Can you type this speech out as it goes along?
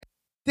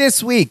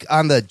This week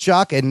on the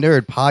Jock and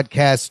Nerd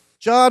podcast,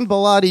 John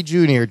Bellotti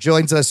Jr.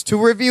 joins us to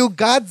review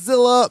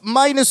Godzilla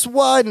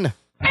 -1.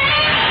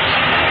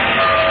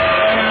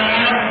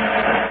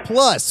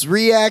 Plus,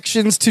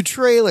 reactions to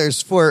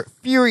trailers for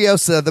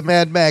Furiosa, the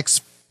Mad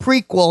Max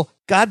prequel,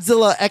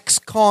 Godzilla x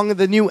Kong,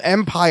 The New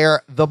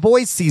Empire, The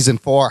Boys Season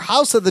 4,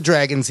 House of the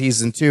Dragon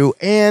Season 2,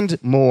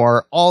 and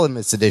more, all in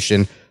this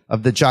edition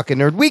of the Jock and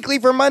Nerd Weekly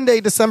for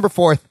Monday, December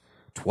 4th,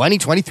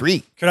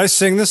 2023. Could I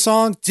sing the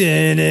song?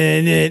 Jockin'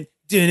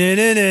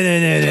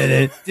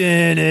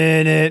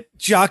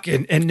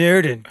 and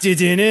nerdin'.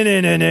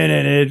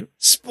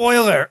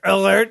 Spoiler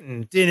alert.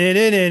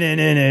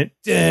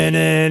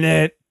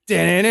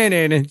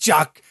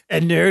 Jock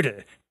and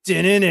nerdin'.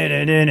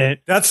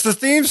 That's the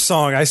theme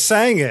song. I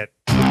sang it.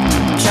 Check.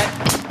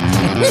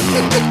 Check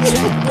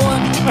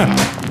one.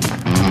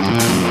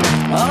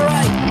 All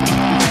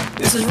right.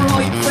 This is for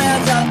all you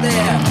fans out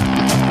there.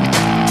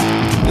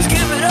 Let's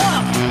give it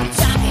up.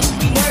 Jockin',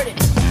 we nerdin'.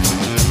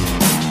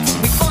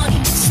 We funny,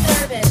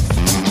 disturbing.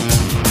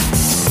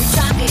 We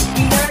jockin',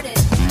 we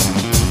nerdin'.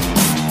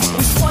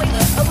 We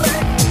spoiler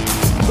alert.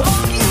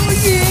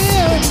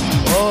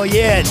 Oh,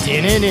 yeah.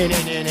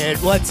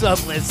 What's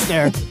up,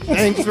 listener?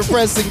 Thanks for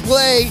pressing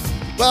play.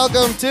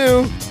 Welcome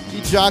to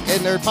the Jock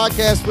and Nerd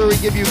podcast, where we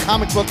give you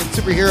comic book and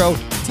superhero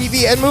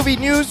TV and movie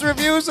news,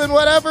 reviews, and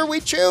whatever we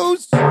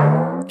choose.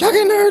 Jock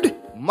and Nerd.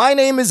 My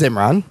name is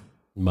Imran.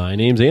 My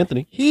name's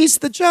Anthony. He's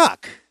the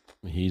Jock.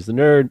 He's the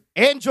nerd.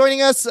 And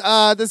joining us,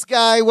 this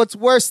guy, what's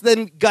worse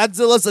than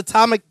Godzilla's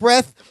atomic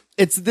breath?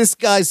 It's this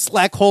guy's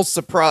slack hole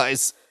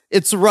surprise.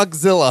 It's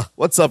Rugzilla.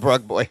 What's up,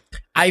 Rug Boy?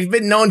 I've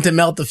been known to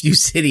melt a few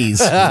cities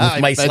with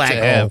my slack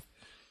hole.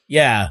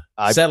 Yeah,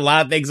 set a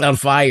lot of things on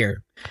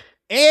fire.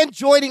 And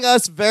joining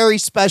us, very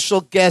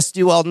special guest.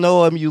 You all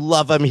know him. You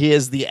love him. He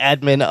is the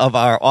admin of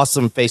our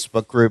awesome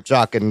Facebook group,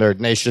 Jock and Nerd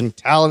Nation,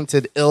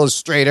 talented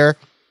illustrator,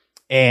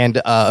 and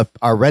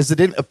our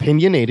resident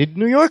opinionated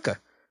New Yorker,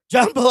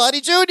 John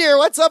Bellotti Jr.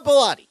 What's up,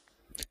 Bellotti?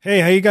 Hey,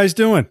 how you guys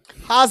doing?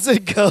 How's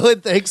it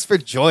going? Thanks for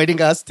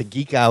joining us to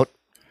geek out.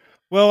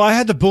 Well, I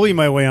had to bully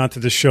my way onto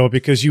the show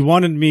because you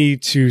wanted me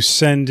to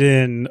send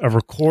in a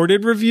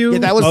recorded review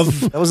that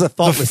was a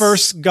thoughtless. The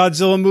first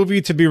Godzilla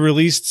movie to be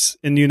released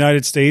in the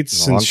United States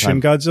since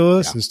Shin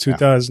Godzilla, since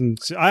 2000.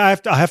 I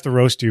have to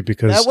roast you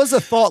because that was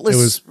a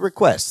thoughtless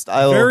request.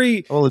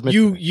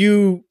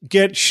 You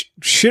get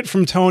shit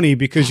from Tony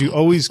because you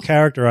always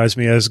characterize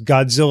me as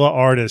Godzilla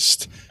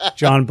artist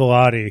John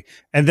Bellotti,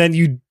 and then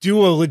you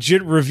do a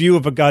legit review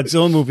of a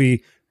Godzilla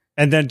movie,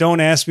 and then don't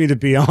ask me to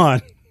be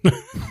on.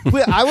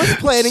 I was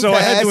planning so to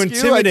I had to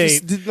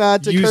intimidate, did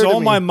not use all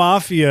my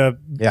mafia,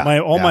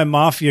 my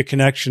mafia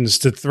connections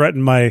to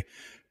threaten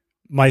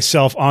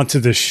myself onto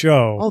this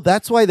show. Oh,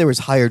 that's why there was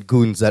hired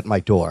goons at my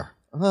door.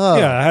 Oh.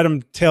 Yeah, I had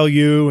them tail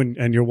you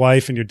and your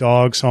wife and your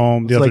dogs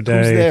home the other day.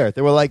 Who's there?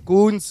 They were like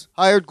goons,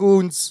 hired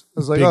goons. I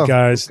was like, big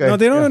guys. Okay. No,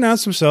 they don't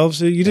announce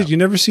themselves. You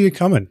never see it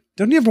coming.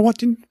 Don't you ever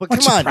watch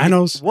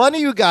Sopranos? One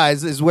of you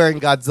guys is wearing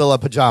Godzilla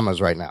pajamas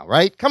right now,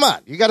 right? Come on,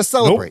 you got to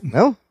celebrate.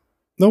 Nope.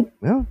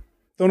 No.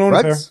 Don't own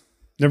a pair.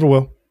 Never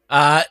will.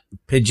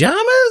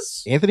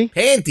 Pajamas? Anthony?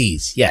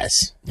 Panties,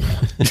 yes.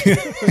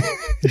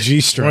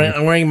 G-string.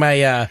 I'm wearing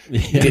my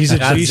he's a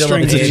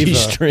G-string.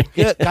 G-string.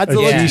 Yeah,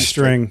 Godzilla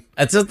G-string.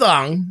 That's a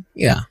thong.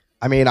 Yeah.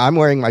 I mean, I'm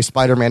wearing my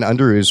Spider-Man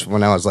underoos from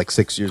when I was like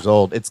 6 years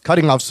old. It's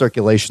cutting off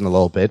circulation a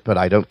little bit, but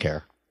I don't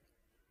care.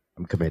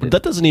 I'm committed.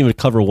 That doesn't even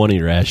cover one of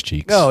your ass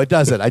cheeks. No, it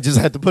doesn't. I just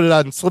had to put it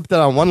on, slipped it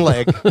on one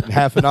leg and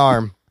half an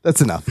arm. That's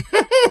enough.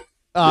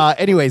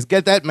 Anyways,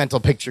 get that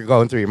mental picture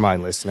going through your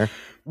mind, listener.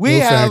 We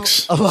have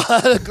a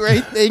lot of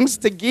great things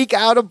to geek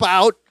out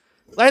about.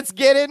 Let's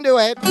get into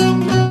it.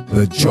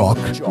 The Jock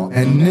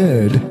and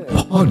Nerd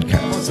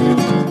podcast.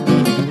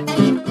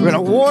 We're going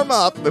to warm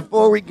up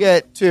before we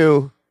get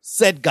to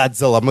said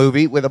Godzilla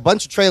movie with a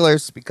bunch of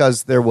trailers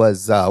because there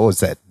was, what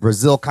was that,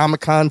 Brazil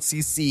Comic-Con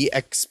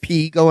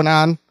CCXP going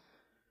on.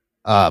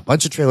 A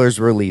bunch of trailers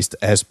were released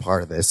as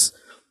part of this.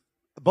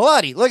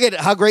 Bellotti, look at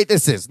how great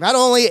this is. Not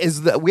only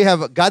is we have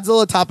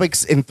Godzilla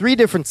topics in 3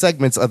 different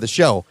segments of the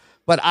show,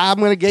 but I'm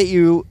going to get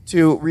you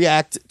to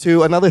react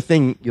to another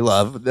thing you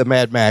love, the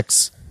Mad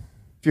Max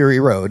Fury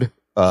Road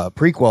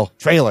prequel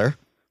trailer.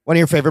 One of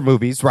your favorite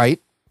movies, right?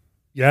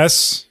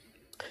 Yes.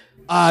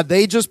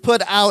 They just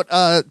put out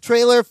a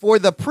trailer for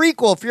the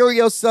prequel,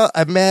 Furiosa,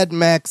 a Mad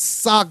Max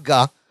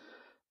saga.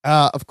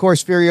 Of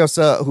course,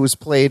 Furiosa, who's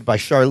played by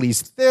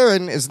Charlize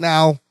Theron, is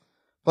now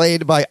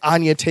played by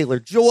Anya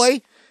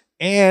Taylor-Joy.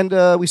 And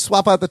we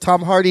swap out the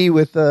Tom Hardy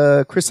with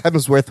Chris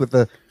Hemsworth with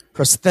the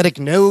prosthetic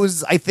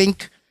nose, I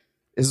think,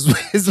 is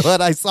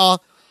what I saw.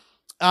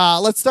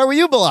 Let's start with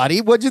you,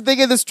 Bellotti. What'd you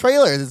think of this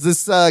trailer? Does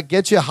this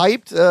get you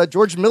hyped?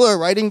 George Miller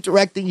writing,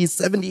 directing. He's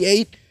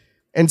 78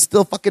 and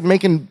still fucking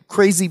making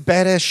crazy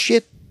badass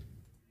shit.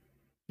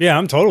 Yeah,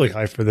 I'm totally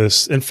hyped for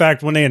this. In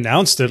fact, when they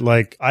announced it,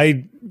 like,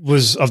 I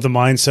was of the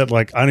mindset,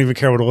 like, I don't even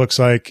care what it looks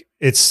like.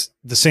 It's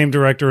the same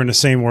director in the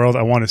same world.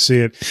 I want to see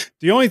it.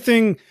 The only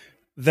thing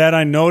that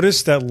I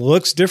noticed that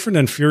looks different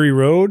than Fury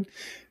Road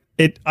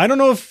I don't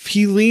know if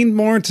he leaned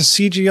more into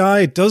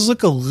CGI. It does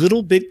look a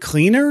little bit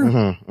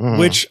cleaner,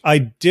 which I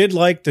did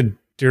like the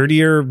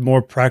dirtier,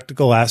 more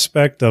practical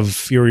aspect of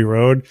Fury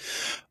Road.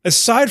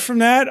 Aside from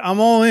that, I'm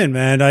all in,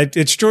 man.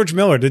 It's George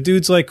Miller. The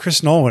dude's like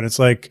Chris Nolan. It's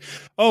like,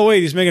 oh,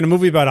 wait, he's making a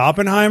movie about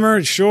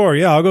Oppenheimer? Sure,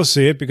 yeah, I'll go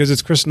see it because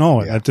it's Chris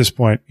Nolan at this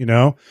point, you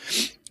know?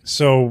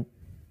 So,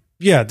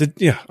 yeah,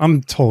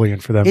 I'm totally in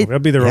for that movie. I'll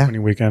be there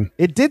opening weekend.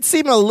 It did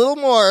seem a little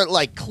more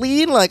like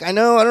clean. Like I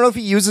don't know if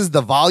he uses the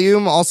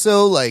volume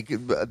also. Like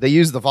they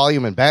use the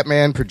volume in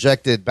Batman,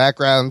 projected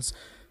backgrounds,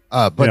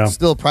 but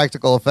still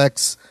practical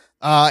effects.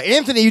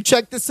 Anthony, you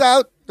checked this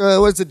out.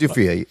 What does it do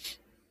for you?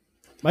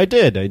 I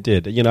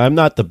did. You know, I'm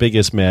not the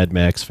biggest Mad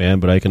Max fan,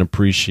 but I can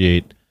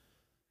appreciate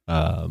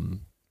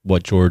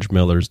what George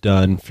Miller's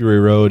done. Fury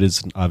Road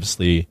is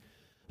obviously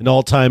an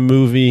all-time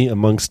movie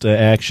amongst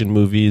action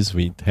movies.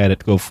 We had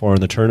it go far in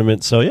the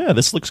tournament. So, yeah,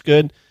 this looks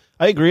good.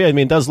 I agree. I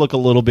mean, it does look a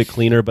little bit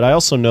cleaner, but I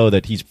also know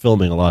that he's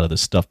filming a lot of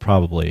this stuff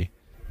probably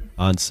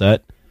on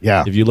set.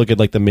 Yeah. If you look at,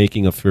 like, the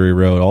making of Fury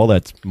Road, all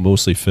that's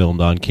mostly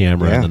filmed on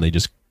camera, and then they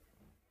just,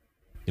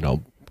 you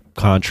know,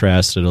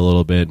 contrast it a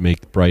little bit,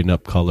 brighten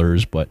up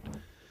colors. But,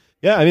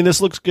 yeah, I mean, this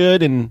looks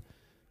good, and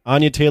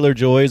Anya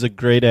Taylor-Joy is a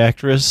great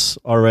actress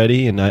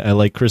already, and I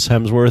like Chris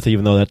Hemsworth,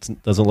 even though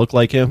that doesn't look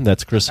like him.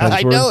 That's Chris Hemsworth.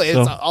 I know,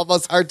 it's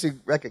almost hard to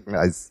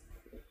recognize.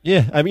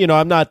 Yeah, I mean, you know,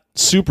 I'm not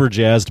super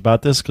jazzed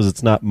about this because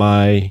it's not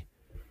my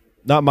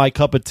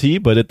cup of tea,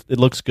 but it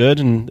looks good,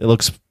 and it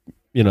looks,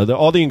 you know,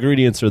 all the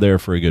ingredients are there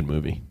for a good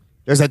movie.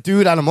 There's a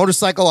dude on a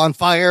motorcycle on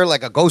fire,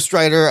 like a Ghost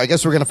Rider. I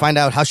guess we're going to find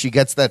out how she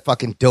gets that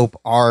fucking dope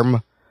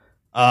arm.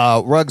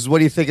 Ruggs, what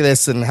do you think of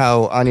this and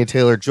how Anya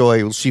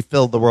Taylor-Joy, will she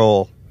fill the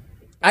role?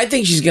 I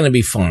think she's going to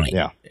be fine.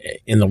 Yeah.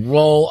 In the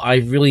role,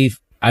 I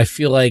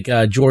feel like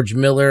George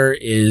Miller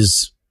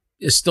is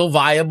still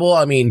viable.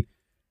 I mean,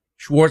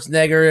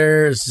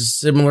 Schwarzenegger is a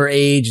similar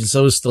age, and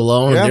so is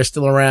Stallone. Yeah. They're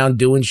still around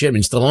doing shit. I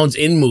mean, Stallone's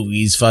in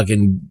movies,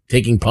 fucking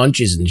taking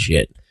punches and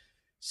shit.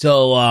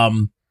 So,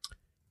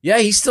 yeah,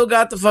 he's still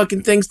got the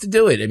fucking things to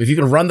do it. I mean, if you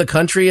can run the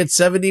country at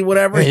 70,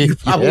 whatever, you could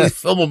probably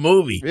film a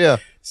movie. Yeah.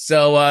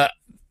 So,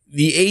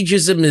 the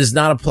ageism does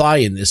not apply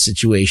in this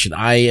situation.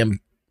 I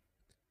am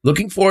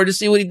looking forward to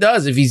see what he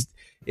does.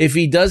 If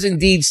he does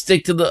indeed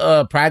stick to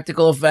the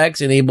practical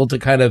effects and able to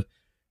kind of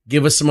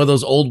give us some of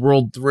those old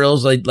world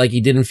thrills like he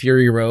did in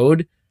Fury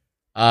Road,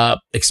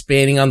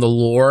 expanding on the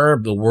lore,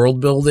 the world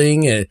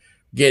building,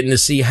 getting to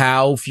see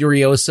how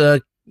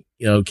Furiosa,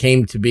 you know,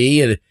 came to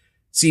be. And it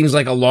seems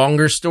like a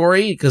longer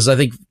story because I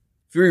think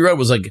Fury Road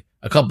was like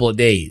a couple of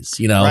days,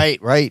 you know.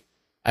 Right.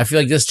 I feel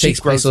like this takes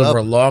place over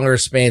a longer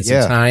span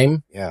of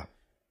time. Yeah.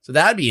 So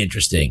that'd be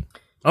interesting.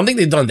 I don't think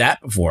they've done that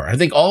before. I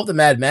think all of the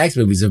Mad Max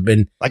movies have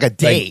been like a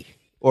day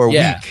or a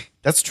week.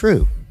 That's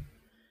true.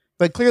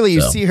 But clearly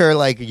you see her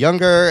like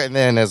younger and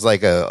then as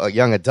like a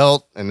young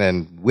adult and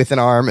then with an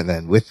arm and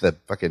then with the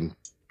fucking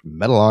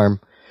metal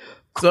arm.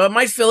 So it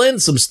might fill in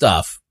some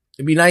stuff.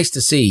 It'd be nice to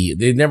see.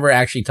 They've never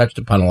actually touched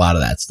upon a lot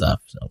of that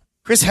stuff. So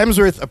Chris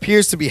Hemsworth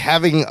appears to be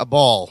having a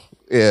ball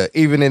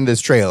even in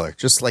this trailer.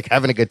 Just like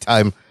having a good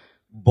time.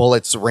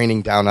 Bullets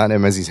raining down on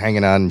him as he's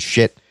hanging on and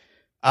shit.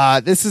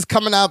 This is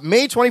coming out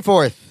May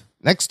 24th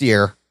next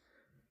year.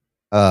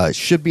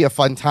 Should be a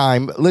fun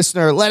time.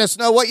 Listener, let us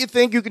know what you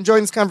think. You can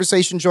join this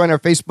conversation. Join our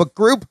Facebook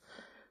group.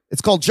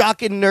 It's called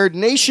Jock and Nerd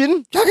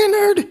Nation. Jock and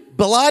Nerd.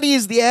 Bilotti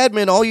is the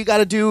admin. All you got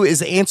to do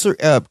is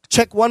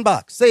check one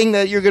box saying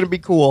that you're going to be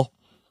cool.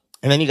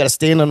 And then you got to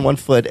stand on one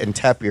foot and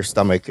tap your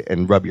stomach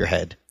and rub your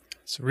head.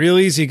 It's real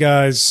easy,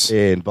 guys.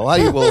 And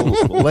Bilotti will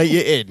let you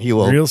in. He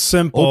will real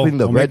simple. Open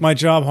the make my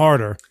job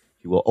harder.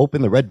 He will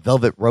open the red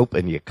velvet rope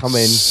and you come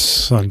in.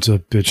 Sons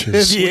of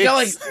bitches. we got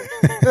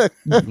like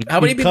how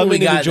many people we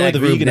got? Enjoy the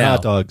vegan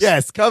hot dogs.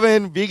 Yes, come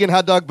in. Vegan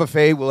hot dog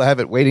buffet. We'll have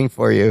it waiting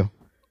for you.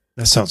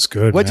 That sounds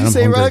good. What'd you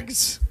say,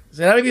 Ruggs?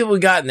 So how many people we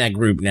got in that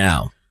group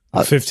now?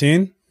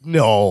 15?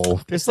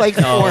 No, there's like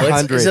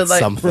 400 it's like,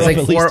 something. It's like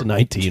at least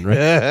 19, right?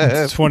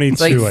 It's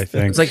 22, I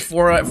think. It's like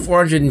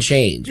 400 and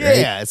change, right?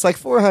 Yeah, it's like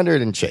 400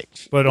 and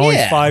change. But only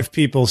 5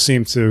 people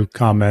seem to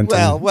comment.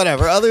 Well,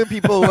 whatever. Other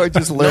people are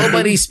just learning.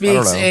 Nobody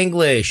speaks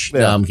English.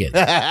 No, I'm kidding.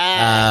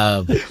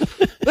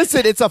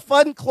 Listen, it's a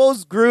fun,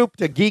 closed group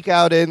to geek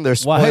out in.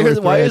 There's Why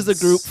is the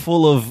group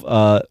full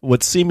of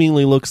what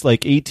seemingly looks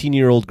like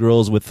 18-year-old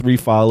girls with 3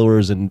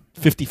 followers and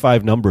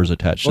 55 numbers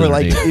attached to or their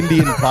like name?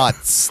 Indian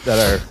bots that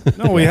are...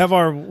 No, we have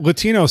our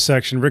Latino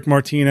section. Rick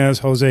Martinez,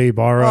 Jose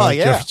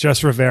Ibarra,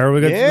 Jess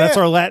Rivera. That's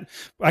our Latin...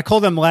 I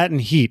call them Latin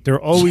heat. They're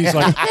always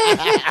like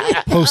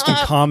posting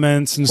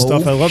comments and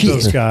stuff. I love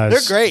those guys.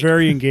 They're great.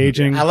 Very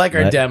engaging. I like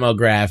our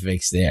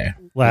demographics there.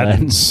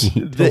 Latins.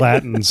 The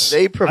Latins.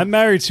 I'm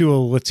married to a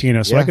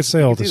Latino, so I could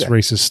say all this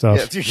racist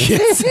stuff.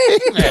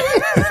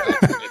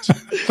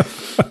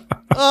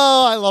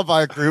 Oh, I love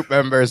our group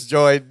members.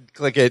 Join,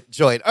 click it,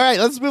 join. All right,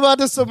 let's move on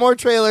to some more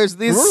trailers.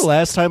 Remember the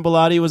last time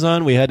Bilotti was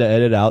on? We had to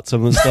edit out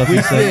some of the stuff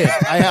he said.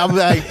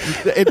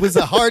 It was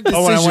a hard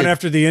decision. Oh, when I went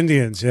after the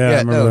Indians. Yeah, I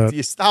remember that.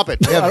 You stop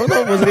it. I don't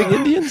know. Was it the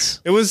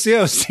Indians? It was the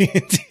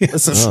Indians.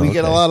 Listen, we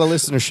get a lot of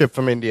listenership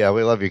from India.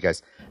 We love you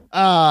guys.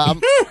 I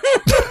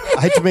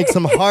had to make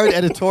some hard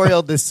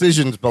editorial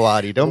decisions,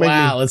 Bilotti. Don't make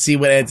Wow, let's see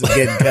what ends up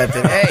getting cut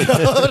today.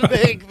 Don't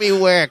make me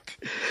work.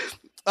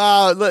 We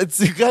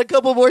got a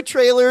couple more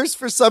trailers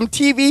for some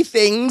TV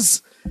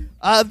things.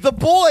 The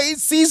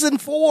Boys season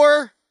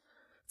 4.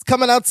 It's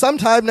coming out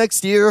sometime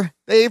next year.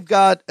 They've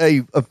got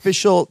a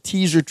official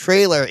teaser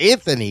trailer.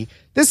 Anthony,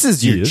 this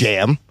is your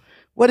jam.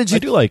 What did you? I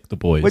do like The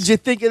Boys. What did you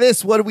think of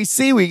this? What do we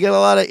see? We get a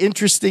lot of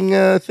interesting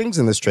things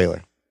in this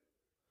trailer.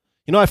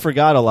 You know, I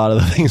forgot a lot of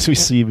the things we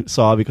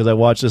saw because I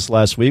watched this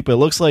last week, but it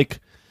looks like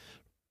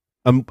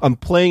I'm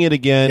playing it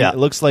again. Yeah. It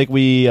looks like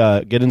we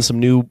get in some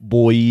new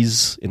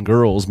boys and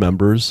girls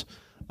members.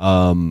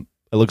 It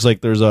looks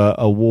like there's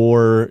a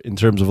war in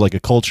terms of like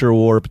a culture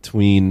war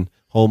between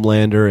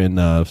Homelander and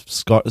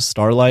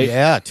Starlight.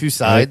 Yeah, two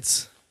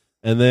sides.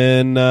 Right? And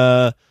then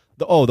the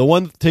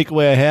one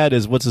takeaway I had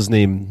is what's his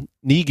name?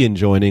 Negan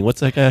joining. What's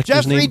that guy's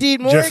Jeffrey name?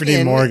 Dean Morgan. Jeffrey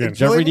Dean Morgan.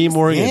 Jeffrey Dean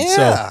Morgan.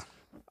 Yeah.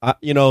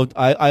 So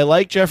I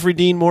like Jeffrey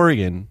Dean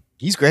Morgan.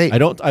 He's great.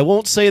 I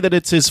won't say that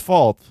it's his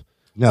fault.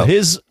 No.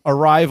 His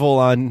arrival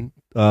on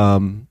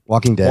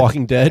Walking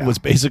Dead. was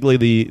basically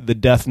the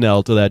death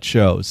knell to that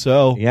show.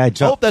 So Yeah, I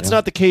hope that's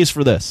not the case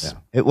for this.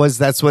 Yeah.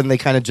 That's when they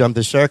kind of jumped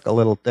the shark a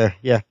little there.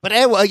 Yeah. But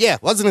it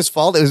wasn't his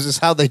fault. It was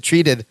just how they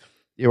treated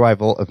the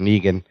arrival of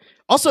Negan.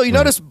 Also, you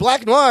notice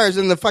Black Noir's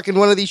in the fucking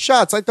one of these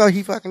shots. I thought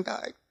he fucking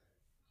died.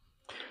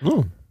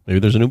 Oh, maybe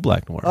there's a new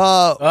Black Noir.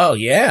 Oh,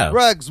 yeah.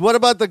 Ruggs, what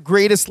about the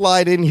greatest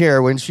line in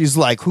here when she's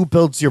like, who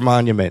builds your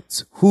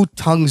monuments? Who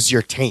tongues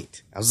your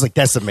taint? I was like,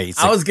 that's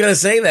amazing. I was going to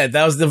say that.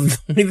 That was the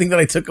only thing that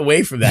I took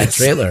away from that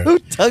trailer. Who I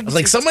tongues was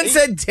like, your someone taint?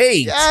 said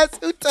Tate. Yes,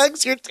 who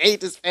tongues your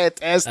taint is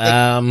fantastic.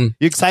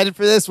 You excited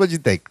for this? What'd you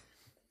think?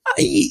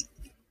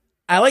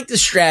 I like the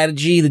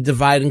strategy, the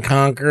divide and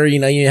conquer. You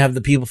know, you have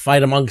the people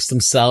fight amongst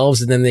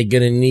themselves, and then they're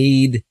going to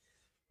need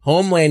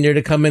Homelander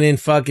to come in and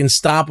fucking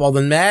stop all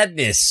the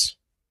madness.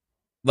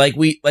 Like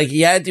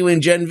he had to in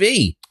Gen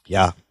V.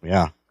 Yeah.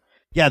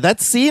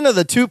 That scene of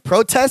the two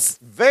protests,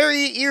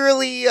 very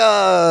eerily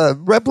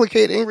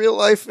replicating real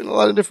life in a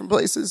lot of different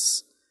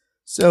places.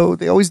 So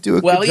they always do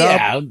a good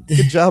job.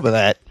 Good job of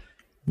that.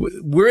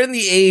 We're in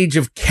the age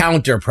of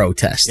counter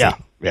protesting.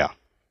 Yeah.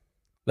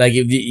 Like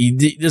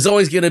there's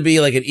always going to be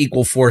like an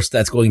equal force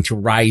that's going to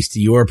rise to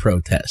your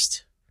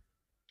protest,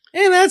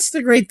 and that's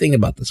the great thing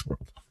about this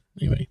world.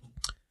 Anyway.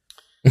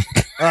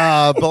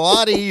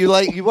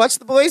 Bilotti, you watched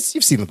The Boys?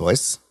 You've seen The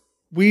Boys.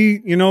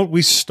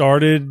 We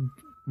started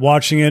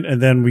watching it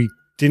and then we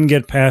didn't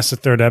get past the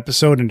third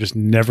episode and just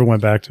never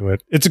went back to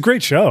it. It's a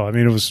great show. I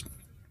mean, it was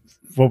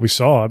what we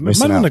saw. It might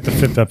have been like the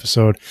fifth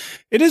episode.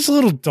 It is a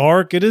little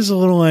dark. It is a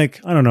little like,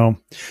 I don't know,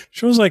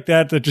 shows like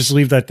that just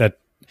leave that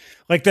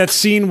like that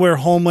scene where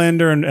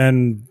Homelander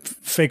and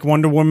fake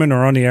Wonder Woman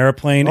are on the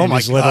airplane. Oh and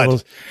my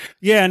God.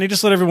 And they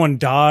just let everyone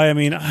die. I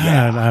mean,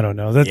 I don't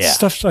know. That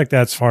stuff like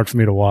that's hard for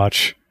me to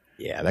watch.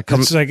 Yeah, that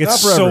comes.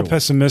 It's so everyone.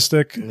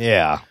 Pessimistic.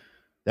 Yeah,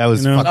 that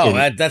was You know?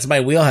 fucking. That's my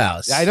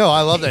wheelhouse. I know.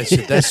 I love that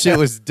shit. That shit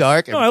was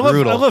dark and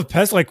brutal. I love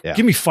Pest. Like,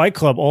 give me Fight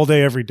Club all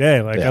day, every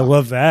day. Like, I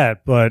love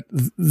that. But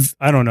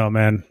I don't know,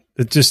 man.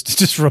 It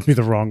just rubbed me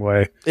the wrong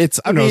way.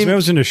 I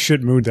was in a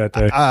shit mood that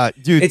day.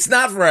 Dude, it's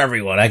not for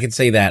everyone. I can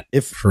say that.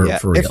 For real.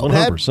 If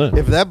 100%.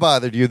 if that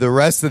bothered you, the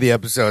rest of the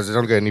episodes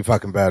don't get any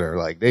fucking better.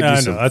 Like they do I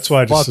some know. That's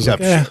why I just was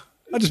fucked like, up shit.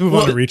 I'll just move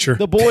on to Reacher.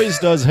 The Boys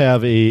does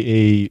have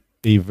a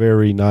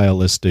very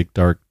nihilistic,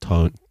 dark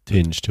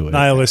tinge to it.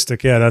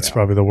 Nihilistic, that's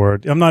probably the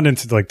word. I'm not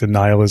into like the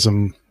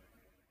nihilism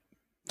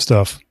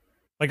stuff.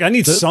 Like I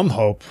need some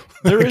hope.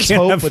 There I is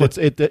can't hope, have but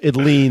it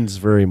leans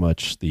very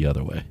much the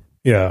other way.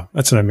 Yeah,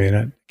 that's what I mean.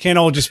 It can't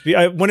all just be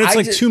when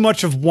it's too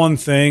much of one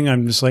thing.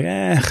 I'm just like,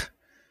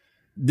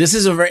 This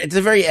is it's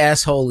a very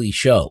assholey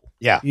show.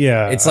 Yeah.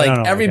 It's I like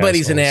don't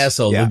everybody's an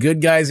asshole. Yeah. The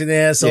good guy's an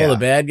asshole. Yeah. The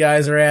bad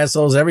guys are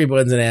assholes.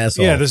 Everyone's an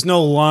asshole. Yeah, there's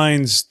no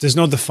lines. There's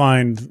no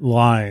defined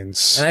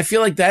lines. And I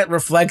feel like that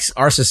reflects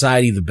our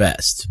society the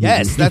best.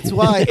 Yes, that's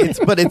why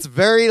it's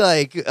very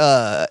like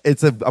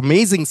it's an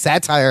amazing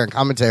satire and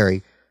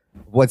commentary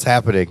of what's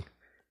happening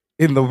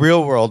in the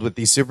real world with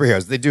these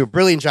superheroes. They do a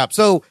brilliant job.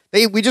 So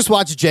we just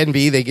watched Gen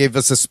V. They gave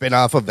us a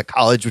spinoff of The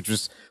College, which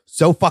was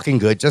so fucking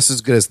good, just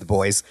as good as The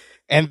Boys.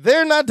 And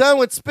they're not done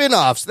with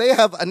spinoffs. They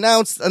have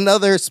announced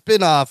another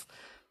spinoff.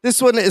 This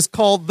one is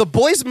called The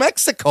Boys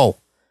Mexico.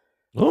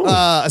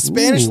 A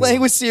Spanish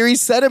language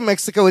series set in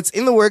Mexico. It's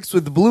in the works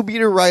with the Blue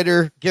Beater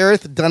writer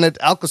Gareth Dunnett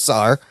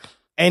Alcazar,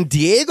 and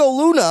Diego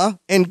Luna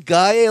and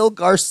Gael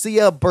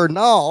Garcia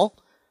Bernal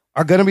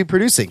are going to be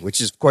producing,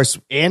 which is, of course,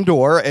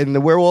 Andor and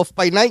the Werewolf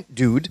by Night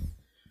dude.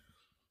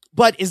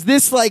 But is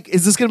this going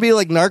to be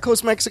like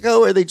Narcos Mexico,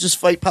 or they just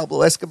fight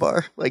Pablo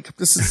Escobar? Like,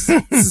 this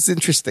is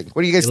interesting.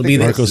 What do you guys It'll think?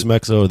 be Narcos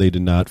Mexico, they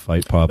did not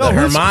fight Pablo.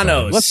 The Escobar.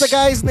 Hermanos. What's the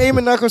guy's name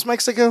in Narcos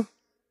Mexico?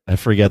 I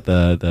forget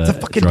the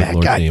fucking drug bad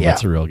lord guy, name. yeah.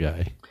 What's the real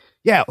guy?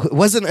 Yeah, it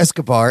wasn't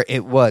Escobar.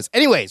 It was.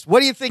 Anyways,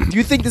 what do you think? Do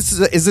you think this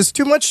is this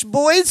too much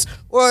Boys,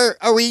 or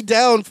are we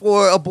down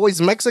for a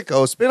Boys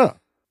Mexico spinoff?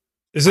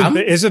 Is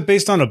it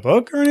based on a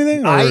book or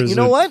anything? Or You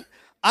know what?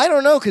 I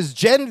don't know, because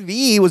Gen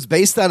V was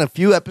based on a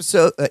few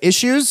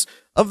issues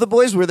of The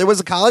Boys where there was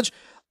a college.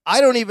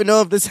 I don't even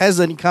know if this has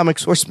any comic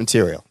source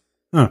material.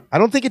 Huh. I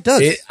don't think it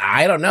does.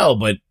 I don't know,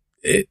 but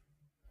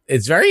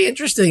it's very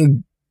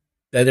interesting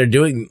that they're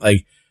doing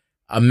like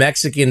a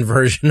Mexican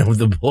version of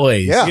The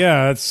Boys. Yeah.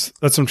 Yeah, that's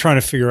what I'm trying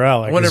to figure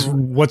out. Like,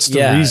 what's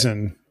the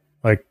reason?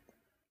 Like,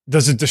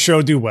 does the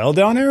show do well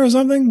down there or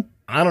something?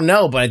 I don't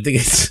know, but I think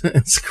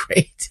it's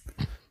great.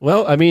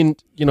 Well, I mean,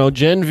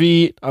 Gen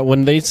V,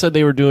 when they said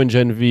they were doing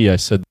Gen V, I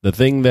said the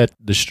thing that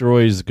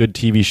destroys good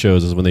TV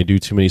shows is when they do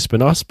too many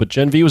spinoffs, but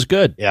Gen V was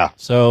good. Yeah.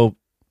 So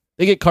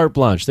they get carte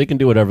blanche. They can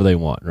do whatever they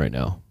want right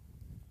now.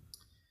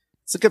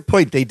 It's a good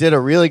point. They did a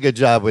really good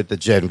job with the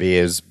Gen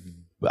V.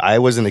 I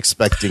wasn't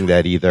expecting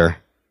that either.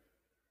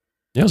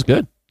 Yeah, it was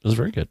good. It was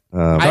very good.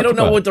 I don't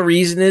know what the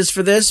reason is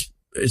for this.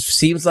 It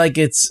seems like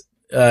it's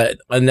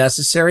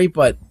unnecessary,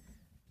 but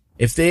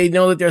if they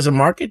know that there's a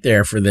market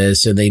there for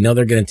this and they know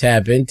they're going to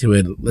tap into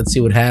it, let's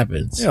see what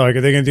happens. Yeah, like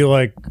are they going to do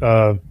like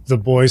The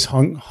Boys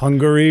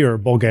Hungary or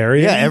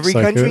Bulgaria? Yeah, every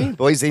country.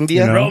 Boys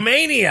India.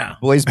 Romania.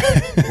 Boys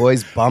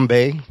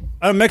Bombay.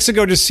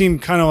 Mexico just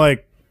seemed kind of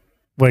like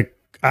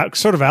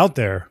sort of out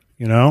there,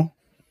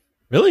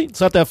 Really?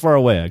 It's not that far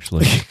away,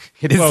 actually.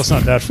 It is Well, it's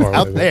not that far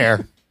out away,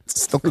 there.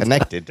 It's still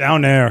connected.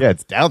 down there. Yeah,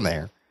 it's down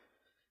there.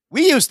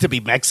 We used to be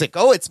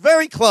Mexico. It's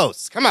very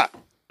close. Come on.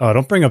 Oh,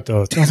 don't bring up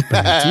those.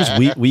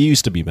 Jeez, we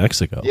used to be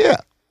Mexico. Yeah.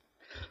 What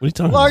are you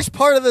talking Large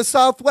part of the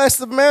southwest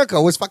of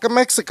America was fucking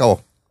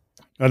Mexico.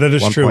 Oh, that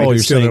is One true. point. about? Oh,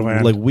 It's you're the saying other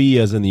land. like we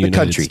as in the The United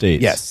country.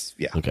 States. Yes.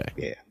 Yeah. Okay.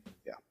 Yeah.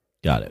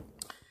 Got it.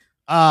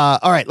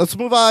 All right, let's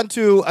move on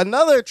to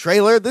another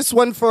trailer. This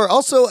one for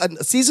also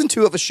season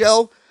 2 of a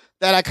show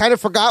that I kind of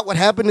forgot what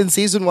happened in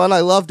season 1. I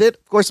loved it.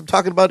 Of course, I'm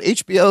talking about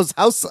HBO's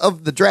House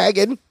of the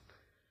Dragon.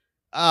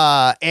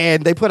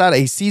 And they put out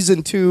a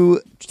season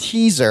 2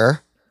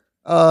 teaser.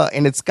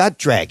 And it's got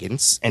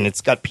dragons and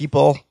it's got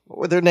people. What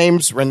were their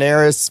names?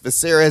 Rhaenyra,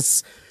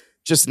 Viserys,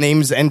 just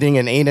names ending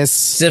in anus.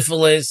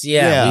 Syphilis.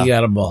 Yeah. We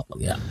got a ball.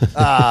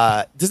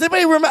 Yeah. Does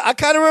anybody remember? I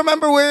kind of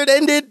remember where it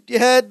ended. You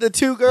had the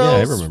two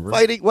girls I remember.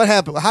 fighting. What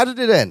happened? How did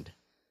it end?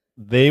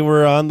 They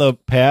were on the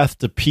path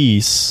to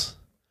peace.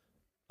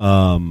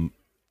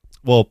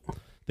 Well,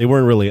 they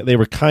weren't really. They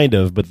were kind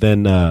of, but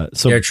then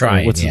They're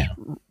trying.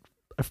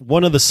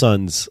 One of the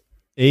sons,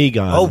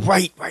 Aegon. Oh,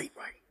 right.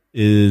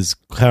 Is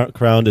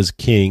crowned as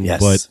king, Yes.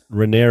 but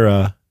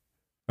Rhaenyra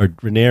or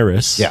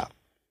Rhaenyra. Yeah.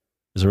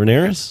 Is it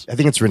Rhaenyra? I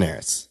think it's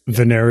Rhaenyra.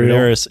 Venereal.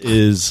 Rhaenyra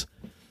is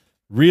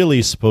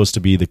really supposed to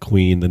be the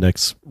queen, the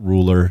next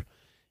ruler,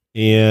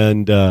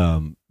 and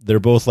they're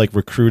both like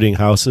recruiting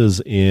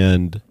houses,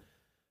 and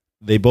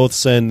they both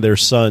send their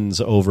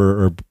sons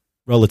over or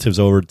relatives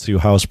over to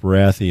House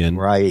Baratheon.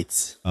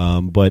 Right.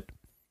 But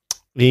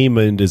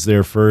Aemond is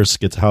there first,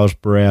 gets House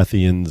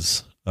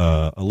Baratheon's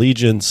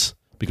allegiance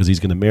because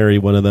he's going to marry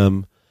one of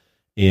them,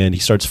 and he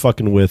starts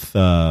fucking with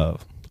I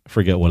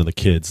forget one of the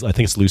kids. I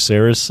think it's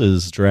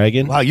Lucerys'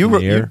 dragon. Wow, in you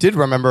the air. did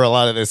remember a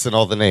lot of this and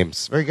all the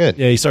names. Very good.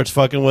 Yeah, he starts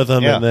fucking with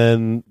him, Yeah. and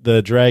then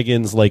the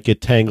dragons like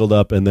get tangled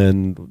up, and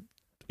then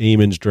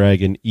Aemon's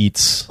dragon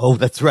eats Oh,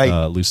 that's right.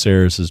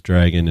 Lucerys'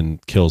 dragon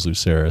and kills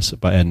Lucerys.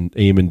 And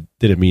Aemon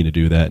didn't mean to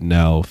do that, and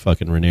now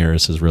fucking Rhaenyra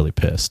is really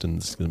pissed, and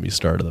it's going to be the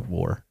start of the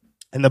war.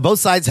 And both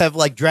sides have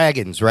like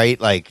dragons, right?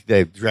 Like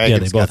the dragons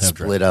they both got have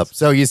split dragons. up.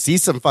 So you see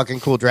some fucking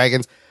cool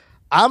dragons.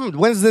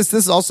 When's this?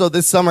 This is also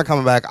this summer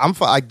coming back.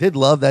 I did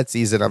love that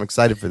season. I'm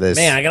excited for this.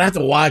 Man, I'm gonna have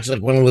to watch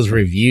like one of those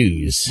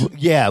reviews.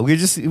 Yeah, we'll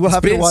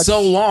have to Been watch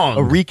so long.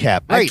 a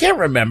recap. I Right. can't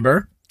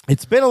remember.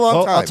 It's been a long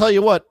Well, time. I'll tell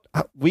you what.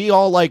 We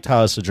all liked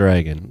House of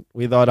Dragon.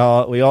 We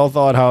all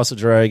thought House of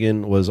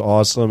Dragon was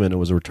awesome, and it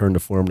was a return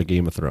to form to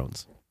Game of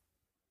Thrones.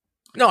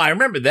 No, I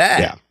remember that.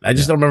 Yeah. I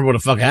just don't remember what the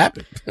fuck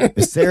happened.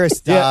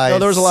 Viserys dies. Yeah, no,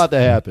 there was a lot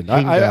that happened.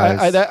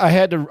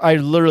 I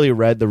literally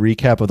read the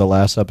recap of the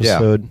last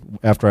episode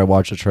after I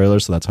watched the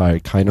trailer, so that's how I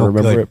kind of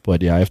remember good. it.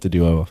 But yeah, I have to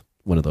do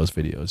one of those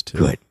videos too.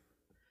 Good.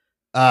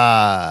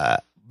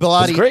 It's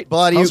Bilotti, great.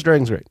 Bilotti, House of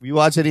Dragon's great. you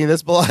watch any of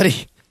this,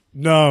 Bilotti?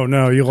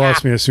 No, you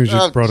lost me as soon as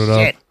you brought it up.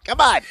 Shit. Come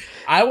on.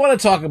 I want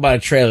to talk about a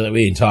trailer that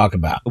we didn't talk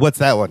about. What's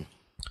that one?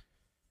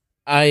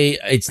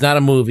 It's not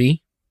a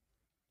movie.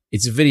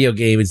 It's a video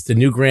game. It's the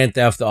new Grand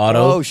Theft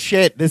Auto. Oh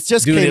shit! This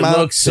just Dude, came it out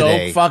looks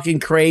today. so fucking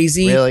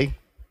crazy. Really?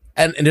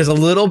 And there's a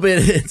little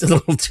bit, it's a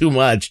little too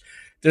much.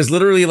 There's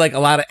literally like a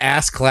lot of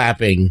ass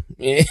clapping.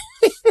 there's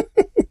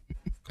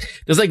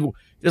like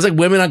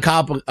women on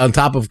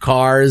top of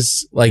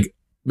cars, like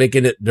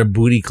making it their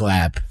booty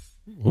clap.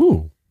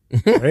 Ooh,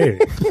 Hey,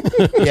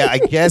 Yeah, I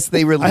guess they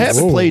I released.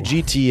 haven't Whoa. played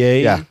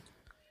GTA Yeah.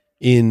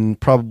 in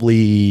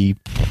probably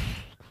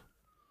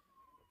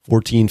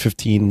 14,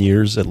 15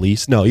 years at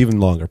least. No, even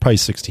longer. Probably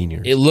 16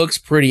 years. It looks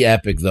pretty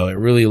epic, though. It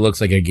really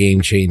looks like a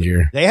game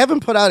changer. They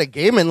haven't put out a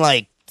game in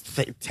like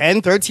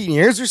 10, 13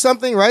 years or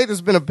something, right?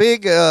 There's been a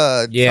big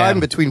time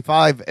between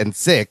 5 and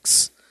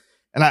 6.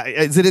 And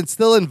is it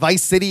still in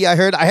Vice City? I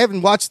heard. I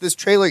haven't watched this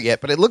trailer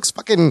yet, but it looks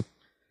fucking.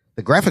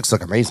 The graphics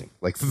look amazing.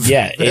 Like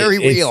Yeah, very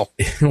it's- real.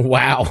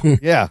 Wow.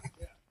 Yeah.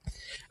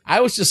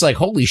 I was just like,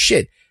 holy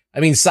shit. I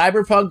mean,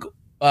 Cyberpunk,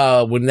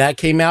 when that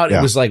came out,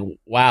 it was like,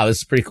 wow, this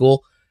is pretty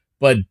cool.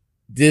 But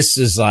this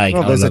is like,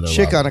 oh, there's a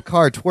chick on a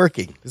car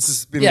twerking. This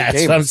has been the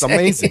game. It's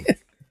amazing.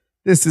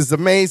 This is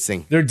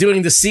amazing. They're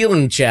doing the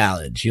ceiling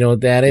challenge. You know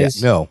what that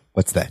is? No.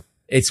 What's that?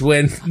 It's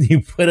when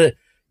you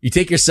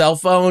take your cell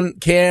phone,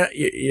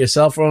 your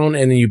cell phone,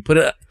 and then you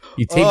tape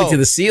it to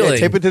the ceiling. Yeah,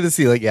 tape it to the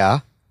ceiling, yeah.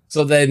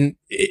 So then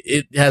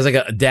it has like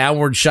a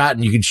downward shot,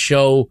 and you can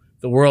show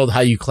the world how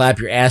you clap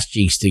your ass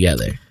cheeks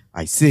together.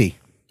 I see.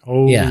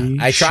 Holy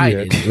I tried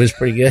it. It was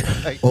pretty good.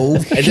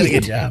 I did a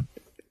good job.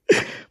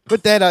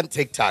 Put that on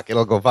TikTok.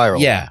 It'll go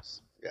viral. Yeah.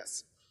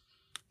 Yes.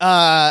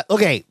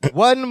 Okay,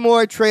 one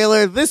more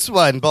trailer. This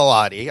one,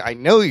 Bilotti, I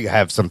know you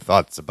have some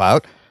thoughts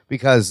about,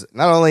 because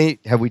not only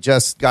have we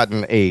just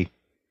gotten a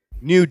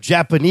new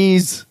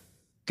Japanese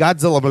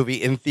Godzilla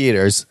movie in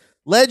theaters,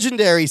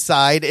 Legendary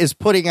Side is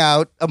putting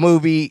out a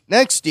movie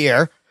next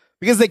year,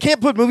 because they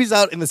can't put movies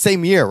out in the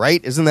same year,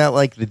 right? Isn't that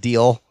like the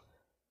deal?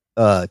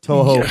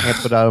 Toho can't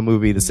put out a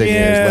movie the same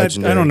year as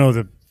Legendary. I don't know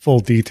the full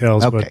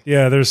details, but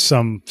yeah, there's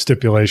some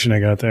stipulation I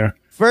got there.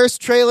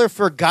 First trailer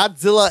for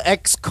Godzilla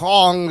X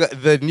Kong,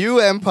 The New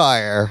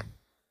Empire,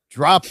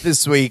 dropped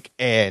this week,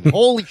 and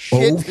holy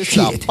shit, this is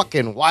a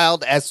fucking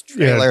wild-ass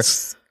trailer. Yeah,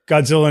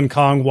 Godzilla and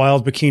Kong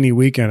Wild Bikini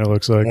Weekend, it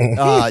looks like.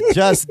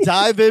 Just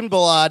dive in,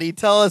 Bilotti.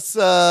 Tell us.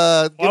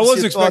 I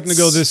wasn't expecting to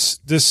go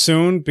this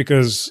soon,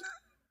 because...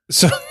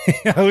 So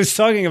I was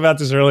talking about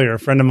this earlier. A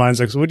friend of mine's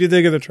like, so what do you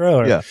think of the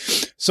trailer? Yeah.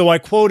 So I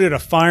quoted a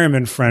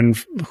fireman friend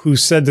who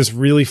said this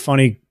really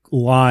funny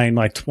line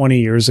like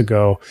 20 years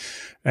ago.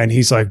 And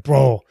he's like,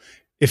 bro,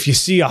 if you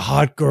see a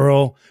hot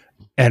girl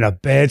and a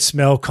bad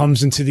smell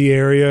comes into the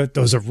area,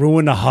 those are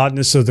ruin the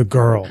hotness of the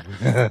girl.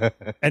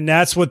 And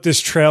that's what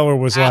this trailer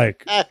was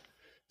like.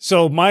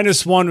 So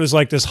 -1 was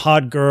like this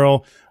hot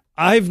girl.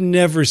 I've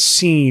never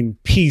seen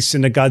peace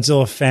in the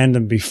Godzilla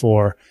fandom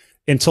before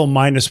until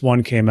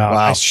 -1 came out.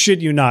 Wow. I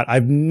shit you not.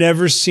 I've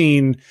never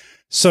seen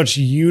such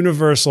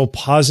universal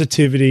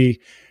positivity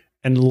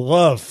and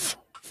love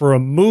for a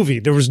movie.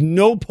 There was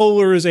no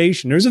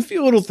polarization. There's a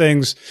few little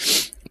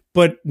things,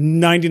 but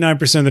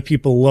 99% of the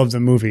people love the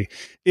movie.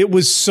 It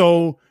was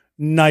so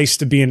nice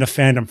to be in the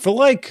fandom for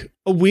like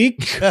a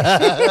week.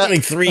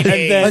 Like 3 days.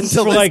 And then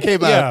Until for this like,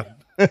 came out. yeah.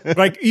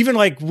 Like even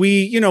like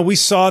we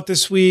saw it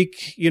this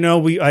week,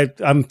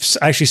 I'm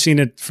actually seeing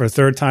it for a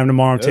third time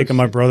tomorrow. I'm taking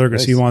my brother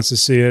because he wants to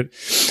see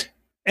it.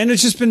 And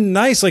it's just been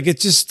nice. Like,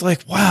 it's just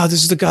like, wow,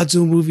 this is the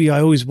Godzilla movie I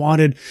always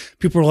wanted.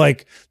 People are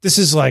like, this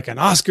is like an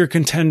Oscar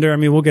contender. I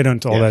mean, we'll get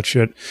into all that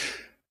shit.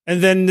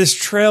 And then this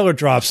trailer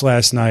drops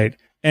last night,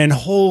 and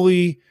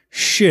holy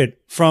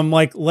shit, from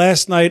like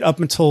last night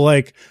up until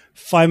like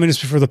 5 minutes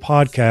before the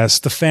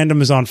podcast, the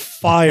fandom is on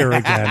fire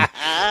again.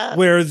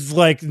 Where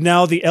like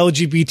now the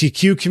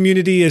LGBTQ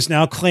community is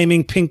now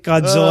claiming Pink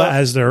Godzilla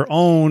as their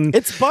own.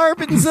 It's Barb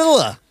and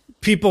Zilla.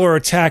 People are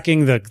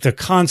attacking the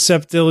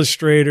concept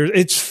illustrators.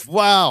 It's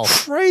Wow.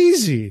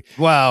 crazy.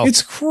 Wow.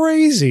 It's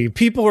crazy.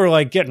 People are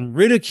like getting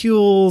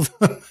ridiculed.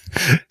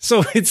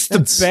 So it's the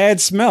bad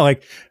smell.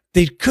 Like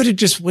they could have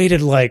just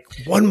waited like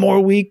one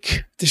more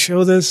week to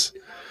show this.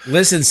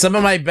 Listen, some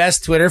of my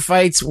best Twitter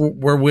fights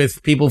were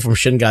with people from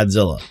Shin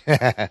Godzilla.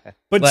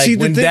 But Like see,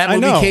 when that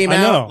movie came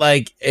out, know.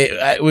 like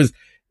it was.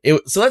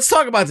 So let's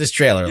talk about this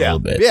trailer a little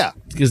bit. Yeah.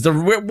 Because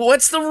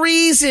what's the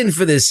reason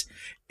for this?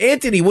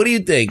 Anthony, what do you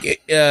think?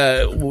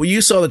 When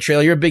you saw the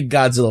trailer, you're a big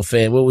Godzilla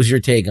fan. What was your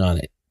take on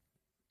it?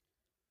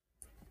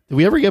 Did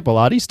we ever get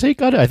Bilotti's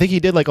take on it? I think he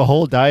did like a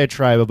whole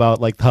diatribe about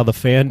like how the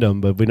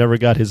fandom, but we never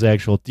got his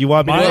actual. Do you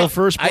want me to go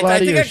first, Bilotti? I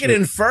think I can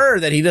infer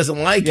that he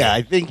doesn't like it.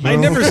 I think I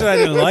never said I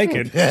didn't like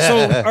it.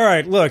 So, all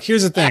right, look,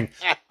 here's the thing.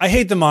 I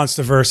hate the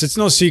MonsterVerse. It's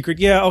no secret.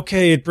 Yeah,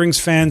 okay, it brings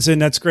fans in.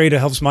 That's great. It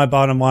helps my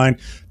bottom line.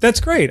 That's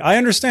great. I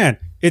understand.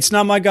 It's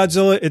not my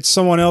Godzilla. It's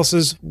someone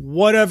else's.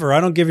 Whatever. I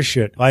don't give a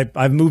shit.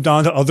 I've moved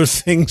on to other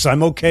things.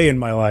 I'm okay in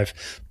my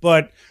life.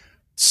 But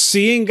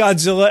seeing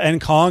Godzilla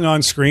and Kong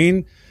on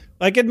screen,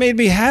 like, it made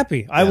me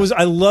happy. I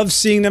love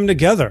seeing them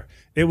together.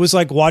 It was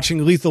like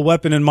watching Lethal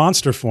Weapon in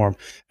monster form.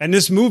 And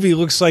this movie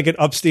looks like it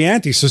ups the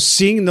ante. So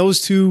seeing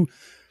those two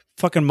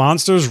fucking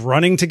monsters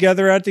running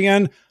together at the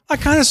end, I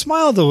kind of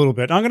smiled a little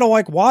bit. I'm going to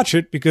like watch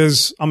it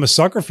because I'm a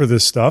sucker for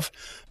this stuff,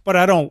 but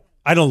I don't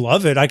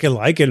love it. I can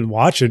like it and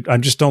watch it. I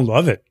just don't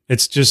love it.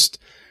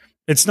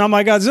 It's not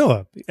my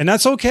Godzilla, and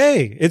that's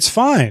okay. It's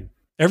fine.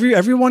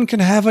 Everyone can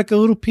have like a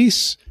little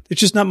piece. It's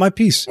just not my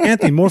piece.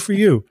 Anthony, more for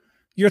you.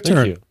 Your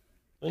turn.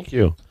 Thank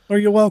you. Or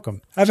you're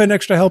welcome. Have an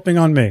extra helping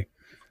on me.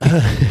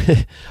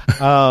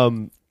 I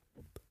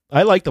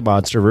like the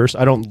MonsterVerse.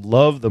 I don't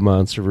love the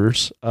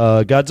MonsterVerse.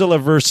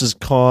 Godzilla versus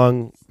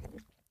Kong,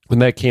 when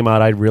that came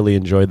out, I really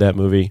enjoyed that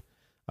movie.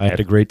 I had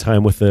a great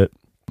time with it.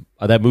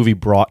 That movie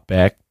brought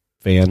back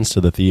fans to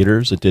the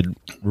theaters. It did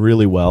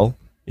really well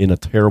in a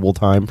terrible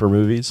time for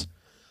movies.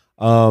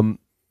 So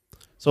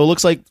it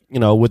looks like,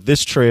 with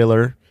this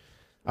trailer,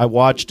 I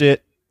watched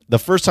it. The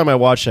first time I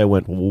watched it, I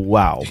went,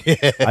 wow.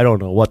 I don't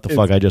know what the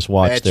fuck I just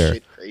watched there.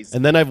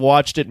 And then I've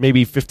watched it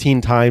maybe 15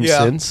 times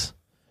since,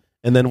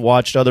 and then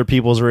watched other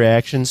people's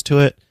reactions to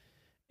it.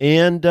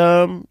 And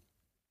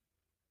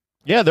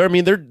Yeah,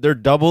 they're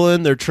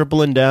doubling, they're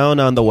tripling down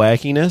on the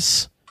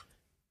wackiness,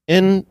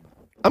 and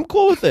I'm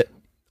cool with it.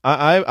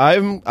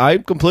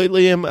 I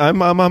completely am.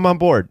 I'm on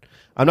board.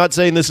 I'm not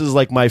saying this is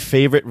like my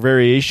favorite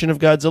variation of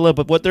Godzilla,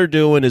 but what they're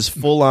doing is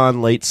full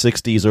on late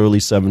 '60s, early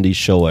 '70s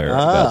show era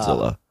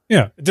Godzilla.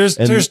 Yeah,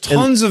 there's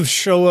tons of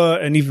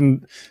Showa and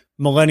even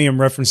Millennium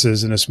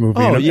references in this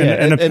movie. Oh,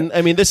 and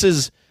I mean, this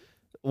is,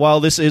 while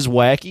this is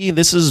wacky,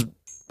 this is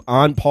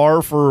on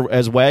par for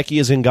as wacky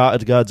as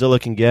Godzilla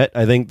can get.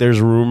 I think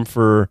there's room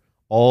for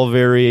all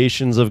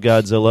variations of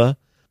Godzilla.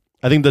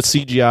 I think the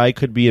CGI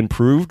could be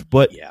improved,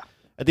 but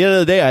at the end of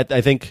the day,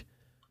 I think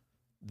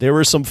there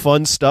was some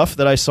fun stuff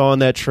that I saw in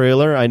that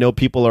trailer. I know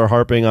people are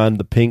harping on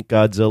the pink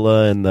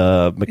Godzilla and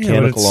the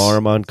mechanical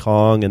arm on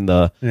Kong and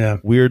the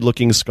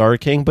weird-looking Scar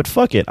King, but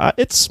fuck it.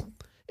 It's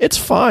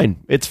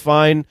fine. It's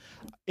fine.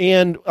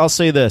 And I'll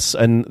say this,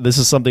 and this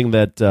is something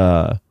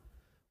that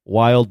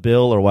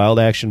Wild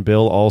Action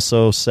Bill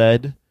also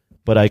said,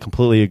 but I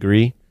completely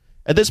agree.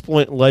 At this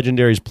point,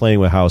 Legendary's playing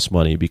with house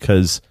money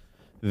because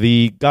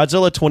the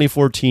Godzilla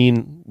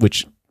 2014,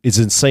 which is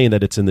insane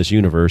that it's in this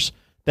universe,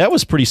 that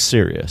was pretty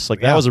serious.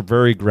 That was a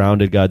very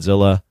grounded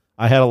Godzilla.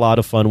 I had a lot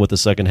of fun with the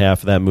second half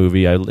of that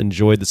movie. I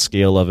enjoyed the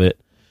scale of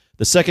it.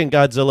 The second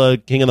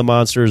Godzilla, King of the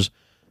Monsters,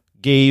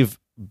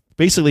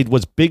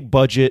 was big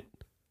budget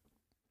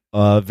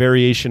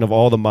variation of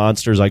all the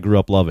monsters I grew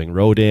up loving.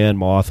 Rodan,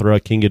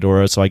 Mothra, King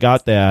Ghidorah. So I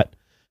got that.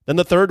 Then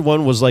the third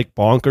one was like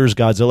bonkers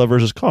Godzilla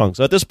versus Kong.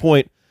 So at this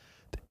point,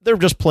 they're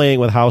just playing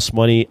with house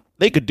money.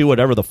 They could do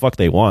whatever the fuck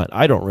they want.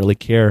 I don't really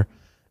care.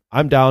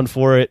 I'm down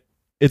for it.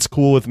 It's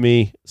cool with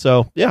me.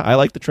 So, yeah, I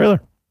like the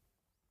trailer.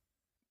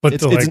 But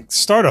to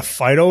start a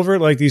fight over it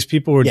like these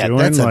people were doing,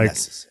 that's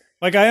unnecessary.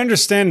 Like I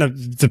understand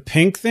the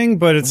pink thing,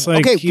 but it's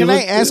like, okay, can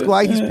I ask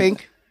why he's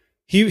pink?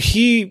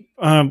 He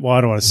well,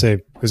 I don't want to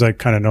say because I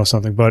kind of know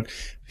something, but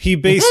he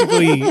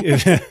basically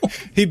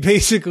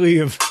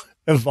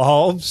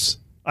evolves.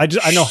 I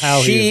know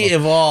how she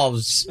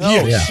evolves.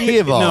 Oh, yeah. She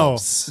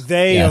evolves. No,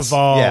 they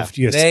evolved.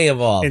 Yeah. Yes. They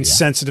evolved.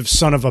 Insensitive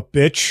son of a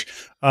bitch.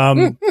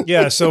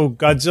 Yeah. So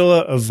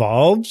Godzilla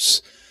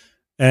evolves,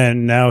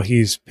 and now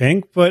he's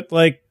pink. But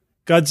like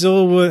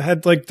Godzilla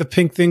had like the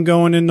pink thing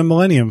going in the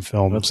Millennium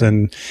films,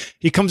 and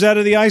he comes out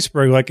of the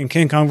iceberg like in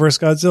King Kong vs.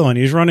 Godzilla, and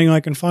he's running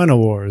like in Final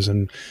Wars.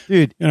 And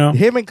dude,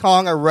 him and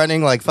Kong are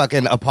running like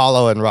fucking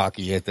Apollo and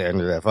Rocky at the end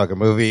of that fucking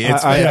movie.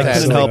 It's I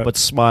couldn't help but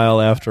smile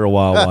after a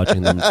while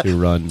watching them two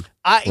run.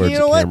 You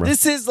know what?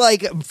 This is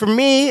like, for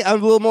me,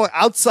 I'm a little more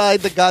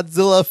outside the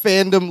Godzilla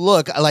fandom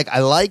look. I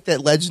like that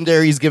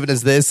Legendary's giving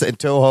us this and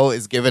Toho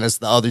is giving us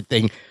the other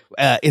thing.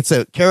 It's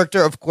a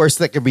character, of course,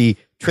 that could be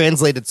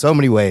translated so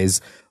many ways.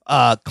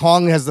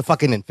 Kong has the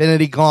fucking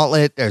Infinity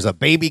Gauntlet. There's a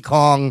baby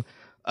Kong.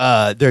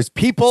 There's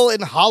people in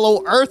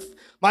Hollow Earth.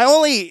 My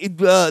only,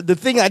 the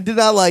thing I did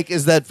not like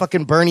is that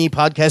fucking Bernie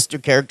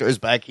podcaster character is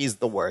back. He's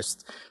the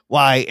worst.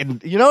 Why?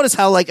 And you notice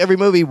how like every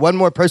movie, one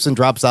more person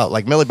drops out.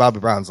 Like Millie Bobby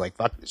Brown's like,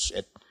 fuck this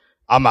shit.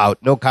 I'm out.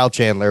 No Kyle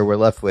Chandler. We're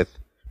left with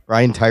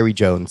Brian Tyree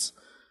Jones.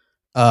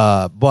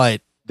 But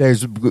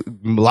there's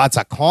lots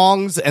of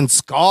Kongs, and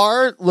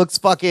Scar looks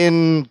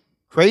fucking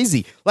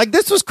crazy. Like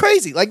this was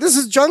crazy. Like this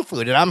is junk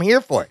food and I'm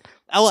here for it.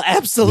 I will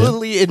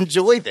absolutely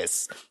enjoy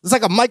this. It's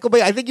like a Michael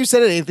Bay. I think you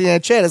said it in the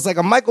chat. It's like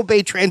a Michael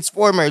Bay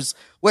Transformers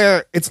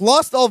where it's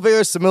lost all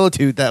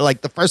verisimilitude that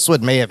like the first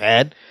one may have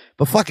had.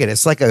 But fuck it,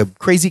 it's like a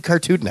crazy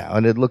cartoon now,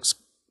 and it looks...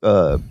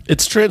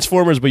 it's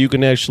Transformers, but you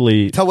can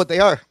actually... tell what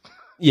they are.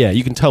 Yeah,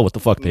 you can tell what the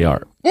fuck they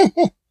are.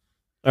 All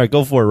right,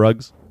 go for it,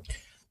 Ruggs.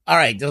 All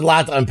right, there's a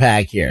lot to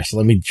unpack here, so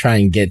let me try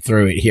and get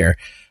through it here.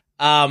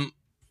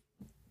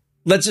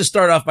 Let's just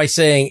start off by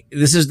saying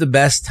this is the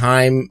best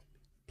time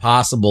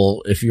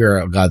possible if you're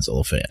a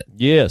Godzilla fan.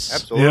 Yes.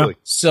 Absolutely. Yeah.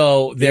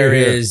 So there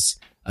is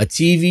a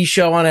TV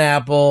show on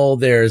Apple.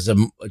 There's a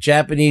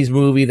Japanese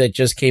movie that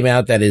just came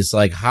out that is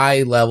like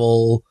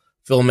high-level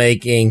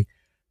filmmaking.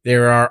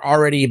 There are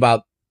already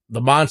about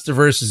the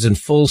MonsterVerse is in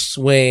full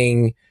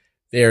swing.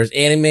 There's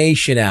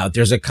animation out.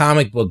 There's a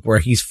comic book where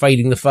he's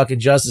fighting the fucking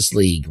Justice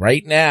League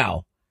right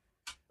now.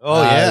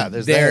 Oh, yeah.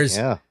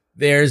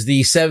 There's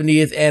the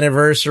 70th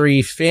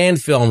anniversary fan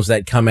films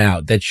that come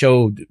out that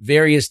show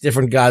various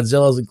different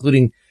Godzillas,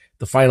 including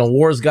the Final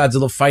Wars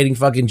Godzilla fighting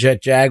fucking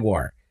Jet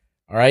Jaguar.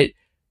 All right.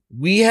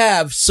 We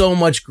have so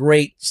much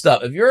great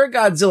stuff. If you're a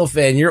Godzilla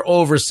fan, you're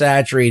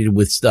oversaturated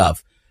with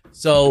stuff.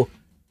 So,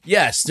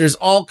 yes, there's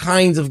all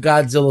kinds of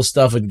Godzilla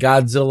stuff, and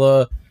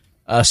Godzilla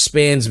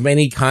spans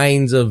many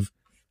kinds of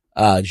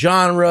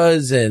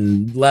genres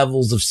and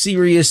levels of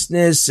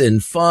seriousness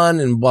and fun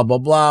and blah, blah,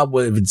 blah.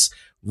 If it's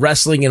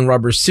wrestling in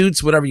rubber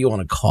suits, whatever you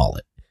want to call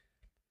it.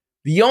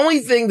 The only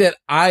thing that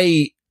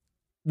I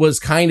was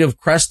kind of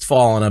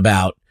crestfallen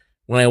about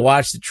when I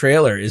watched the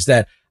trailer is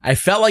that I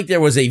felt like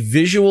there was a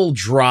visual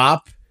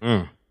drop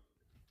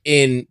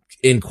in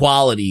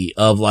quality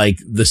of like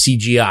the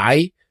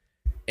CGI.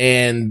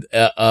 And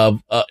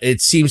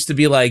it seems to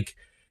be like,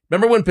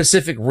 remember when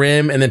Pacific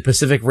Rim and then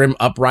Pacific Rim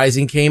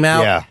Uprising came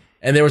out? Yeah.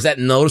 And there was that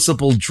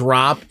noticeable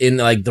drop in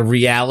like the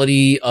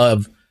reality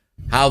of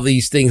how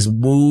these things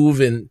move.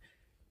 And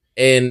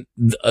and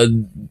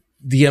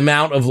the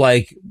amount of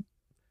like,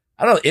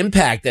 I don't know,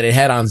 impact that it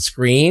had on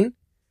screen.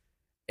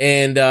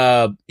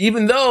 And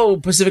even though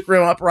Pacific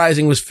Rim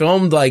Uprising was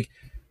filmed like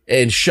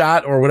and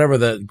shot or whatever,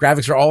 the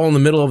graphics are all in the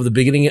middle of the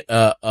beginning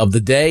of the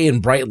day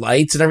and bright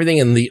lights and everything.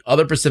 And the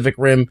other Pacific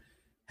Rim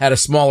had a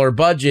smaller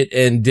budget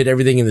and did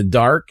everything in the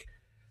dark.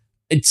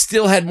 It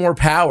still had more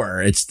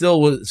power. It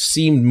still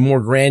seemed more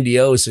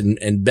grandiose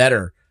and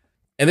better.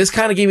 And this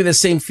kind of gave me the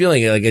same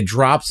feeling, like it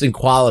drops in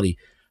quality.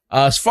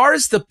 As far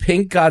as the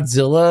pink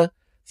Godzilla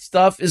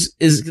stuff is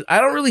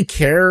I don't really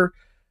care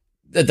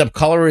that the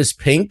color is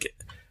pink.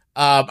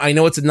 I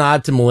know it's a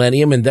nod to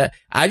Millennium, and that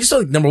I just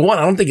don't. Number one,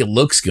 I don't think it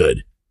looks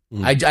good.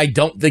 I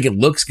don't think it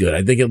looks good.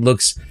 I think it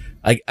looks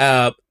like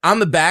on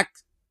the back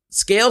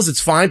scales, it's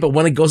fine, but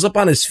when it goes up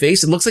on his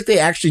face, it looks like they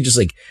actually just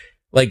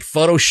like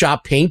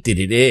Photoshop painted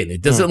it in.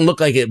 It doesn't look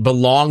like it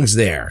belongs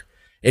there.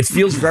 It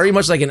feels very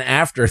much like an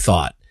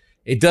afterthought.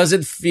 It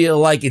doesn't feel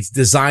like it's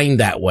designed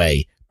that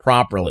way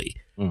properly.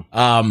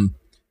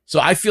 So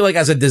I feel like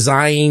as a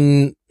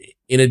design,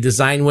 in a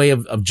design way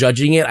of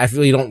judging it, I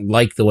really don't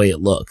like the way it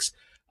looks.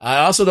 I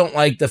also don't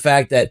like the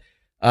fact that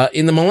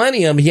in the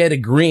Millennium, he had a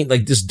green,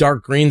 like this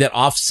dark green that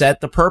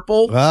offset the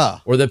purple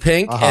or the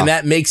pink, and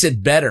that makes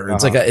it better.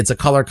 It's like it's a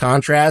color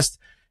contrast.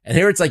 And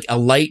here it's like a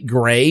light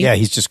gray. Yeah,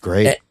 he's just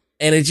great.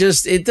 And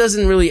it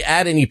doesn't really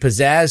add any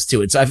pizzazz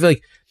to it. So I feel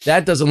like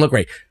that doesn't look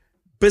right.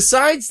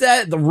 Besides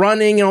that, the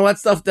running and all that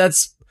stuff,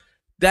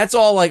 that's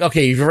all like,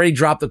 okay, you've already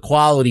dropped the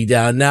quality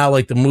down. Now,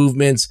 like the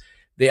movements,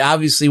 they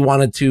obviously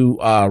wanted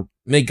to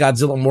make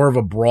Godzilla more of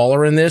a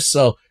brawler in this.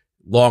 So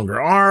longer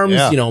arms,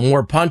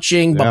 more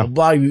punching, blah, blah,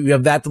 blah. You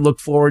have that to look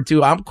forward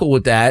to. I'm cool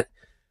with that.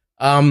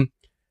 But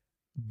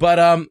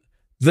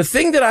the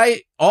thing that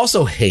I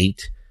also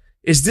hate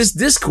is this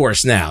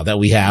discourse now that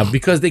we have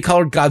because they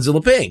colored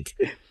Godzilla pink.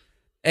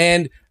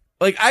 And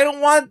like, I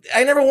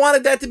never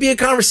wanted that to be a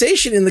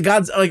conversation in the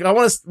Gods. Like,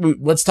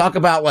 let's talk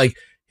about like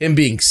him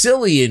being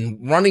silly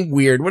and running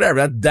weird,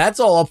 whatever. That's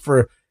all up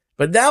for,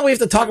 but now we have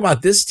to talk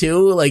about this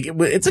too. Like,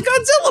 it's a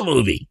Godzilla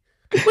movie.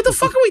 What the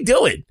fuck are we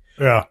doing?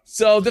 Yeah.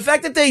 So the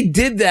fact that they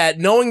did that,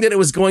 knowing that it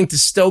was going to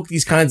stoke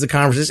these kinds of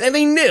conversations, and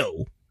they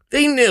knew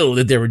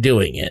that they were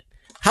doing it.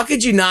 How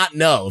could you not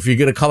know if you're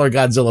going to color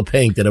Godzilla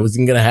pink that it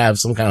wasn't going to have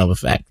some kind of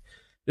effect?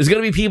 There's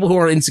going to be people who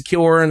are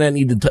insecure and that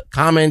need to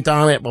comment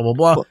on it, blah, blah,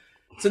 blah.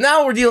 So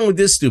now we're dealing with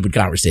this stupid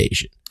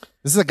conversation.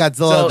 This is a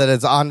Godzilla that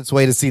is on its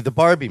way to see the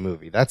Barbie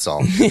movie. That's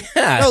all.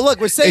 Yeah. No, look,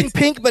 we're saying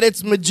pink, but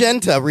it's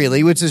magenta,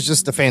 really, which is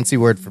just a fancy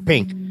word for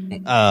pink.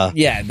 Yeah,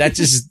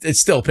 it's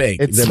still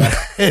pink.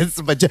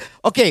 It's magenta.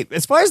 Okay,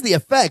 as far as the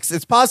effects,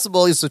 it's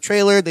possible it's a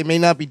trailer. They may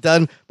not be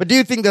done. But do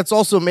you think that's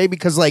also maybe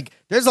because, like,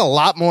 there's a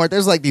lot more.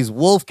 There's, like, these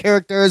wolf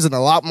characters and a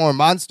lot more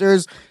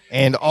monsters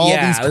and all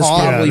these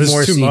probably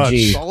more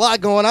CG. A lot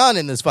going on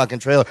in this fucking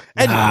trailer.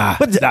 And,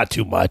 but not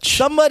too much.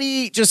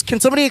 Can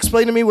somebody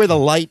explain to me where the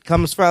light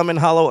comes from in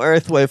Hollow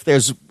Earth? Where if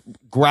there's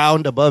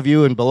ground above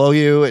you and below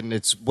you, and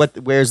it's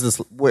where's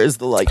the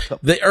light come?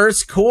 The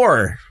Earth's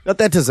core. But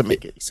that doesn't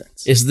make any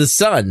sense. Is the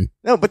sun.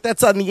 No, but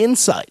that's on the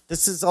inside.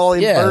 This is all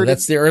inverted. Yeah,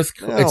 that's the Earth.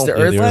 No. It's the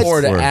Earth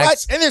core that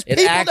acts. And there's it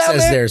people acts down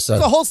as there. their sun.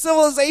 There's a whole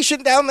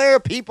civilization down there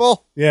of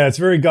people. Yeah, it's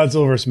very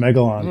Godzilla versus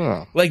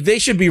Megalon. Like they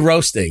should be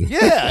roasting.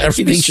 Yeah,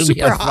 everything should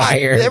be on hot.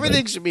 fire.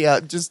 Everything should be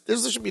out. Just there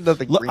should be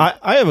nothing. Green.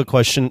 I have a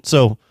question.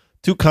 So,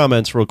 2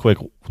 comments real quick.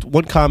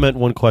 1 comment,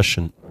 1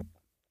 question.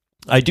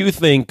 I do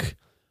think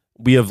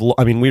we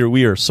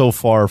are so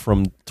far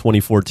from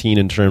 2014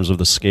 in terms of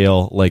the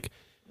scale. Like,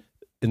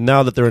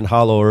 now that they're in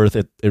Hollow Earth,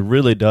 it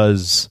really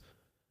does.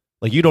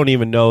 Like, you don't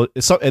even know.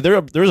 There's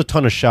a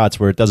ton of shots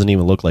where it doesn't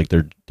even look like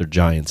they're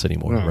giants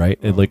anymore, right?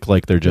 It looks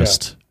like they're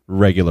just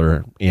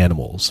regular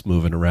animals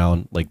moving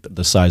around, like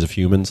the size of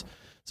humans.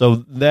 So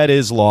that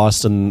is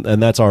lost, and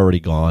that's already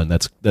gone.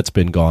 That's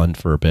been gone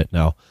for a bit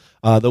now.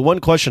 The one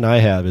question I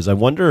have is, I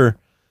wonder,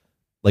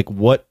 like,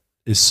 what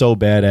is so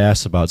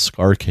badass about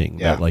Scar King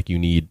that like you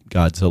need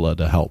Godzilla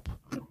to help?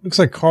 Looks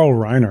like Carl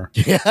Reiner.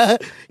 Yeah,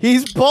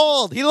 he's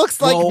bald. He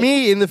looks like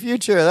me in the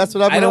future. That's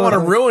what I don't want to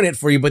ruin it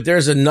for you, but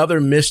there's another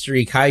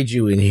mystery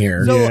kaiju in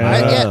here. So,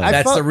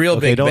 that's felt, the real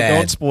big bad.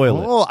 Don't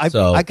spoil it.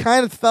 Oh, I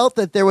kind of felt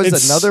that there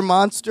was another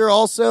monster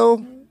also,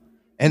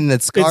 and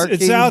that Scar King.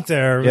 It's out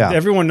there. Yeah.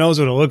 Everyone knows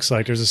what it looks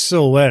like. There's a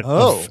silhouette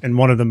in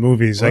one of the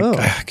movies. I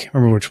can't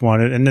remember which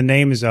one. And the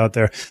name is out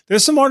there.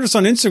 There's some artists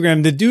on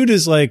Instagram. The dude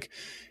is like,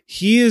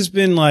 he has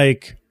been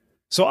like,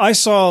 so I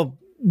saw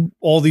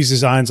all these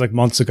designs like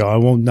months ago. I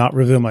will not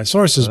reveal my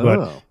sources,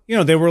 but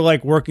they were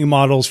like working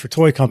models for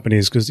toy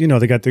companies because, they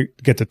got to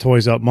get the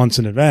toys out months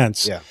in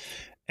advance. Yeah.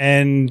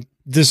 And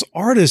this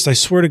artist, I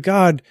swear to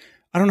God,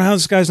 I don't know how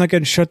this guy's not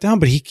getting shut down,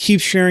 but he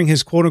keeps sharing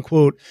his quote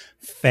unquote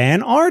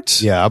fan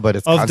art but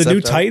it's of the new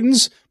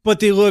Titans,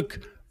 but they look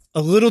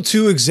a little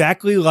too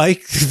exactly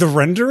like the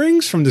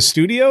renderings from the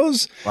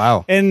studios.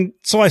 Wow. And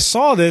so I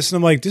saw this and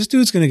I'm like, this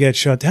dude's going to get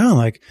shut down.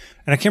 Like,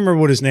 and I can't remember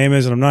what his name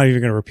is and I'm not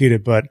even going to repeat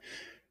it, but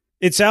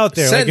it's out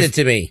there. Send it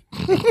to me.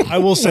 I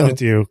will send it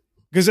to you.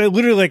 Because I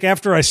literally, like,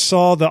 after I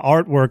saw the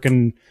artwork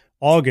in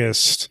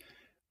August,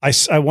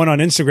 I went on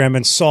Instagram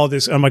and saw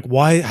this. I'm like,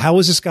 why? How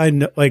is this guy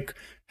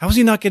how is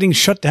he not getting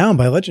shut down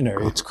by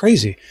Legendary? It's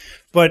crazy.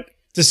 But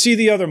to see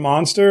the other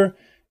monster,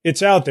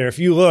 it's out there. If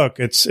you look,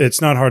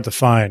 it's not hard to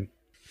find.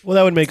 Well,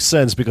 that would make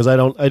sense because I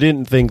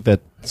didn't think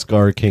that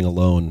Scar King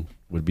alone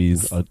would be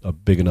a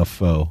big enough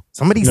foe.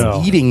 Somebody's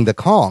eating the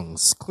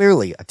Kongs,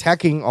 clearly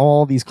attacking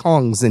all these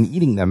Kongs and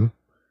eating them.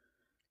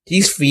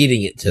 He's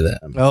feeding it to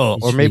them. Oh,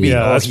 or maybe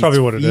that's probably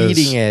what it is.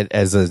 Feeding it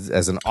as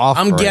an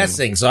offering. I'm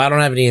guessing, so I don't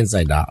have any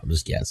inside knowledge. I'm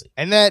just guessing.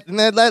 And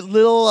that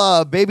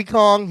little baby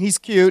Kong, he's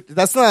cute.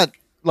 That's not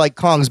like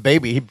Kong's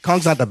baby.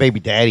 Kong's not the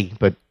baby daddy,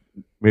 but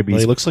maybe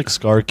he looks like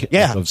Scar King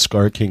of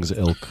Scar King's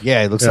ilk.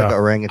 Yeah, he looks like an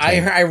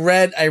orangutan. I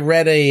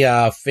read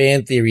a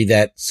fan theory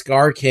that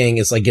Scar King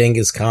is like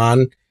Genghis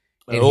Khan,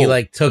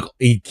 and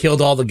he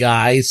killed all the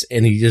guys,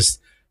 and he just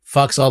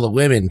fucks all the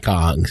women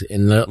Kongs,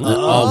 and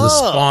all the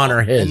spawn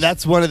are his. And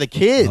that's one of the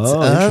kids.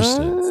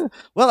 Interesting.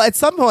 Well, at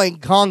some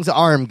point, Kong's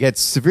arm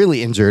gets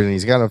severely injured, and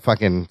he's got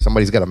to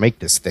somebody's got to make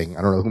this thing.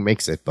 I don't know who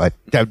makes it, but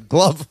that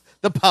glove,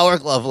 the power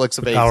glove, looks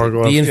amazing. Power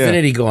glove. The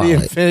Infinity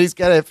Gauntlet. He's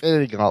got an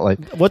Infinity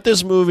Gauntlet. What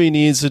this movie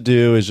needs to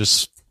do is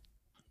just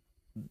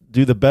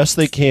do the best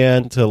they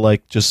can to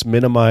just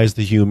minimize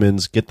the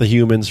humans, get the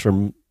humans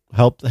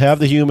have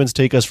the humans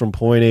take us from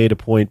point A to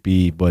point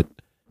B,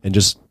 and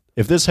just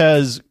if this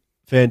has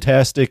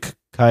fantastic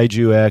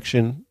kaiju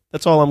action,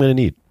 that's all I'm going to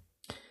need.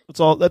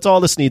 That's all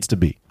this needs to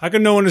be. How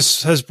come no one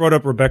has brought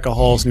up Rebecca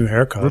Hall's new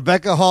haircut?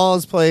 Rebecca Hall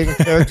is playing a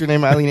character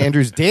named Eileen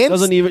Andrews. She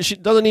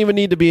doesn't even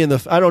need to be in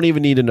the. I don't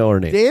even need to know her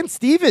name. Dan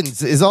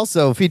Stevens is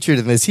also featured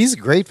in this. He's a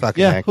great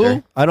fucking actor.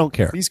 Who? I don't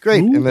care. He's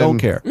great. And don't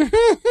care.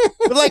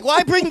 But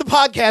why bring the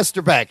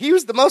podcaster back? He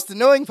was the most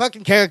annoying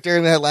fucking character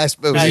in that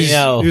last movie. I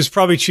know. He was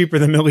probably cheaper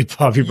than Millie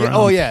Bobby Brown.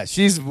 Oh yeah,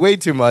 she's way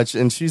too much,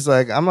 and she's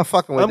like, I'm a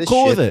fucking with I'm this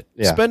cool shit. with it.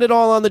 Yeah. Spend it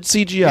all on the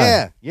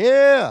CGI.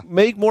 Yeah.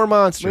 Make more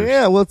monsters.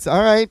 Yeah, well, it's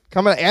all right.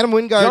 Come on, Adam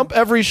Wingard. Jump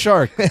every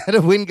shark.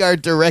 Adam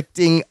Wingard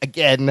directing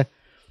again.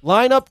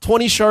 Line up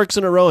 20 sharks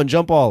in a row and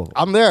jump all of them.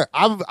 I'm there.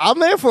 I'm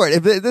there for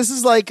it. This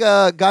is like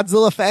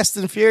Godzilla Fast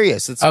and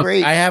Furious. It's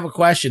great. I have a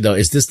question though.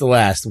 Is this the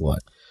last one?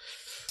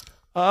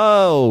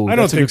 Oh, I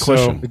don't think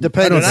so. It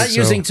depends. They're not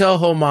using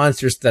Toho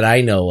monsters that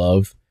I know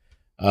of,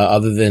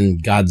 other than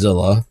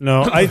Godzilla.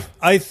 No,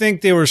 I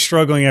think they were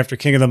struggling after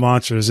King of the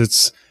Monsters.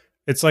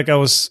 It's like I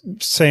was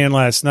saying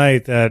last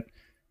night that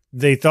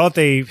they thought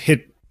they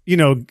hit.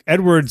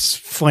 Edwards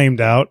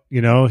flamed out. He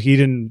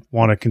didn't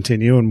want to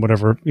continue and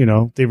whatever.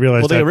 They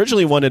realized. Well, they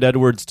originally wanted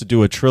Edwards to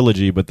do a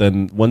trilogy, but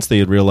then once they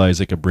had realized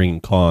they could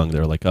bring Kong, they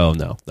were like, "Oh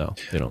no,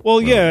 they don't."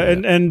 Well, yeah,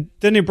 and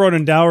then they brought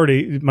in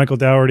Michael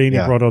Dougherty, and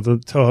he brought all the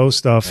Toho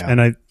stuff,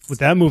 and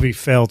that movie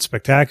failed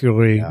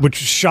spectacularly, which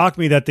shocked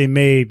me that they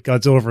made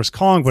Godzilla vs.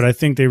 Kong, but I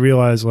think they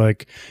realized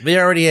they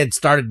already had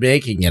started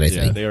making it. I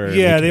think. They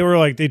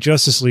were they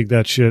Justice League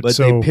that shit, but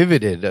they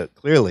pivoted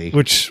clearly,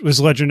 which was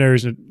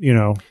Legendary's,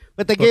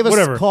 But they gave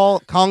us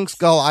Kong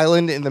Skull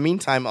Island in the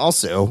meantime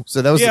also.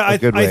 So that was a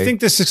good way. I think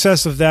the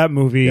success of that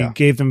movie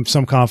gave them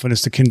some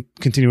confidence to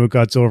continue with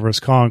Godzilla vs.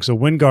 Kong. So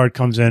Wingard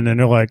comes in and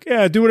they're like,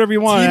 yeah, do whatever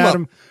you want,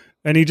 Adam.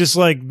 And he just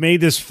made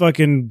this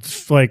fucking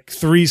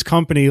Three's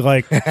Company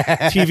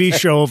TV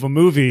show of a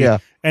movie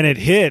and it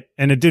hit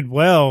and it did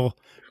well.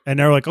 And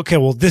they're like, okay,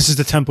 well, this is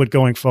the template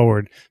going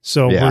forward.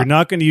 So we're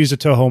not going to use the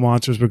Toho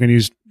monsters. We're going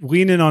to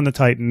lean in on the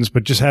Titans,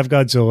 but just have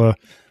Godzilla.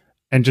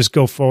 And just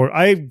go forward.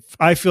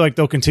 I feel like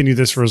they'll continue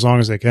this for as long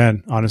as they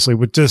can, honestly,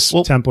 with this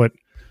template.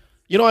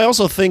 I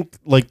also think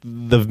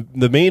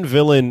the main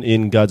villain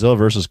in Godzilla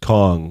versus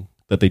Kong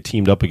that they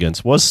teamed up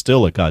against was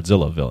still a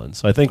Godzilla villain.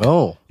 So I think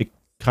it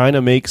kind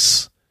of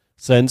makes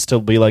sense to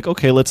be like,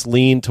 okay, let's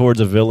lean towards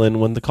a villain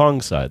on the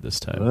Kong side this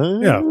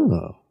time. Yeah.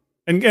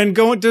 And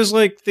there's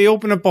they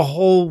open up a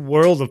whole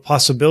world of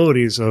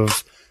possibilities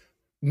of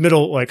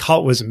Middle Earth?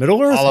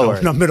 Hollow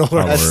Earth. No, Middle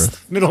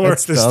Earth. Middle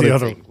Earth is the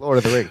other one. Lord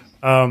of the Rings.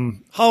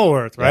 Hollow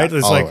Earth, right?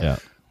 Yeah,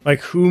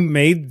 it's who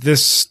made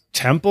this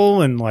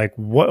temple and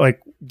what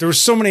there were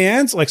so many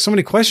answers, so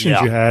many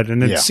questions you had,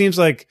 and it seems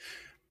like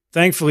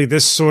thankfully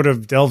this sort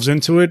of delves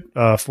into it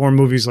 4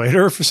 movies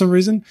later for some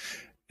reason,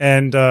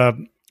 and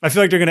I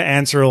feel like they're going to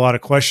answer a lot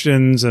of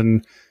questions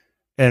and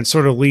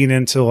sort of lean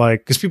into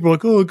because people are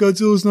like, oh,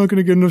 Godzilla's not going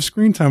to get enough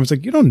screen time. It's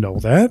you don't know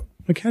that.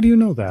 How do you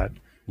know that?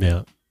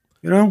 Yeah,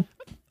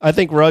 I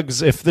think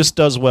Ruggs, if this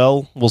does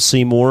well, we'll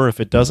see more.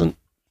 If it doesn't,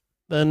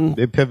 then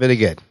they pivot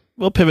again.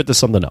 We'll pivot to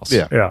something else.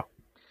 Yeah.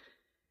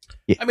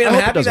 I mean, I'm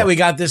happy that we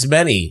got this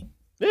many.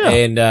 Yeah.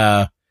 And,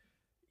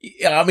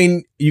 I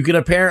mean, you can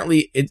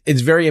apparently,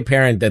 it's very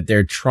apparent that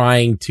they're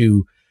trying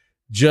to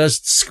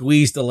just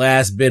squeeze the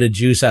last bit of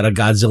juice out of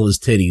Godzilla's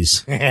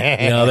titties.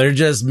 They're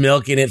just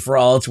milking it for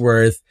all it's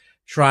worth,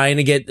 trying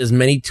to get as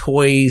many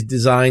toys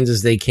designs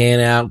as they can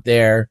out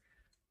there.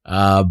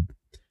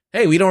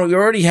 Hey, we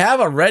already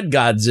have a red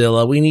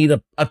Godzilla. We need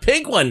a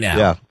pink one now.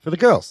 Yeah, for the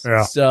girls.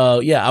 Yeah.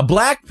 So, a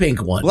black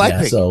pink one. Black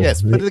pink. So,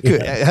 yes, put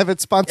it have it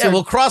sponsored. Yeah,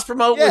 we'll cross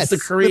promote with the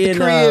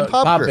Korean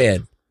pop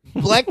band.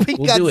 Black pink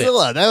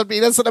Godzilla.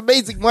 That's an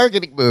amazing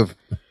marketing move.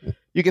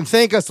 You can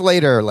thank us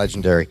later,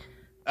 Legendary.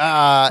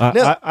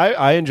 No,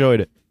 I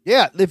enjoyed it.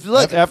 yeah. If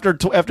look,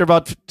 After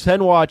about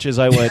 10 watches,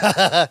 I went,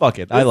 fuck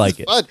it. I like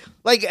it. fun.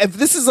 Like if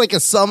this is like a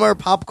summer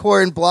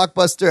popcorn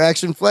blockbuster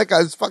action flick,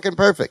 it's fucking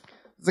perfect.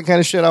 It's the kind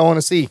of shit I want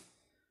to see.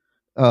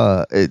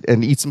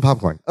 And eat some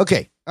popcorn.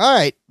 Okay. All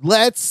right.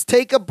 Let's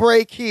take a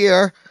break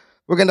here.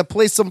 We're going to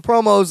play some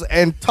promos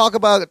and talk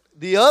about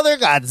the other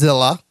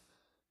Godzilla,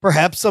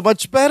 perhaps a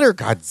much better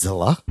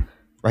Godzilla,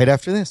 right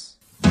after this.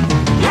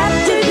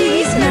 After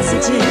these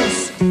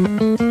messages,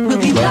 we'll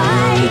be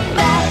right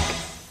back.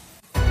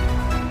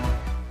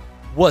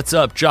 What's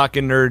up, Jock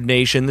and Nerd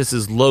Nation? This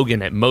is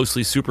Logan at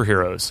Mostly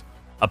Superheroes,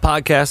 a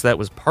podcast that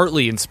was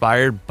partly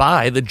inspired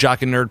by the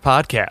Jock and Nerd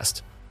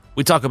podcast.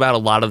 We talk about a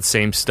lot of the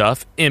same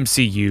stuff,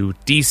 MCU,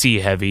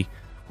 DC heavy,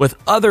 with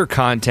other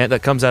content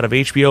that comes out of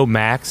HBO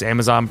Max,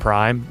 Amazon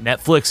Prime,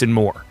 Netflix, and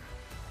more.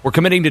 We're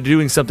committing to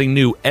doing something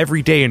new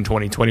every day in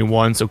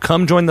 2021, so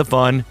come join the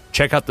fun,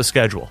 check out the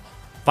schedule.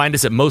 Find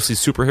us at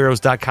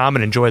mostlysuperheroes.com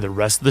and enjoy the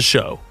rest of the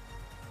show.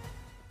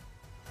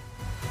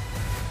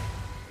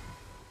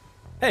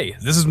 Hey,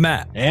 this is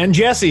Matt. And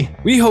Jesse.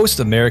 We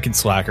host American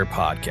Slacker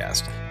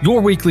Podcast,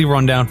 your weekly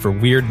rundown for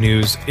weird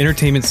news,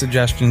 entertainment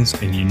suggestions,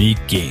 and unique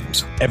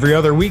games. Every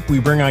other week, we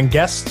bring on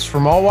guests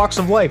from all walks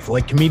of life,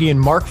 like comedian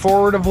Mark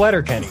Forward of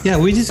Letterkenny. Yeah,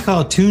 we just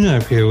call it tuna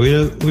up here.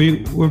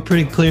 We're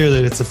pretty clear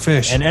that it's a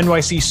fish. And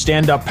NYC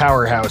stand-up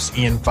powerhouse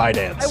Ian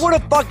Fidance. I would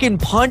have fucking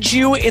punched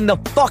you in the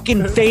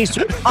fucking face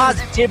with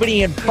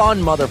positivity and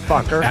fun,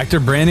 motherfucker. Actor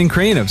Brandon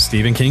Crane of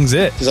Stephen King's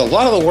It. There's a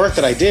lot of the work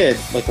that I did,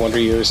 like Wonder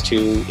Years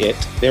to It,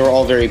 they were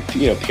all very,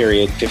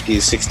 period 50s,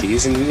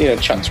 60s,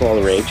 and Chucks were all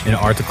the rage. And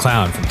Art the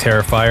Clown from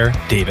Terrifier,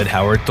 David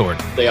Howard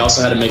Thornton. They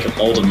also had to make a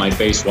mold of my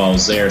face while I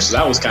was there, so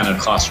that was kind of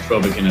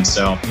claustrophobic in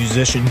itself.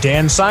 Musician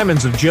Dan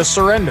Simons of Just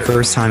Surrender.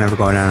 First time ever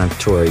going out on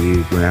tour,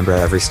 you remember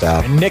every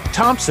step. And Nick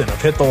Thompson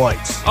of Hit the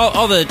Lights.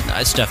 All the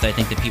stuff that I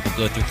think that people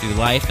go through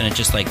life, and it's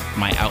just like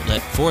my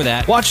outlet for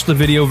that. Watch the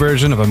video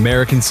version of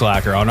American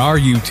Slacker on our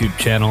YouTube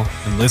channel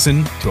and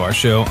listen to our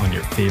show on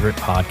your favorite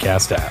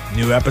podcast app.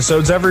 New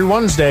episodes every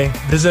Wednesday.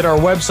 Visit our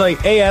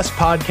website,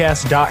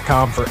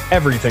 aspodcast.com, for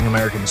everything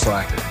American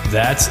Slacker.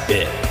 That's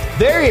it.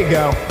 There you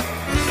go.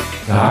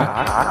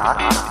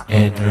 Jock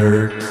and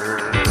Nerd.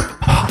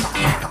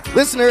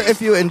 Listener,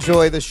 if you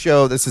enjoy the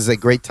show, this is a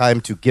great time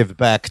to give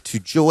back. To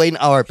join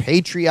our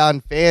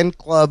Patreon fan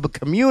club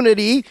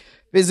community,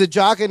 visit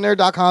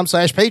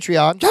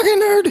jockandnerd.com/Patreon. Jock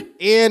and Nerd.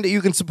 And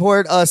you can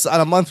support us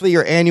on a monthly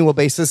or annual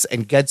basis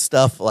and get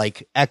stuff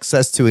like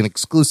access to an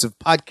exclusive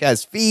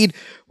podcast feed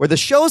where the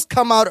shows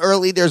come out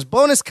early. There's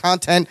bonus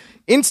content,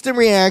 instant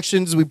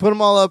reactions. We put them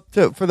all up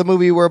for the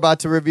movie we're about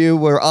to review.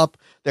 We're up.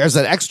 There's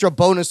an extra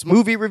bonus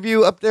movie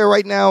review up there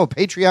right now, a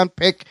Patreon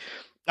pick.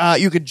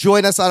 You could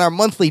join us on our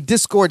monthly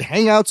Discord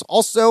Hangouts.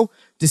 Also,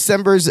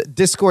 December's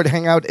Discord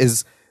Hangout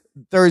is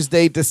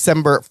Thursday,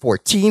 December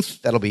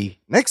 14th. That'll be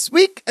next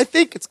week, I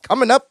think. It's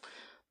coming up.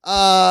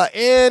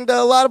 And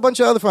a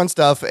bunch of other fun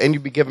stuff. And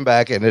you'll be giving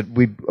back. And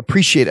we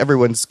appreciate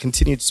everyone's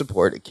continued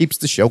support. It keeps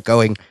the show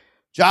going.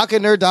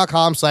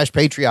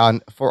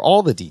 jockandnerd.com/Patreon for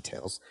all the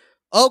details.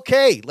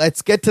 Okay,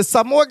 let's get to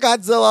some more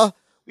Godzilla.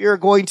 We are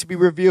going to be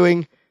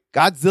reviewing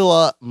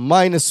Godzilla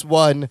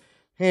 -1.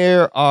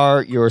 Here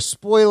are your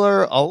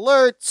spoiler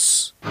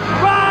alerts.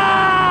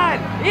 Run!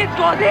 It's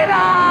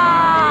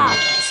Godzilla!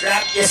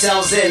 Strap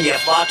yourselves in, you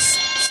fucks.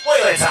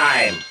 Spoiler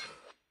time!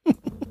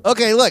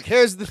 Okay, look,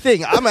 here's the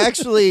thing. I'm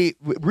actually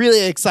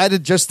really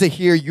excited just to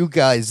hear you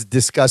guys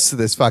discuss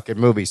this fucking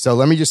movie. So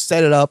let me just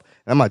set it up,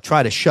 and I'm going to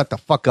try to shut the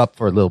fuck up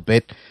for a little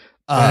bit.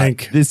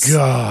 Thank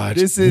God.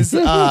 This is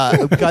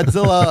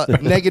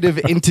Godzilla negative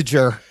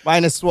integer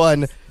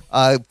 -1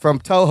 from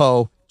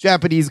Toho.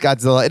 Japanese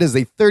Godzilla. It is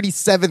a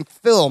 37th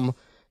film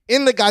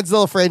in the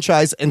Godzilla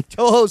franchise and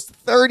Toho's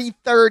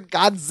 33rd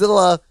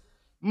Godzilla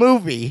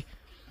movie.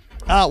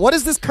 What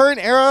is this current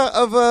era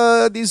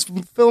of these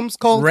films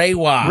called?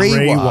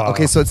 Reiwa.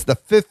 Okay, so it's the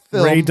fifth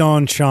film. Ray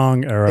Dong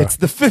Chong era. It's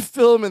the fifth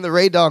film in the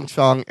Ray Dong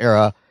Chong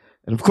era.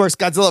 And of course,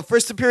 Godzilla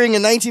first appearing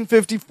in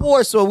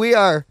 1954. So we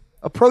are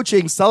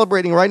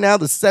celebrating right now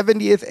the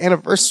 70th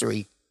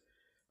anniversary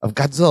of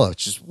Godzilla,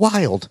 which is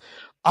wild.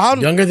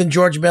 Younger than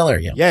George Miller.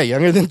 Yeah,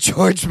 younger than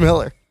George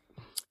Miller.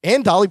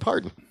 And Dolly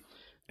Parton.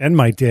 And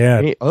my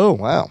dad. Oh,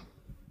 wow.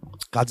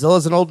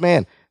 Godzilla's an old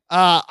man.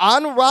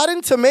 On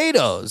Rotten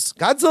Tomatoes,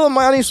 Godzilla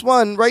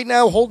 -1 right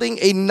now holding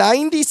a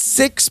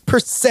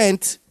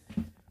 96%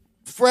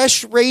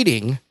 fresh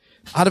rating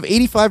out of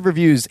 85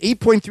 reviews.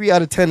 8.3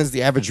 out of 10 is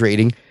the average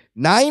rating.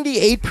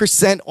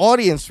 98%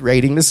 audience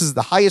rating. This is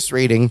the highest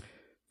rating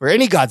for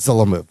any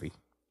Godzilla movie.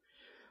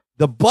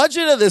 The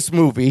budget of this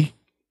movie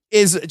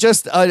is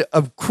just a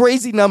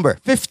crazy number.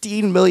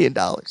 $15 million.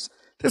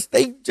 This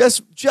thing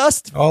just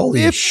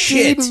Holy 15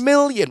 shit.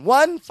 million.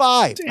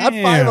 1-5. Not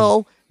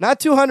 5-0.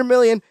 Not 200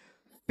 million.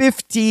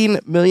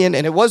 15 million.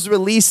 And it was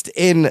released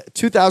in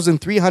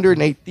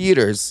 2,308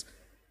 theaters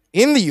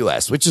in the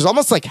U.S., which is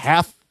almost like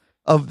half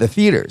of the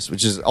theaters,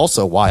 which is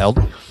also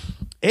wild.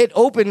 It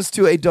opens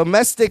to a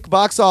domestic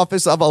box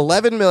office of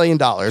 $11 million.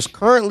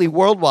 Currently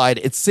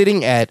worldwide, it's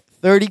sitting at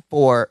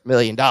 $34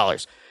 million.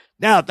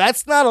 Now,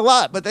 that's not a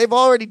lot, but they've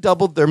already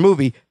doubled their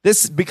movie.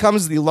 This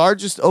becomes the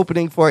largest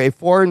opening for a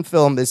foreign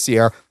film this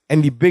year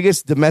and the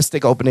biggest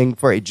domestic opening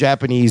for a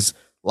Japanese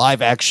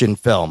live-action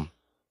film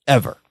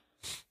ever.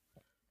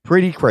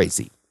 Pretty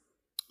crazy.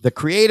 The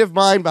creative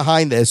mind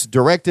behind this,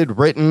 directed,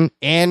 written,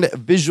 and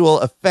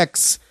visual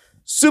effects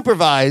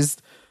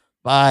supervised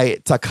by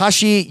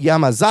Takashi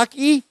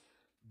Yamazaki.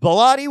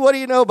 Bilotti, what do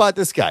you know about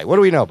this guy? What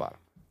do we know about him?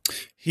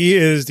 He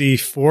is the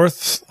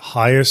 4th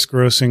highest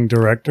grossing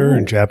director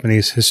in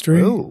Japanese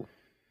history. Ooh.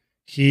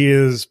 He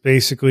is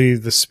basically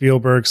the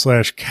Spielberg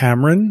 /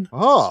 Cameron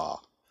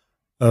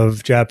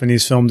of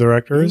Japanese film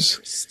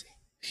directors.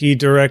 He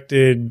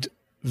directed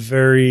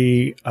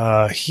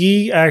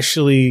he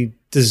actually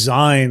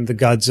designed the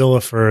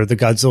Godzilla for the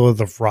Godzilla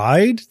the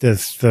Ride, the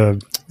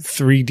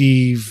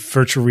 3D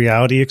virtual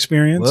reality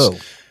experience. Whoa.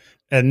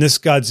 And this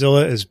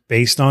Godzilla is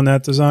based on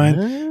that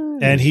design.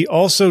 And he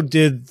also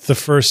did the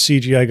first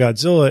CGI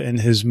Godzilla in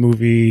his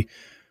movie.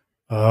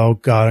 Oh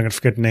God, I'm gonna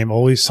forget the name.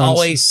 Always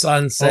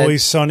Sunset.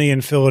 Always Sunny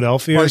in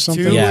Philadelphia Part or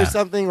something. 2 or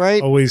something,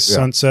 right? Always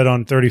Sunset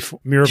on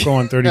Miracle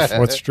on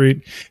 34th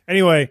Street.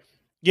 Anyway,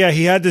 yeah,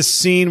 he had this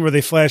scene where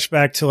they flash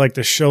back to like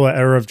the Showa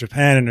era of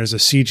Japan, and there's a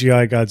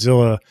CGI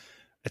Godzilla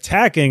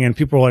attacking, and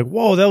people are like,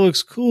 "Whoa, that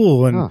looks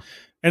cool!" And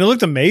it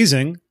looked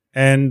amazing.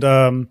 And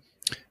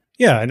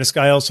and this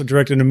guy also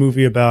directed a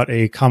movie about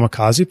a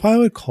kamikaze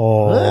pilot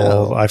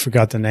called I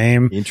forgot the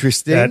name.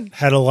 Interesting. That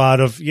had a lot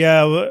of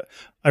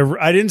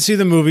I didn't see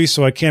the movie,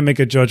 so I can't make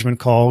a judgment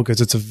call because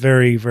it's a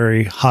very,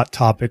 very hot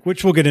topic,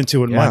 which we'll get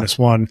into in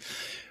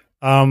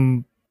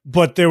 -1.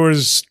 But there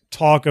was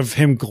talk of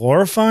him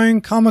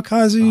glorifying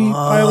kamikaze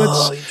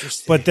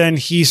pilots, but then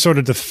he sort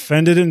of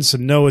defended it and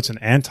said, no, it's an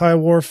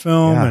anti-war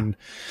film. Yeah. And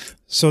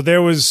so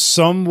there was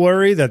some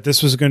worry that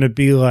this was going to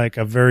be like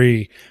a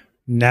very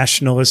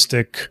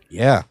nationalistic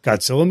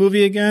Godzilla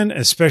movie again,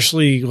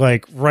 especially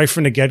like right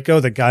from the get-go,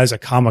 the guy's a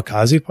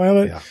kamikaze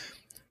pilot. Yeah.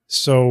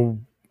 So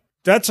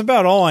that's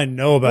about all I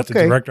know about the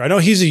director. I know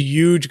he's a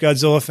huge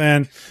Godzilla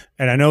fan,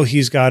 and I know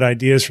he's got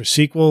ideas for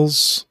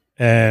sequels,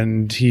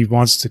 and he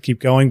wants to keep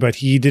going, but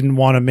he didn't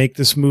want to make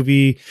this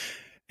movie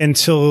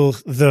until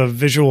the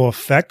visual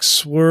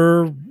effects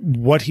were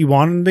what he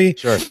wanted to be.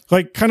 Sure.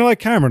 Like, kind of like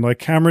Cameron. Like,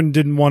 Cameron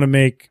didn't want to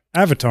make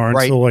Avatar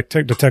until like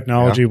the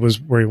technology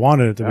was where he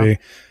wanted it to be.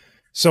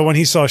 So when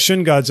he saw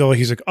Shin Godzilla,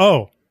 he's like,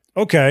 oh,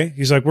 okay.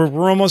 He's like,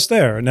 we're almost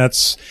there. And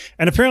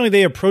apparently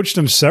they approached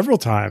him several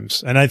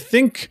times. And I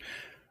think,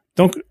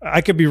 I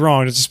could be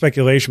wrong, it's a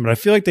speculation, but I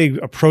feel like they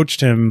approached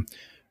him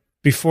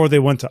before they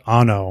went to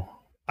Anno.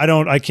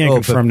 I can't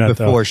confirm that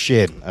though. Before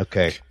Shin.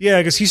 Okay. Yeah,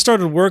 because he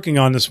started working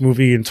on this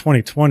movie in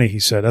 2020, he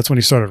said. That's when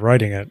he started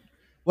writing it.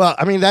 Well,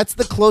 I mean, that's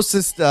the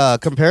closest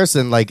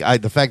comparison. Like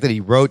the fact that he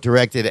wrote,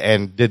 directed,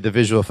 and did the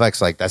visual effects,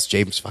 like that's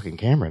James fucking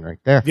Cameron right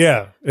there.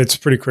 Yeah, it's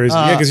pretty crazy.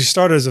 Yeah, because he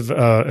started as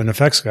an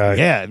effects guy.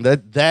 Yeah,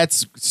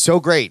 that's so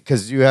great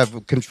because you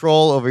have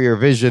control over your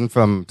vision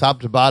from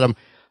top to bottom.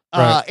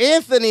 Right.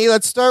 Anthony,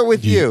 let's start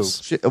with you.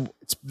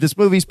 This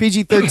movie's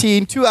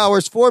PG-13, 2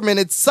 hours, 4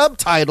 minutes,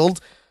 subtitled.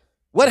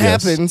 What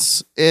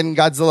happens in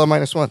Godzilla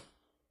 -1?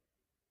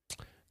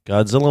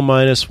 Godzilla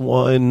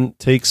 -1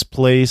 takes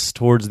place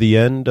towards the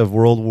end of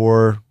World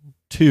War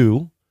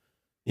II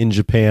in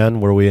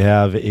Japan, where we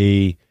have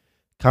a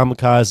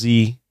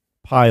kamikaze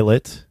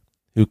pilot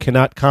who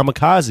cannot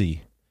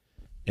kamikaze.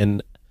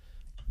 And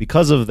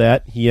because of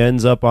that, he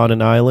ends up on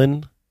an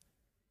island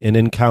and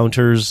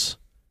encounters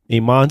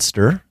a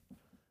monster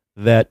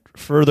that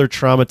further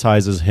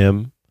traumatizes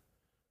him,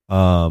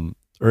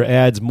 or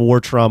adds more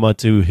trauma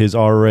to his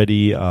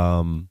already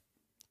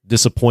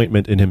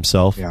disappointment in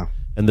himself. Yeah.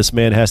 And this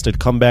man has to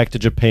come back to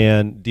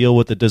Japan, deal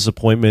with the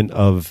disappointment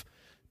of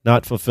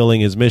not fulfilling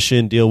his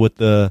mission, deal with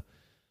the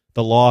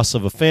loss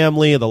of a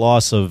family, the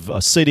loss of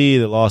a city,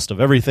 the loss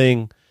of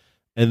everything,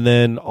 and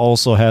then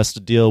also has to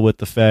deal with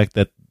the fact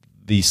that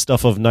the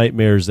stuff of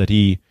nightmares that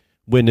he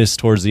witnessed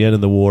towards the end of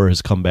the war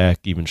has come back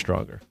even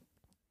stronger.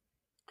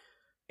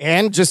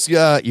 And just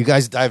you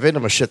guys dive in.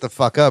 I'm gonna shut the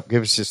fuck up.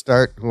 Give us your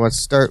start. Who wants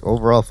to start?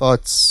 Overall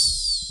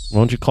thoughts. Why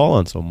don't you call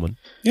on someone?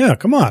 Yeah,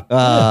 come on. Come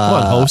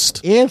on,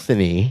 host.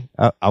 Anthony,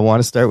 I want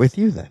to start with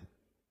you then.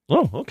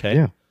 Oh, okay.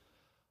 Yeah.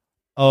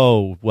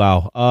 Oh,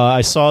 wow.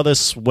 I saw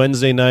this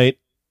Wednesday night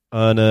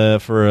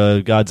for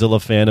a Godzilla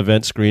fan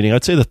event screening.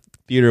 I'd say the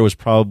theater was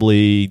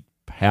probably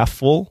half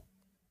full,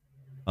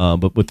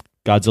 but with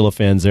Godzilla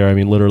fans there, I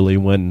mean, literally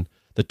when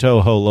the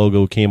Toho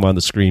logo came on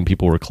the screen,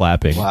 people were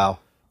clapping. Wow.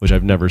 Which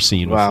I've never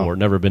seen before.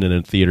 Never been in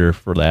a theater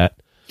for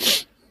that.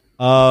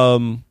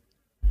 God.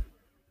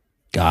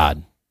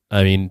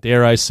 I mean,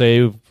 dare I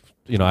say,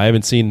 I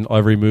haven't seen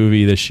every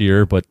movie this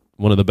year, but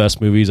one of the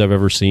best movies I've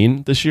ever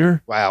seen this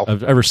year. Wow.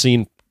 I've ever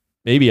seen,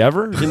 maybe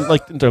ever.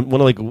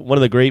 One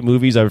of the great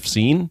movies I've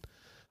seen.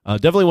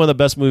 Definitely one of the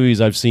best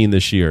movies I've seen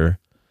this year.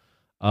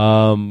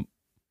 Yeah,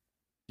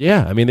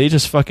 I mean, they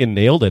just fucking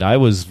nailed it. I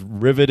was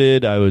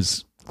riveted. I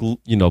was,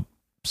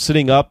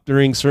 sitting up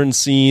during certain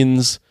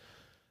scenes.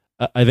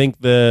 I think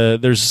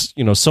there's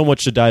so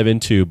much to dive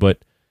into, but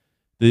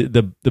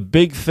the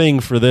big thing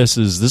for this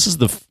is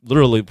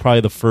literally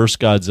probably the first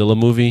Godzilla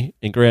movie.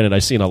 And granted,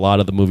 I've seen a lot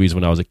of the movies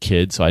when I was a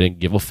kid, so I didn't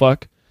give a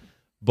fuck.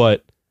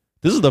 But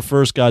this is the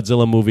first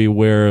Godzilla movie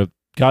where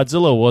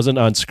Godzilla wasn't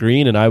on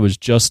screen, and I was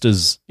just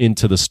as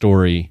into the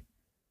story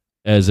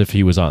as if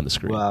he was on the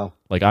screen. Wow.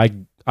 Like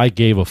I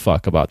gave a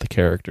fuck about the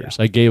characters.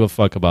 I gave a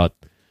fuck about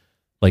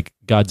like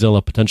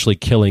Godzilla potentially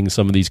killing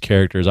some of these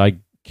characters. I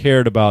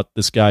cared about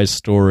this guy's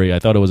story. I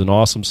thought it was an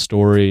awesome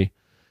story.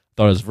 I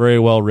thought it was very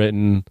well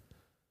written.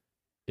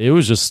 It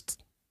was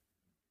just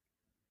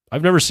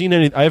I've never seen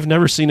a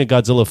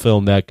Godzilla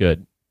film that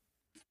good.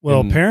 Well,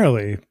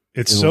 apparently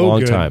it's in so a long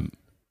good. time.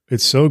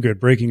 It's so good.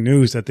 Breaking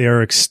news that they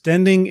are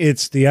extending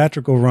its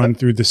theatrical run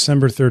through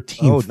December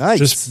 13th. Oh, nice.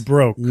 Just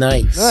broke.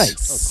 Nice.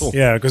 Oh, cool.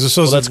 Yeah, because it's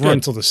supposed Well, that's to run good.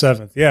 until the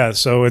 7th. Yeah,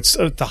 so it's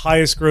the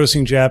highest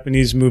grossing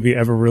Japanese movie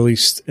ever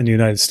released in the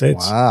United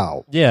States.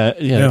 Wow. Yeah,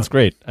 that's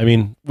great. I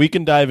mean, we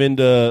can dive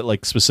into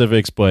like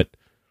specifics, but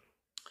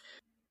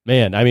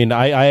man, I mean,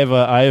 I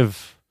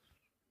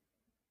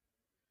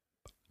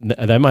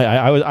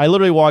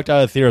literally walked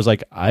out of the theater. I was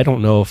like, I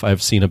don't know if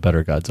I've seen a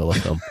better Godzilla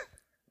film.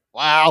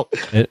 Wow.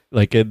 It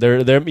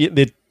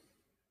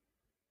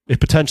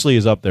potentially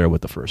is up there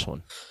with the first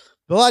one.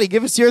 Biladi,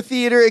 give us your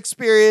theater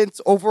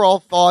experience, overall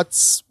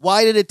thoughts.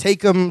 Why did it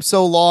take them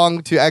so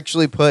long to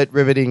actually put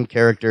riveting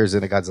characters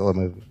in a Godzilla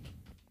movie?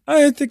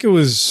 I think it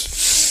was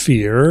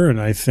fear, and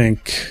I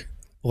think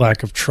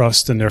lack of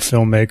trust in their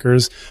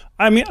filmmakers.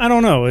 I mean, I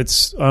don't know.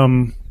 It's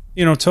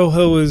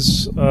Toho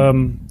is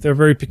they're a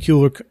very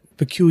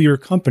peculiar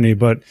company,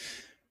 but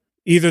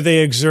either they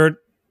exert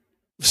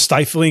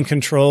stifling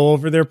control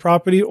over their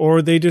property,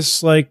 or they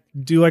just like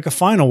do like a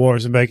Final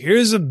Wars and be like,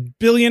 here's $1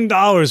 billion,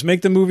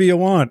 make the movie you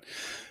want,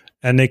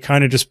 and they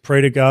kind of just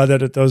pray to God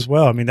that it does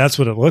well. I mean, that's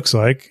what it looks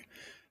like.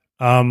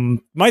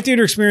 My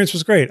theater experience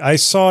was great. I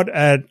saw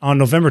it on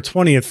November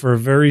 20th for a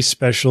very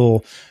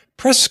special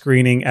press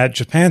screening at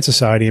Japan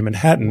Society in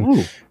Manhattan.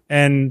 Ooh.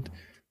 And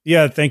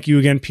yeah, thank you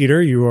again,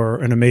 Peter. You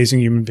are an amazing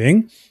human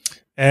being.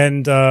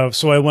 And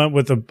so I went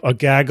with a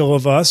gaggle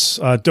of us.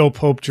 Dope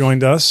Hope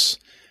joined us.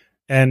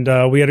 And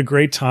we had a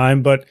great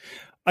time. But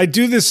I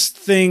do this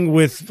thing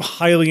with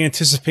highly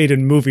anticipated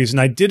movies. And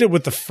I did it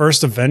with the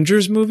first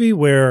Avengers movie,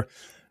 where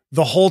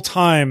the whole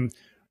time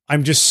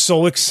I'm just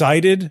so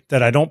excited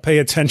that I don't pay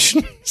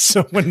attention.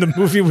 So when the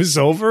movie was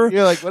over,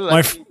 you're like,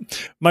 what did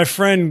my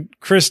friend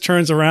Chris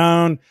turns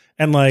around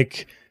and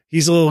like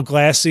he's a little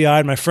glassy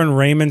eyed. My friend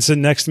Raymond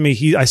sitting next to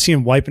me, I see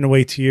him wiping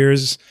away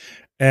tears.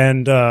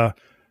 And I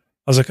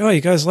was like, oh,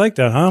 you guys like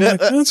that, huh? I'm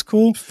like, oh, that's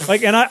cool.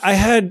 Like,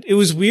 and it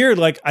was weird.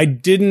 Like, I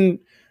didn't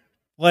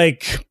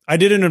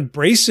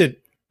embrace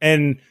it.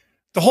 And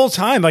the whole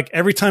time, like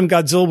every time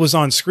Godzilla was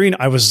on screen,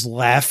 I was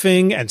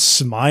laughing and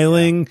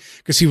smiling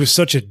because he was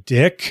such a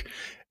dick.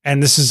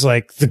 And this is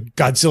like the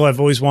Godzilla I've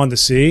always wanted to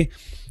see.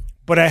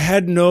 But I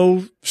had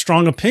no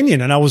strong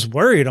opinion and I was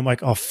worried. I'm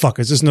like, oh, fuck,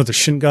 is this another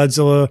Shin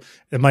Godzilla?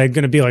 Am I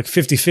going to be like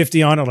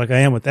 50-50 on it like I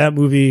am with that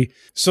movie?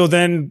 So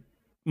then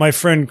my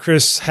friend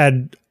Chris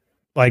had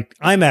like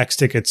IMAX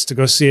tickets to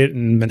go see it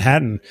in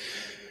Manhattan.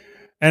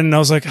 And I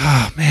was like,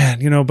 oh, man,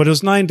 but it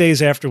was 9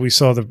 days after we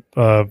saw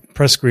the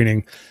press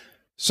screening.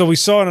 So we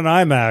saw it in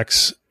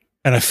IMAX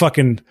and I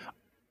fucking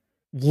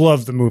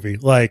loved the movie.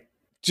 Like,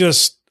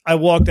 I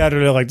walked out of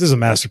there like, this is a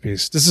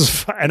masterpiece.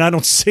 And I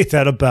don't say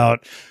that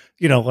about,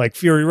 like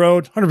Fury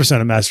Road,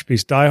 100% a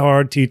masterpiece. Die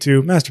Hard,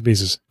 T2,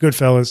 masterpieces.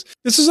 Goodfellas.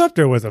 This is up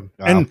there with them.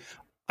 Wow. And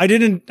I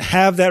didn't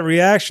have that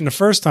reaction the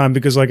first time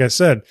because, like I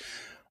said,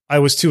 I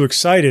was too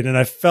excited. And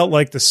I felt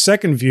like the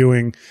second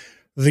viewing,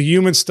 the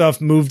human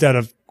stuff moved at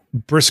a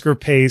brisker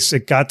pace.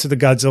 It got to the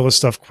Godzilla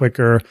stuff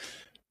quicker.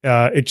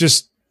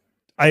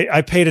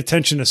 I paid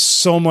attention to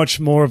so much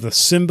more of the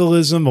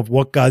symbolism of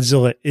what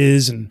Godzilla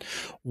is and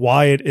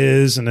why it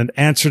is, and it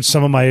answered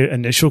some of my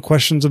initial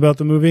questions about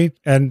the movie.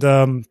 And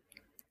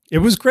it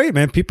was great,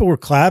 man. People were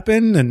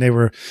clapping, and they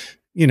were,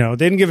 they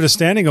didn't give it a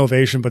standing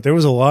ovation, but there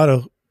was a lot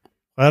of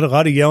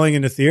yelling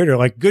in the theater,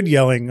 like good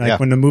yelling, like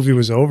when the movie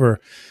was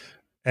over.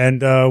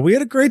 And we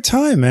had a great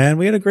time, man.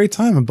 We had a great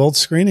time in both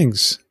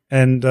screenings,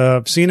 and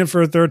seeing it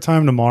for a third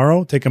time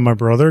tomorrow, taking my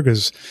brother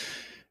because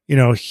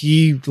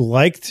he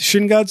liked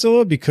Shin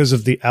Godzilla because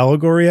of the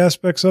allegory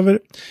aspects of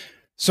it.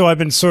 So I've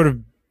been sort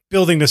of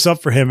building this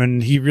up for him,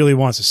 and he really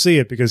wants to see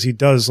it because he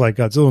does like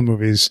Godzilla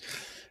movies.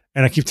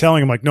 And I keep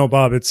telling him like, no,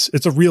 Bob,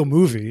 it's a real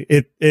movie.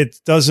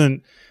 It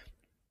doesn't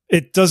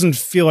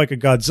feel like a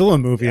Godzilla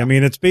movie. I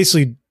mean, it's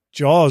basically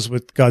Jaws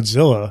with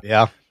Godzilla.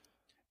 Yeah.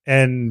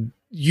 And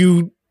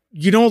you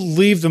don't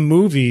leave the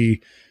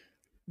movie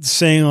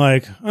saying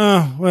like,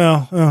 oh,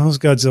 well, it was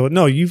Godzilla.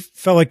 No, you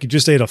felt like you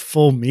just ate a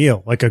full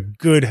meal, like a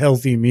good,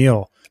 healthy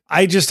meal.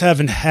 I just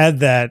haven't had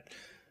that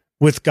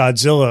with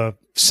Godzilla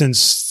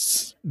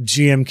since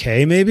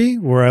GMK, maybe,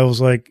 where I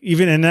was like,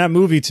 even in that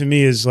movie to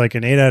me is like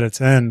an 8 out of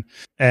 10,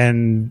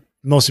 and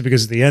mostly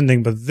because of the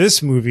ending. But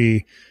this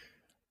movie,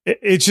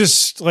 it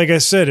just, like I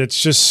said,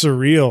 it's just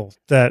surreal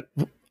that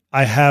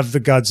I have the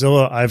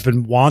Godzilla I've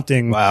been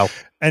wanting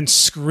and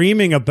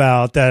screaming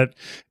about. That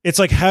it's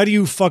like, how do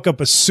you fuck up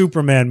a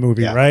Superman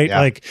movie, right? yeah.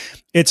 Like,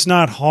 it's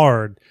not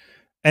hard.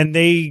 And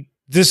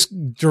this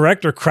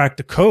director cracked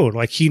the code.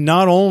 Like, he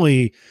not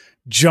only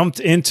jumped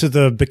into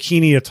the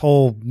Bikini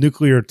Atoll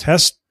nuclear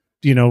test,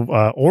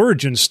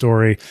 origin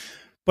story,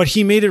 but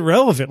he made it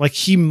relevant. Like,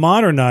 he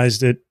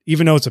modernized it,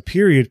 even though it's a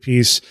period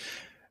piece.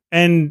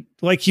 And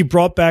like, he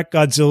brought back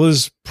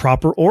Godzilla's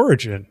proper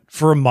origin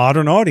for a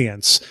modern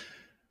audience.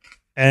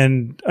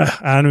 And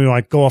I don't even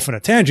like go off on a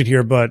tangent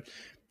here, but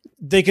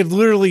they could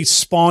literally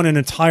spawn an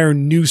entire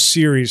new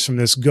series from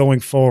this going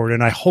forward.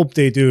 And I hope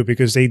they do,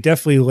 because they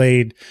definitely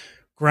laid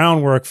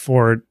groundwork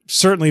for it,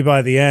 certainly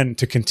by the end,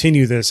 to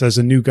continue this as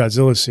a new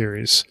Godzilla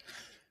series.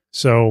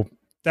 So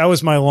that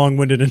was my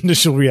long-winded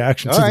initial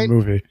reaction to the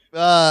movie.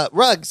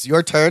 Ruggs,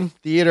 your turn.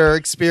 Theater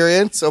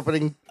experience,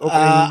 opening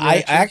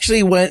I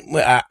actually went.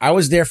 I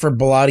was there for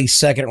Bellatti's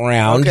second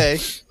round. Okay.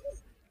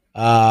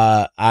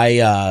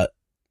 I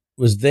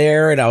was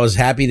there, and I was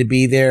happy to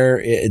be there.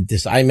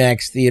 This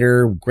IMAX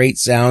theater, great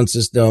sound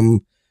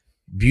system,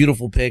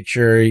 beautiful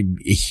picture,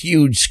 a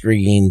huge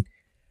screen,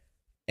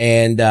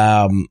 and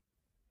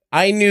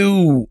I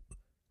knew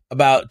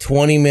about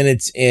 20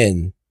 minutes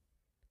in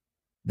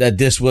that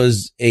this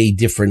was a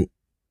different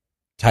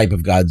type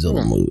of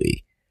Godzilla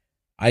movie.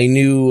 I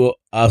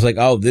was like,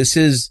 oh, this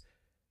is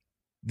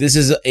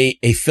a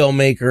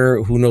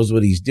filmmaker who knows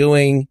what he's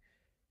doing.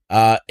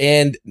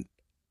 And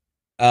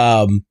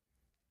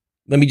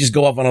let me just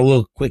go off on a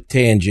little quick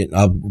tangent.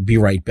 I'll be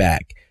right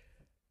back.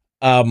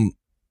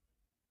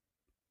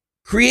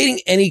 Creating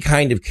any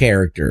kind of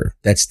character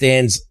that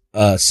stands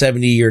a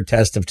 70-year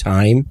test of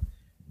time,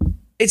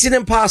 it's an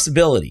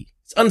impossibility.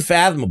 It's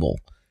unfathomable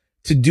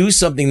to do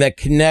something that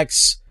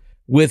connects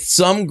with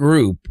some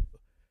group,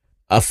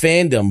 a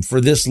fandom, for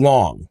this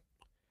long.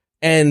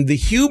 And the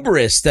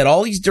hubris that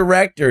all these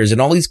directors and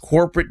all these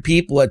corporate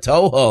people at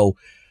Toho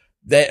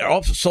that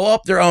are so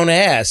up their own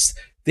ass,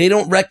 they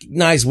don't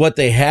recognize what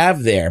they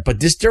have there. But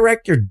this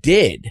director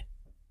did.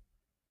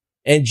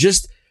 And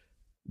just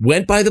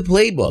went by the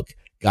playbook.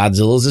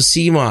 Godzilla's a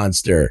sea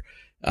monster.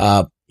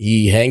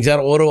 He hangs out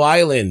at Odo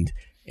Island.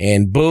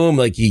 And boom,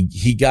 like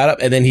he got up,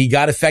 and then he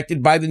got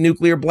affected by the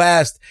nuclear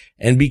blast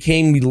and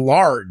became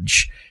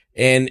large,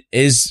 and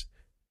is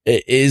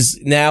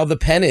now the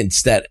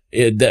penance that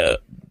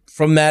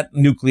from that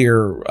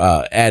nuclear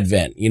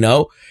advent,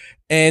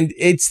 and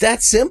it's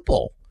that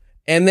simple.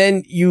 And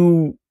then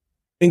you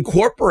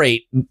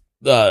incorporate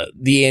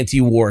the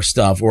anti-war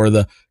stuff or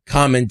the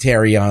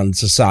commentary on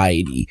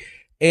society,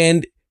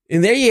 and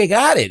there you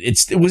got it.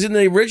 It was in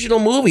the original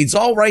movie. It's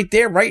all right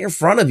there, right in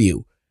front of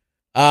you.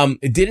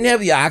 It didn't have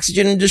the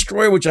oxygen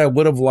destroyer, which I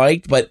would have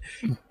liked,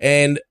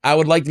 and I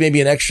would like maybe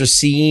an extra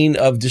scene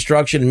of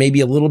destruction, maybe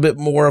a little bit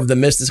more of the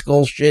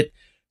mystical shit,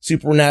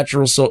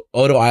 supernatural,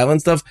 Odo Island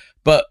stuff.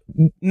 But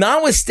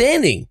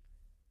notwithstanding,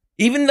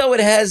 even though it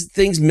has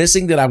things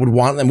missing that I would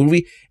want in the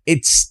movie,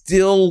 it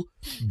still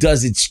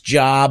does its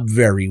job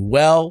very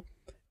well.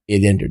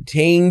 It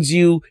entertains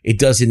you. It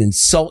doesn't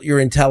insult your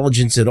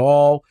intelligence at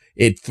all.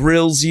 It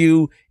thrills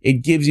you.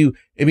 It gives you,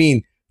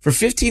 for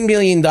 $15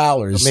 million,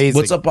 amazing.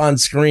 What's up on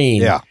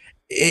screen? Yeah,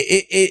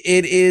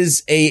 it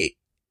is a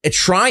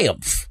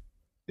triumph.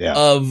 Yeah.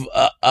 Of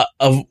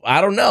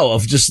I don't know,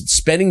 of just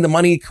spending the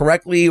money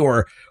correctly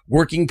or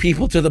working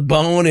people to the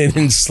bone and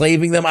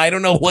enslaving them. I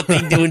don't know what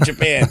they do in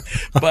Japan,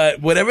 but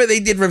whatever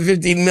they did for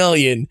 $15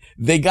 million,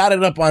 they got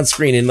it up on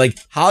screen. And like,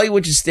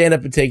 Hollywood should stand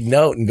up and take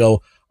note and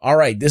go, all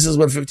right, this is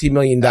what $15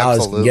 million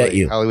can get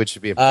you. Hollywood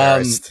should be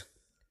embarrassed.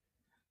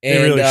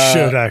 They really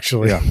should,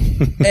 actually. Yeah.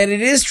 And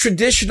it is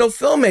traditional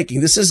filmmaking.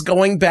 This is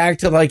going back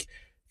to like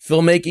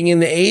filmmaking in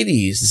the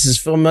 80s. This is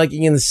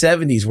filmmaking in the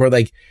 70s where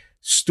like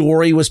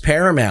story was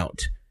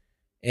paramount.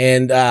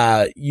 And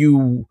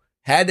you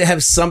had to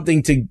have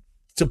something to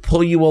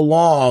pull you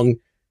along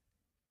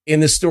in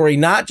the story,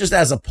 not just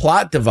as a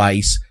plot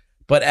device,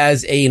 but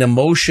as an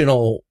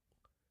emotional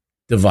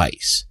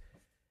device.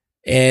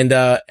 And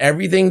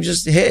everything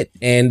just hit.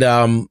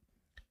 And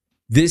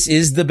this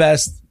is the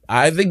best.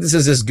 I think this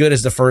is as good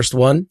as the first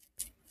one.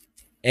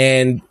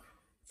 And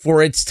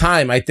for its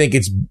time, I think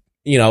it's,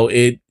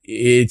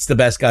 it's the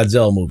best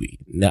Godzilla movie.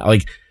 Now,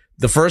 like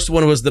the first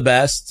one was the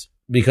best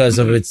because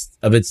of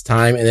its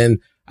time. And then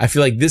I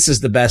feel like this is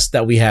the best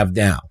that we have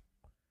now.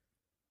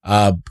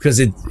 Because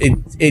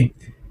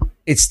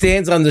it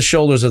stands on the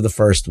shoulders of the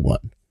first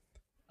one.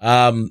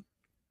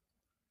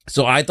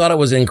 So I thought it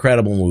was an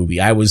incredible movie.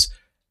 I was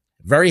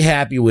very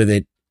happy with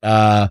it.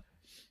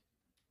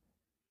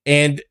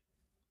 And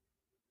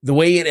the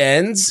way it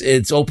ends,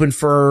 it's open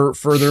for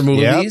further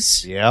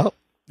movies. Yeah.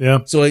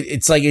 So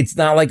it's like, it's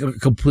not like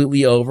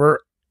completely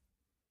over.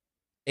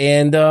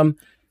 And,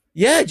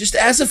 just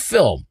as a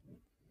film,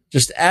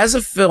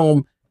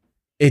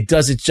 it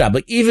does its job.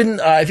 Like even,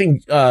 I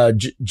think,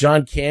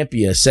 John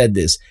Campea said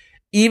this,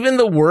 even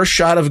the worst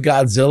shot of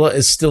Godzilla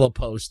is still a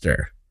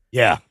poster.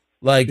 Yeah.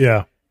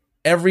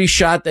 Every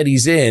shot that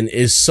he's in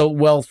is so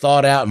well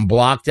thought out and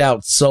blocked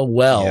out so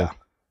well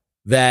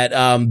that,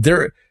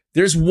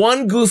 There's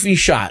one goofy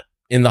shot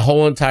in the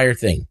whole entire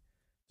thing.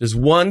 There's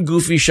one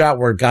goofy shot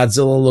where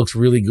Godzilla looks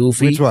really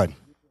goofy. Which one?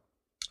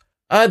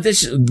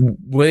 This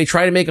where they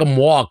try to make him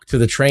walk to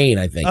the train,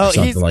 I think. Or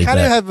something like kind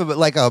that. of have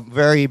like a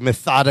very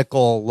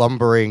methodical,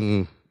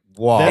 lumbering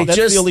walk.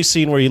 That's the only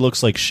scene where he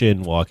looks like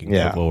Shin walking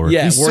forward.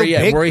 Yeah, He's where so he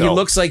big, where he though.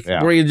 looks like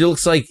Yeah. where he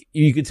looks like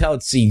you can tell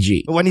it's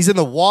CG. But when he's in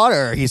the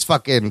water, he's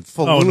fucking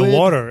full. Oh, in the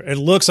water, it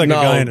looks like a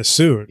guy in a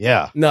suit.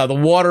 Yeah. No, the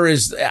water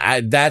is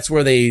that's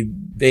where they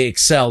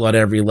excel at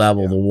every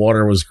level. The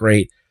water was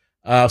great.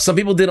 Some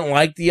people didn't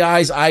like the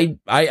eyes. I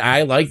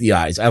like the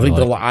eyes. I think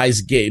the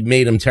eyes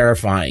made him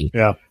terrifying.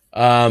 Yeah.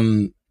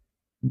 I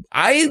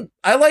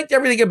liked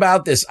everything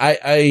about this.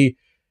 I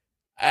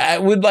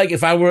would like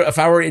if I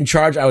were in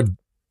charge, I would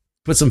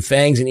put some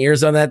fangs and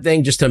ears on that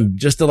thing just to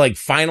like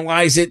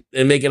finalize it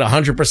and make it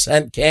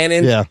 100%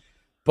 canon. Yeah.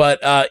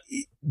 But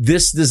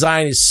this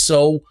design is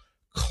so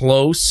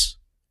close,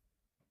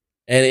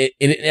 and it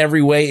in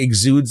every way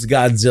exudes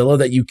Godzilla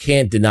that you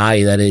can't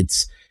deny that it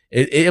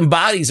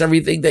embodies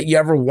everything that you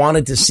ever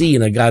wanted to see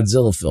in a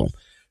Godzilla film.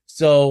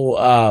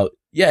 So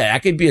yeah, I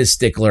could be a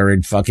stickler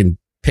and fucking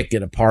pick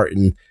it apart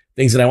and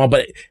things that I want,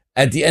 but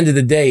at the end of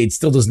the day, it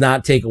still does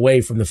not take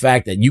away from the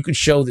fact that you could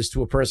show this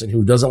to a person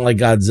who doesn't like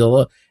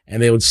Godzilla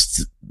and they would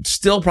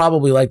still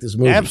probably like this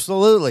movie.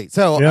 Absolutely.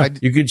 So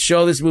you could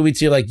show this movie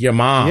to like your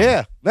mom.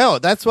 Yeah. No,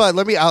 that's why.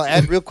 I'll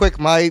add real quick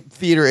my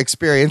theater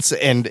experience.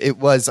 And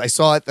I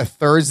saw it the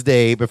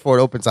Thursday before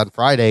it opens on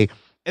Friday.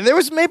 And there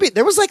was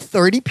like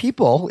 30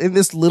 people in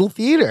this little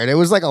theater. And it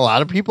was like a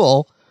lot of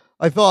people,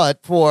 I thought,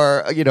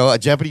 for, a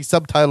Japanese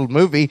subtitled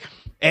movie.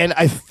 And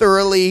I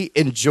thoroughly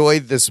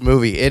enjoyed this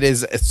movie. It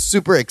is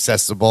super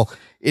accessible.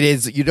 It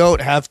is, you don't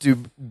have to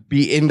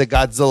be in the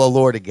Godzilla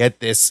lore to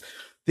get this.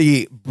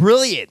 The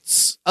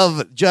brilliance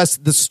of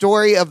just the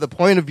story of the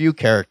point of view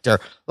character,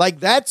 like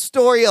that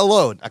story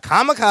alone, a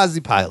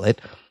kamikaze pilot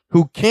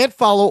who can't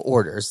follow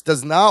orders,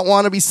 does not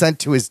want to be sent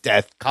to his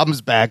death,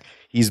 comes back.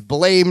 He's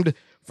blamed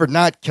for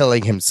not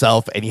killing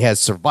himself, and he has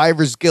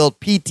survivor's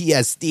guilt,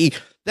 PTSD.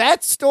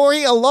 That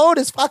story alone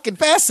is fucking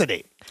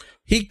fascinating.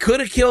 He could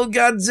have killed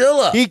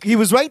Godzilla. He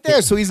was right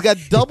there, so he's got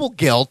double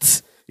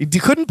guilt. He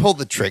couldn't pull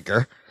the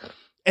trigger.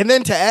 And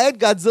then to add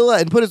Godzilla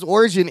and put his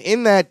origin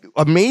in that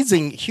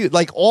amazing,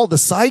 like all the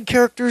side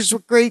characters were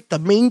great. The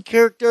main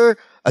character,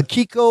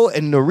 Akiko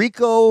and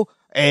Noriko,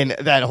 and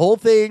that whole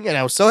thing. And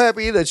I was so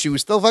happy that she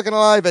was still fucking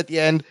alive at the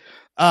end.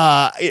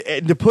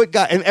 And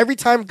every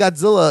time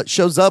Godzilla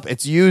shows up,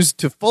 it's used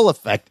to full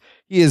effect.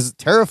 He is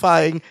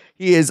terrifying.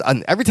 He is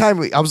every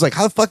time I was like,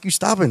 how the fuck you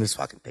stopping this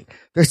fucking thing?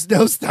 There's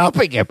no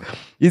stopping him.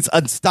 He's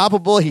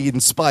unstoppable. He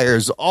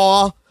inspires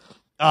awe.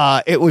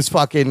 It was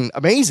fucking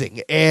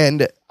amazing.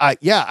 And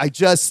I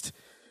just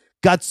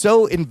got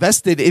so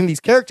invested in these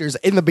characters.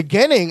 In the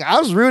beginning, I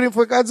was rooting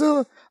for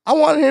Godzilla. I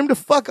wanted him to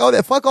fuck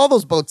all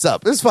those boats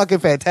up. This is fucking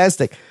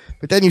fantastic.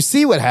 But then you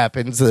see what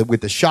happens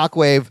with the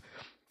shockwave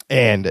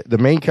and the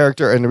main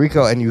character and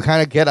Noriko, and you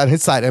kind of get on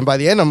his side. And by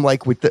the end, I'm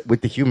like with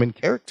the human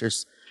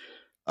characters.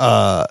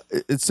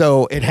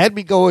 So it had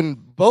me going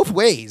both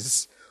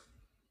ways.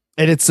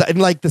 And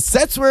like the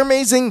sets were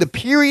amazing. The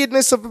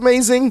periodness of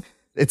amazing.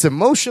 It's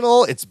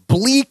emotional. It's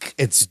bleak.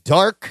 It's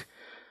dark.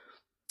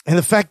 And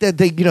the fact that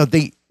they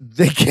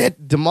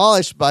get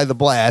demolished by the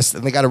blast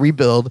and they got to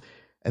rebuild.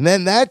 And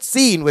then that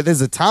scene with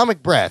his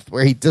atomic breath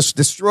where he just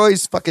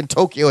destroys fucking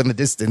Tokyo in the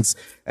distance.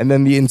 And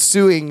then the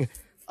ensuing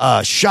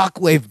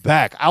shockwave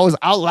back. I was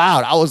out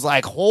loud. I was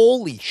like,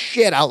 holy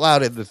shit, out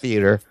loud in the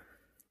theater.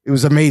 It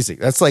was amazing.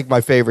 That's like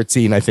my favorite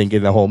scene, I think,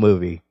 in the whole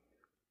movie.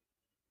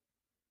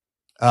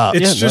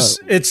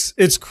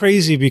 It's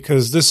crazy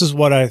because this is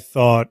what I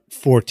thought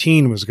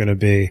 14 was going to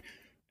be.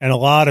 And a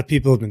lot of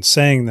people have been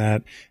saying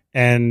that.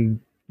 And,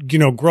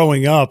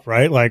 growing up,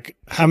 right? Like,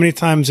 how many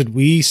times did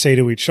we say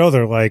to each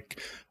other,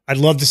 like, I'd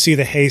love to see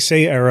the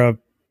Heisei era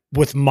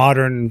with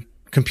modern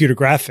computer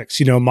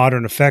graphics,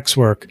 modern effects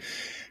work.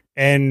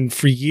 And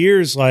for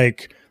years,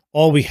 like,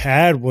 all we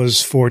had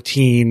was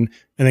 14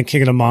 and then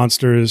King of the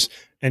Monsters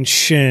and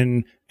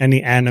Shin and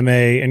the anime.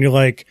 And you're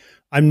like,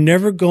 I'm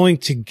never going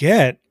to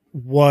get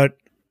what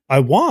I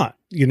want,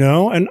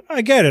 and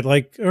I get it.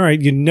 Like, all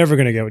right, you're never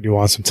going to get what you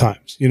want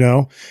sometimes,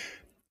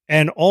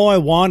 and all I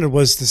wanted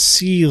was to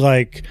see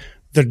like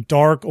the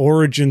dark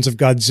origins of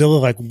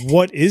Godzilla. Like,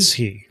 what is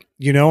he,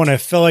 and I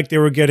felt like they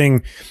were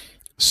getting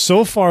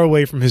so far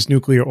away from his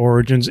nuclear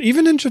origins.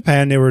 Even in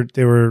Japan, they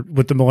were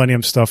with the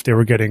Millennium stuff, they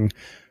were getting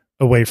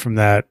away from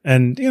that.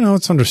 And,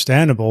 it's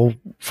understandable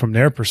from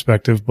their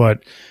perspective,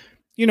 but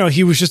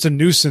he was just a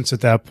nuisance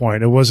at that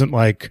point. It wasn't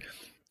like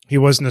he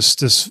wasn't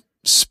this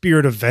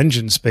spirit of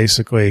vengeance,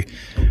 basically.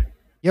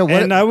 Yeah,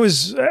 and I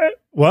was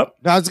what?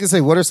 No, I was gonna say,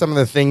 what are some of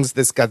the things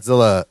this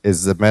Godzilla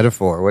is a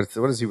metaphor? What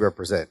does he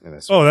represent in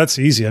this? Oh, that's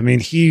easy. I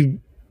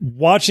mean,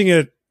 watching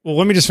it. Well,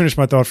 let me just finish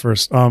my thought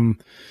first.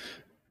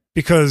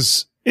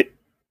 Because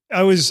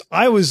I was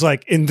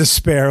like in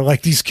despair,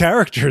 like these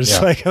characters.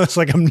 Yeah. Like I was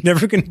like, I'm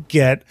never gonna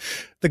get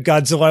the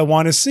Godzilla I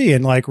want to see.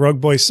 And like Rug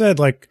Boy said,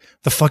 like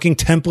the fucking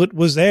template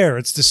was there.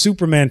 It's the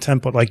Superman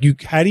template.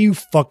 Like how do you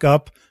fuck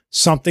up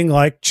something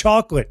like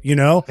chocolate, you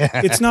know?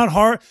 It's not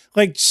hard.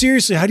 Like,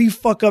 seriously, how do you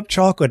fuck up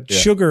chocolate,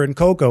 sugar, and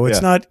cocoa?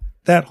 It's not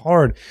that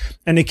hard.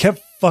 And they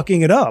kept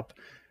fucking it up.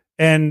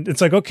 And it's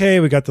like, okay,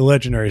 we got the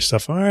legendary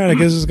stuff. All right, I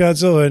guess it's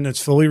Godzilla, and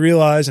it's fully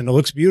realized, and it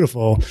looks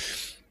beautiful.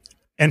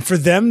 And for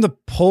them to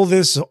pull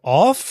this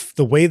off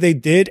the way they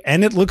did,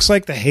 and it looks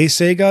like the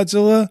Heisei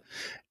Godzilla,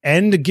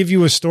 and to give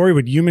you a story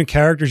with human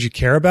characters you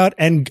care about,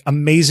 and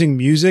amazing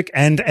music,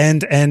 and.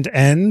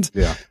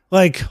 Yeah.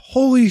 Like,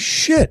 holy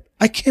shit,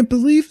 I can't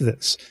believe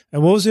this.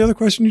 And what was the other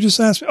question you just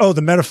asked me? Oh,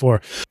 the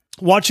metaphor.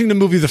 Watching the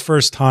movie the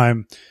first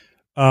time,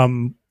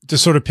 to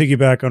sort of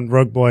piggyback on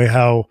Rug Boy,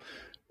 how,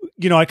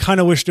 you know, I kind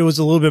of wish there was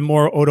a little bit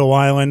more Odo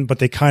Island, but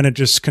they kind of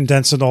just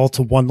condensed it all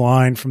to one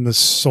line from the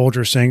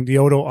soldier saying the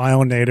Odo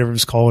Island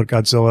natives call it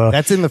Godzilla.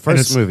 That's in the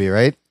first movie,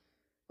 right?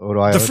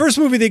 Odo Island. The first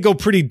movie, they go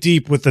pretty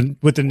deep with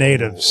the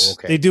natives. Oh,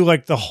 okay. They do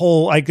like the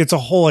whole, like it's a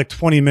whole like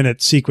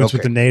 20-minute sequence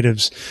with the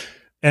natives.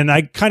 And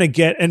I kind of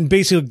get, and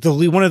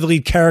basically one of the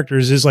lead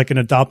characters is like an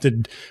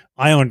adopted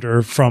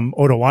islander from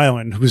Odo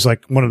Island, who's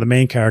like one of the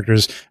main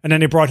characters. And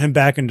then they brought him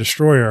back in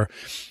Destroyer.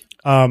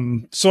 So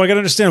I got to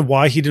understand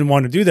why he didn't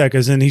want to do that,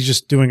 because then he's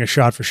just doing a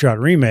shot for shot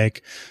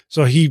remake.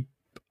 So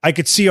I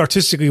could see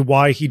artistically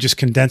why he just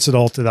condensed it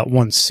all to that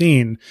one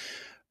scene.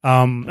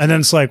 And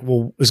then it's like,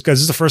 well, is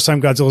this the first time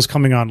Godzilla's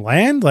coming on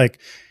land? Like,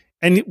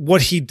 and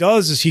what he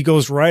does is he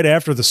goes right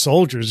after the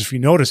soldiers. If you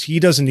notice,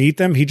 he doesn't eat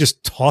them. He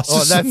just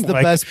tosses them. Oh, that's the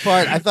best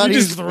part. I thought he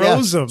just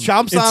throws them.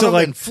 Chomps on them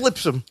and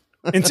flips them.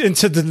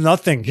 into the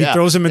nothing. He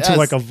throws them into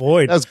like a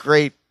void. That's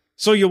great.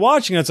 So you're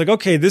watching, it's like,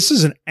 okay, this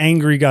is an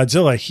angry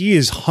Godzilla. He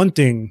is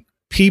hunting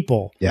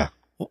people. Yeah.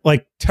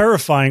 Like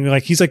terrifying.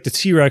 Like he's like the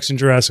T-Rex in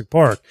Jurassic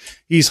Park.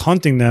 He's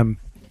hunting them.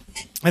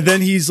 And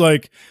then he's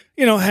like,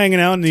 you know, hanging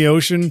out in the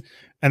ocean,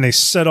 and they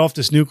set off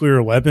this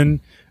nuclear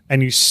weapon,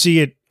 and you see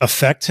it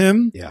affect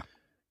him. Yeah.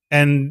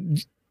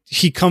 And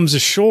he comes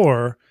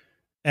ashore,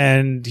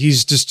 and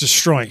he's just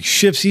destroying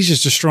ships. He's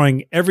just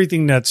destroying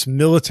everything that's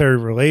military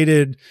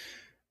related.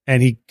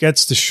 And he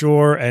gets to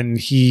shore, and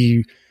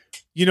he,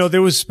 you know,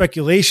 there was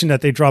speculation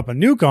that they drop a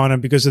nuke on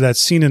him because of that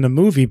scene in the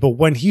movie. But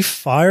when he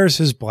fires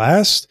his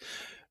blast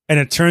and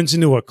it turns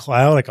into a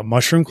cloud, like a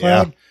mushroom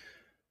cloud,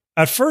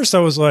 at first I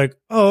was like,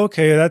 oh,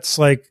 okay, that's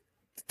like,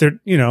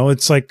 you know,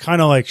 it's like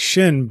kind of like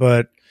Shin,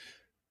 but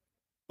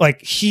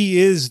like he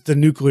is the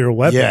nuclear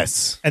weapon.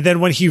 Yes. And then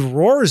when he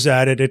roars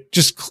at it,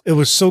 it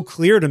was so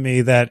clear to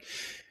me that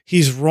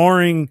he's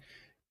roaring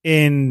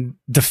in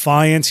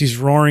defiance. He's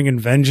roaring in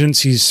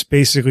vengeance. He's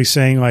basically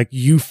saying like,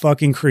 you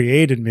fucking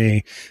created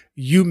me.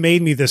 You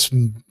made me this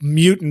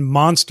mutant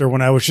monster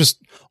when I was just,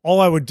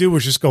 all I would do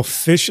was just go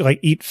fish, like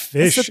eat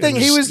fish. That's the thing.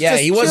 And He was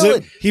just he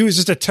wasn't- chilling. he was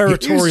just a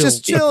territorial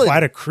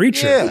aquatic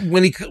creature. Yeah.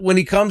 When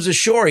he comes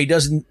ashore, he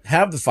doesn't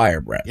have the fire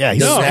breath. Yeah,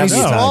 he's, Doesn't have he's the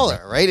fire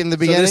smaller, right? In the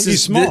beginning,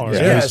 He's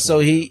smaller. So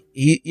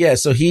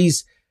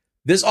he's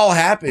this all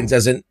happens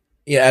as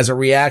a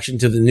reaction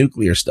to the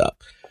nuclear stuff.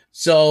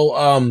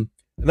 So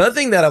another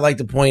thing that I like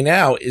to point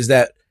out is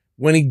that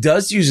when he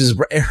does use his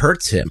breath, it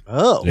hurts him.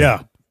 Oh,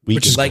 Yeah.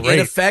 Which is like, it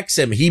affects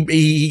him.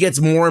 He gets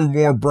more and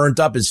more burnt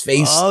up. His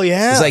face. Oh,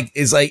 yeah.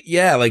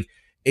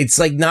 It's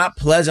like not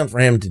pleasant for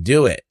him to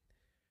do it.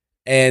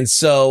 And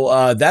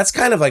so, that's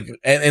kind of like,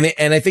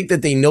 and I think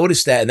that they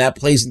noticed that, and that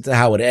plays into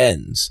how it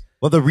ends.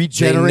 Well, the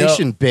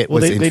regeneration bit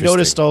was they interesting.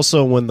 noticed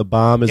also when the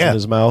bomb is in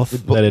his mouth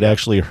that it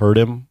actually hurt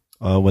him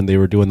when they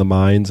were doing the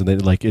mines, and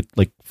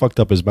it fucked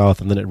up his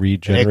mouth, and then it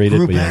regenerated.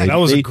 grew But yeah, back. That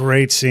was a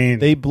great scene.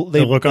 the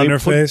look on their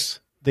face.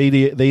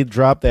 They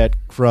dropped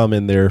that crumb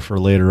in there for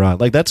later on.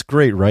 Like, that's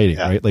great writing,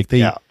 right? Like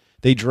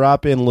they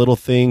drop in little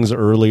things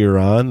earlier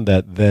on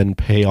that then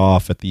pay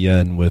off at the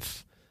end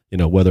with, you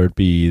know, whether it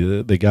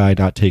be the guy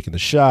not taking the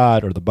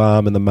shot or the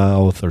bomb in the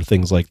mouth or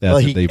things like that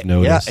that they've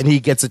noticed. Yeah, and he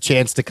gets a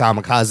chance to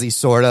kamikaze,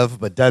 sort of,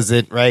 but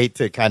doesn't, right,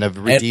 to kind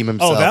of redeem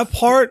himself. Oh, that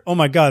part! Oh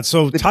my god!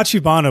 So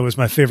Tachibana was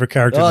my favorite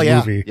character in the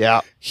movie.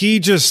 Yeah, he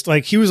just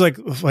he was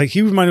like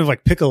he reminded me of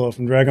like Piccolo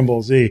from Dragon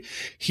Ball Z.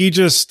 He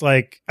just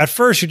like at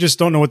first you just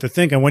don't know what to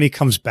think, and when he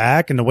comes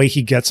back and the way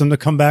he gets him to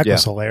come back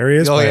was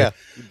hilarious. Oh yeah,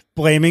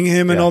 blaming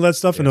him and all that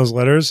stuff in those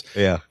letters.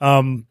 Yeah.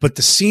 But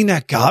the scene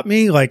that got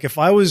me, like if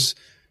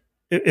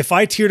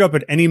I teared up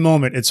at any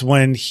moment, it's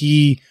when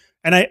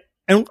and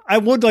I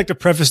would like to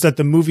preface that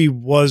the movie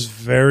was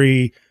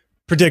very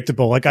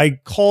predictable. Like I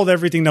called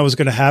everything that was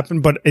going to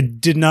happen, but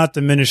it did not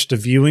diminish the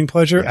viewing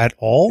pleasure at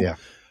all. Yeah.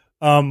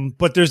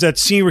 But there's that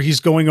scene where he's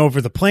going over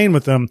the plane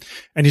with them,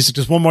 and he's like,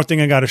 "There's one more thing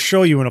I got to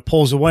show you," and it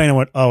pulls away, and I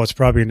went, "Oh, it's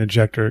probably an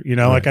injector." You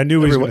know, like I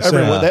knew he was going to say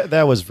that.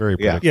 That was very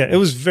predictable. Yeah, it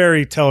was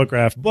very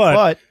telegraphed.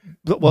 But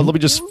well, let me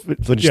just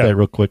finish that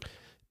real quick.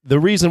 The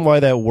reason why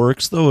that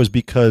works though is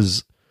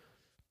because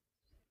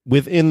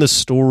within the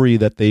story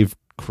that they've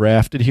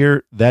crafted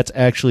here, that's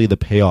actually the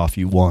payoff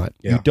you want.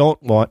 You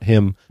don't want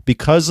him,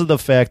 because of the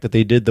fact that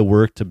they did the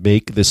work to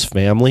make this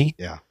family,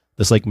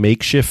 this like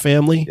makeshift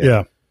family.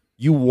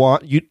 You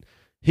want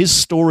his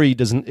story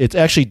doesn't. It's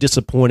actually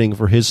disappointing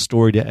for his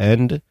story to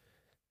end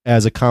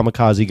as a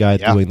kamikaze guy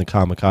doing the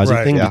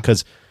kamikaze thing,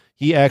 because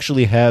he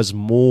actually has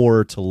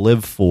more to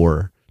live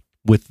for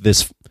with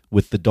this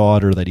with the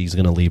daughter that he's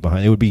going to leave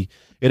behind.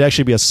 It'd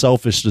actually be a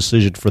selfish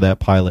decision for that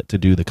pilot to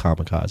do the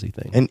kamikaze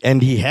thing.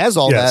 And he has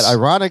all that,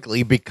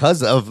 ironically,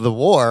 because of the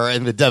war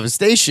and the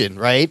devastation,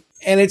 right?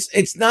 And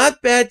it's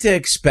not bad to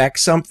expect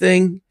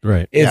something,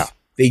 right? If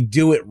they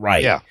do it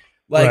right. Yeah.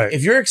 Like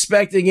if you're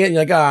expecting it, and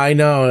you're like, I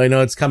know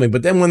it's coming.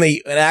 But then when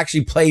it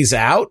actually plays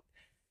out,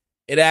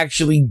 it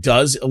actually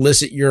does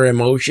elicit your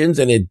emotions,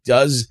 and it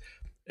does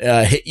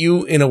hit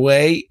you in a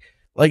way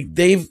like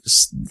they've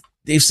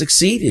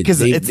succeeded.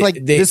 Because it's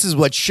like this is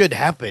what should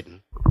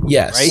happen.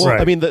 Yes, right.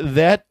 Well, I mean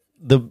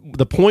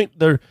the point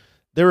there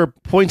are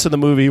points in the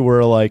movie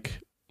where like,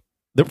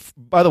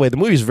 by the way, the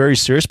movie is very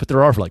serious, but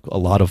there are like a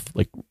lot of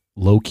like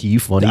low key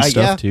funny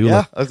stuff too.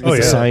 Yeah, like,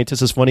 the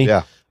scientist is funny.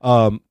 Yeah.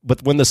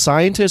 But when the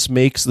scientist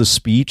makes the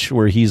speech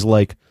where he's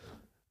like,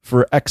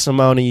 for X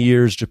amount of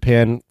years,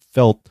 Japan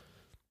felt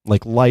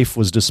like life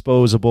was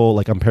disposable.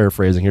 Like I'm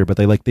paraphrasing here, but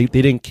they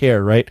didn't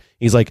care, right?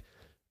 He's like,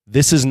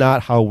 this is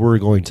not how we're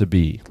going to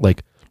be.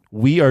 Like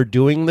we are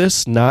doing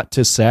this not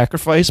to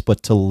sacrifice,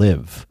 but to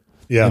live.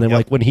 Yeah. And then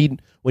like when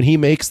he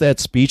makes that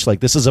speech, like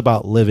this is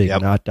about living,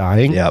 not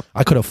dying. Yep.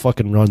 I could have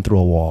fucking run through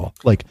a wall.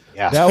 Like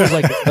that was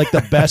like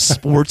the best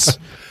sports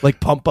like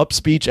pump up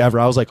speech ever.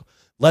 I was like,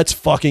 let's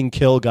fucking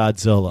kill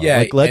Godzilla. Yeah,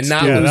 like, let's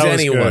and not lose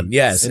anyone.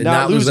 Yes, and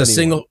not lose a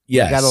single.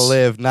 Yes, you gotta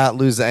live, not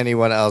lose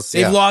anyone else.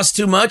 They've lost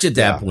too much at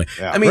that point.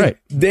 Yeah. I mean,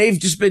 they've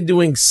just been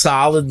doing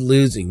solid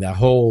losing the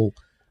whole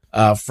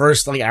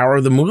first like hour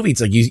of the movie.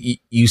 It's like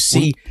you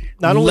see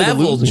not only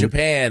level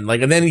Japan,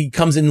 like, and then he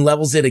comes in and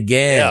levels it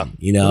again.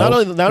 You know,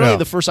 not only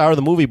the first hour of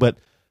the movie, but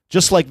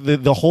just like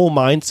the whole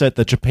mindset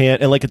that Japan,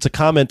 and like it's a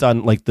comment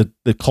on like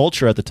the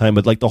culture at the time,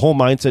 but like the whole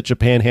mindset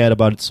Japan had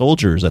about its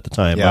soldiers at the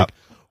time. Yeah. Like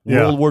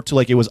World War II,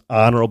 like it was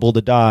honorable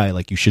to die.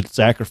 Like you should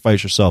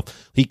sacrifice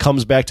yourself. He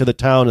comes back to the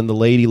town and the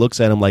lady looks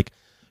at him like,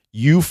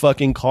 you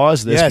fucking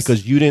caused this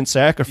because you didn't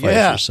sacrifice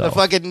yourself. The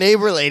fucking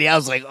neighbor lady. I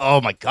was like,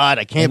 oh my God,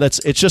 I can't. And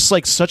it's just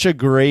like such a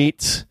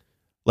great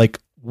like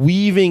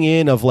weaving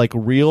in of like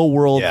real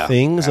world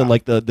things and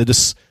like the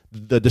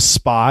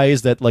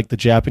despise that like the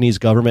Japanese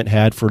government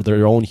had for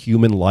their own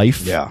human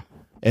life. Yeah.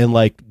 And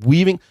like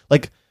weaving,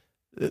 like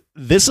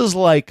this is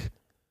like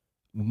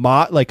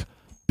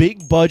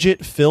big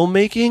budget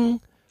filmmaking,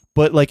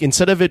 but like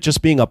instead of it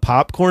just being a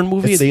popcorn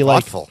movie, It's they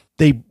thoughtful.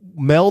 they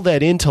meld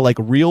that into like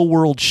real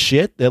world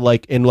shit that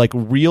like, and like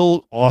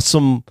real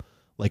awesome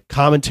like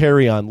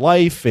commentary on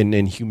life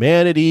and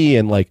humanity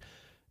and like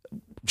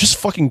just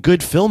fucking good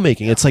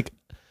filmmaking. It's like,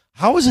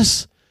 how is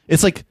this?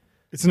 It's like,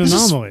 it's an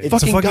anomaly. It's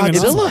fucking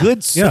Godzilla. It's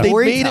good storytelling.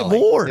 They made it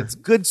more. It's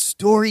good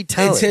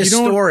storytelling. It's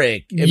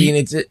historic. I mean,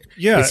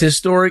 it's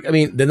historic. I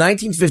mean, the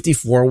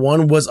 1954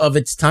 one was of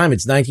its time.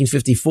 It's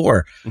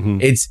 1954. Mm-hmm.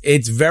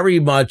 It's very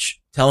much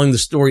telling the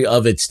story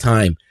of its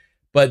time.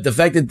 But the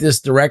fact that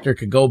this director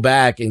could go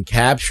back and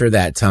capture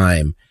that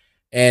time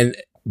and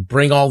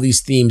bring all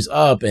these themes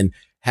up and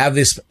have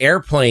this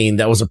airplane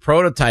that was a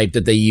prototype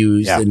that they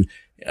used and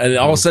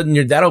all of a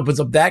sudden that opens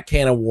up that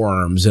can of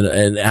worms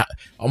and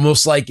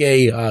almost like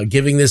a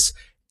giving this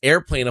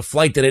airplane a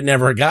flight that it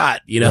never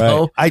got, you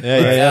know? Right.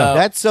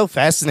 That's so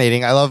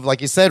fascinating. I love,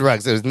 like you said,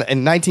 Rex, it was in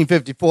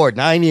 1954,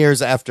 9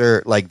 years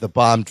after like the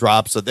bomb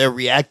dropped. So they're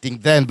reacting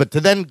then, but to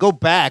then go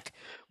back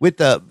with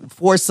the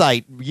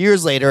foresight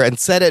years later and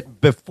set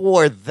it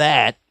before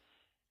that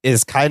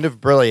is kind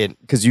of brilliant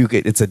because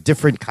it's a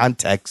different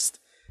context.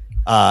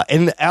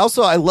 And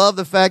also I love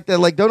the fact that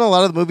like, don't a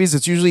lot of the movies,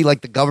 it's usually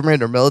like the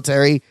government or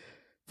military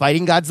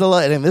fighting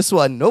Godzilla. And in this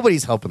one,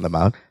 nobody's helping them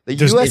out. The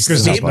U.S.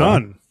 There's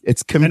none.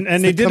 It's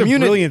and they did a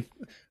brilliant,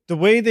 the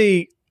way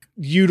they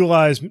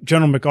utilized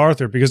General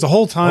MacArthur, because the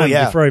whole time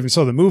before I even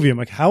saw the movie, I'm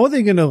like, how are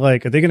they going to are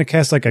they going to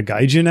cast like a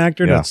gaijin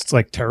actor that's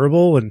like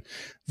terrible? And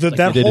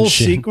that whole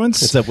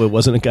sequence, except it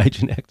wasn't a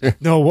gaijin actor.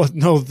 No,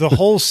 the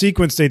whole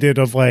sequence they did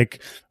of like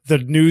the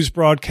news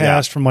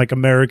broadcast from like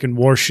American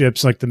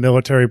warships, like the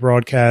military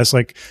broadcast,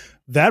 like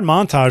that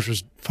montage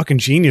was fucking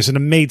genius, and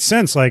it made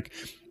sense. Like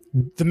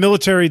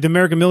the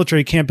American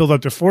military can't build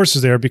up their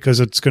forces there because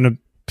it's going to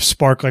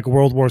spark like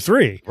World War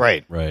III.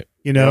 Right.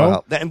 You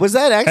know, was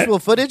that actual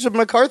footage of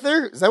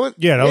MacArthur? Is that what?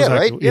 Yeah, that was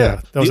right.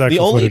 Yeah, that was the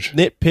actual only footage.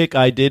 nitpick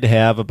I did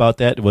have about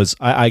that was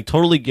I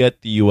totally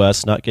get the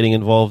U.S. not getting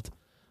involved.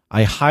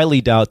 I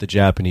highly doubt the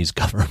Japanese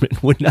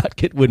government wouldn't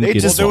get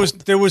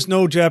involved. There was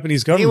no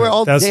Japanese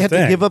government. They had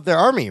to give up their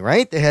army,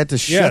 right? They had to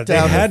shut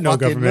down. They had no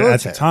government military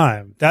at the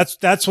time.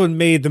 That's what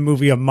made the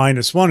movie a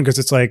 -1 because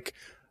it's like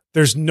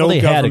there's no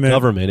they government. Had a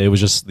government. It was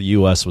just the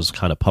U.S. was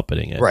kind of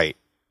puppeting it. Right.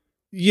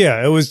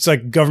 Yeah, it was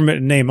like government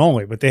in name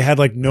only, but they had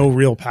like no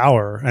real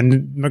power.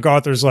 And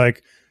MacArthur's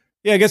like,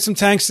 yeah, get some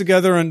tanks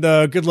together and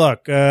good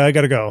luck. I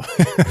got to go.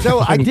 So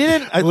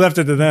I left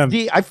it to them.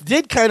 I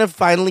did kind of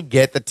finally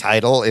get the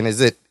title. And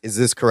is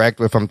this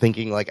correct if I'm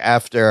thinking like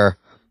after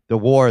the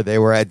war, they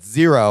were at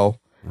 0.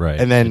 Right.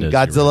 And then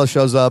Godzilla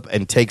shows up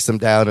and takes them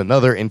down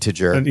another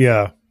integer.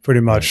 And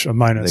pretty much a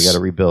minus. They got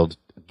to rebuild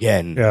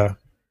again. Yeah.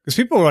 Because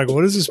people were like,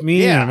 what does this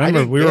mean? Yeah, I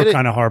remember we were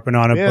kind of harping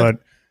on it, but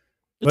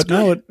But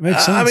no, it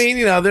makes sense. I mean,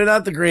 they're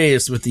not the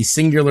greatest with these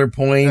singular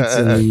points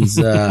and these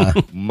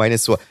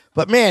minus one.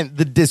 But man,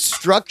 the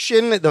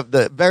destruction,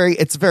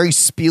 it's very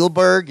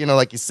Spielberg.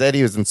 Like you said,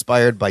 he was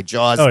inspired by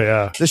Jaws. Oh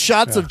yeah, the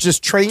shots of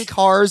just train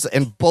cars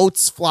and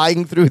boats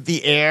flying through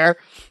the air,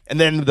 and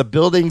then the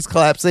buildings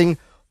collapsing.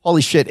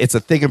 Holy shit! It's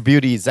a thing of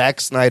beauty. Zack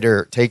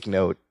Snyder, take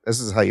note. This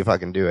is how you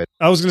fucking do it.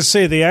 I was going to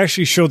say they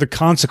actually show the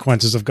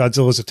consequences of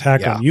Godzilla's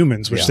attack on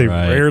humans, which they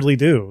rarely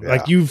do. Yeah.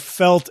 Like you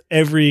felt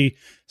every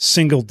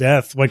single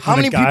death, like how when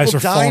many the guys people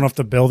are falling off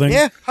the building.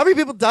 Yeah, how many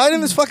people died in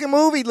this fucking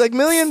movie? Like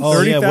millions.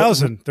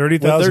 30,000.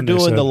 30,000. When they're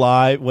doing the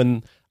live,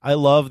 I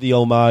love the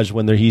homage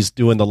when he's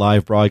doing the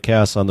live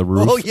broadcasts on the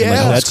roof. Oh, yeah. And,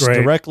 That's that's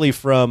great. directly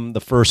from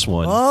the first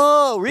one.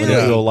 Oh, really? When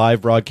they do a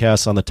live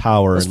broadcast on the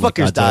tower Those and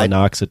fuckers Godzilla died.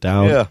 knocks it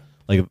down. Yeah.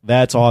 Like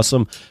that's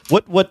awesome.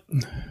 What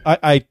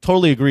I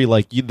totally agree.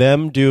 Like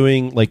them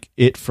doing like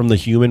it from the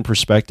human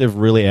perspective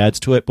really adds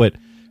to it. But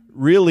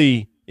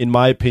really, in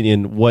my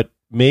opinion, what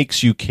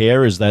makes you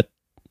care is that,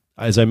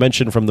 as I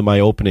mentioned from my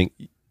opening,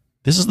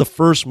 this is the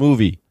first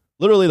movie,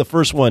 literally the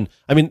first one.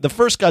 I mean, the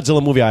first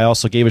Godzilla movie, I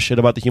also gave a shit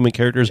about the human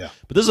characters,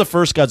 but this is the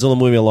first Godzilla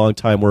movie in a long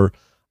time where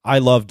I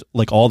loved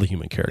like all the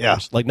human characters. Yeah.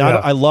 Like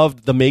I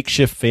loved the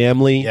makeshift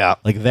family. Yeah.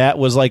 Like that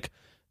was like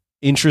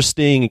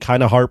interesting and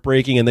kind of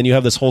heartbreaking. And then you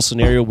have this whole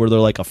scenario where they're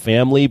like a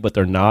family, but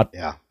they're not.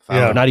 Yeah.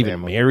 They're not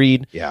even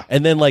married. Yeah.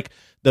 And then like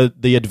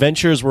the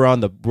adventures where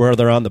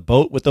they're on the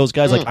boat with those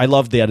guys. Like I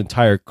loved that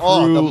entire crew.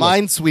 Oh, the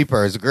Like,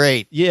 Minesweeper is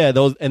great. yeah,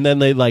 those, and then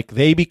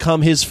they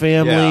become his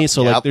family. Yeah.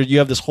 So Yep. like you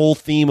have this whole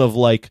theme of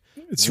like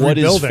It's what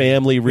is rebuilding.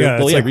 family?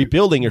 It's like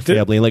Rebuilding your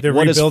family, and like they're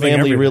what does rebuilding family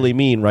everything. really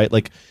mean? Right,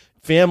 like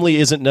family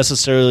isn't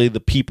necessarily the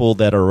people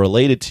that are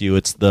related to you.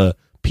 It's the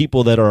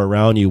people that are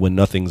around you when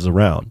nothing's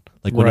around,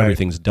 like when Right.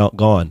 everything's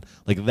gone.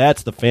 Like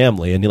that's the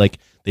family, and like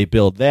they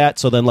build that.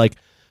 So then like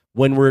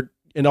when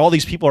and all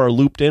these people are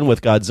looped in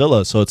with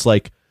Godzilla, so it's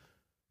like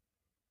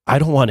I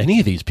don't want any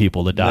of these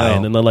people to die. No.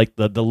 And then like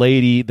the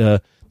lady,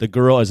 the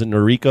girl, is it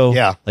Noriko?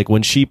 Yeah. Like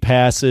when she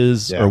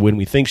passes, Yeah. or when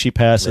we think she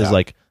passes, Yeah.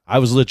 like I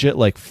was legit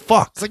like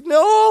fuck. It's like,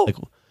 no. Like,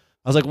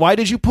 I was like, why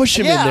did you push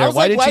him in I there? was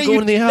Why like, did you go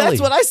in the alley?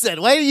 That's what I said.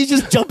 Why didn't you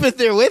just jump in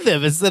there with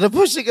him instead of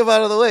pushing him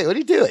out of the way? What are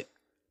you doing?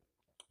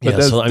 But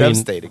that's so I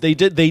devastating.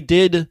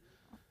 mean,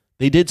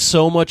 they did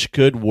so much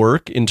good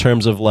work in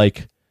terms of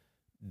like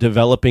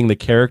developing the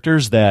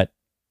characters that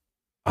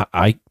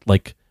I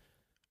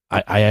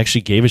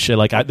actually gave a shit.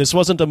 Like this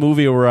wasn't a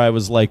movie where I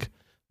was like,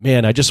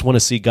 man, I just want to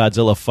see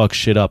Godzilla fuck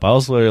shit up. I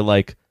was literally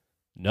like,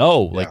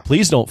 no, like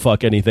please don't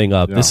fuck anything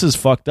up. Yeah. This is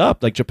fucked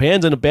up. Like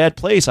Japan's in a bad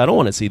place. I don't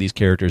want to see these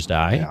characters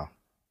die. Yeah.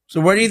 So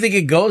where do you think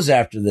it goes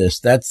after this?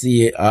 That's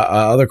the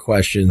other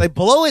question. They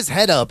blow his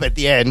head up at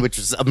the end, which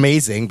is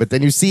amazing, but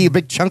then you see a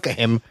big chunk of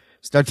him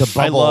start to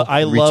bubble.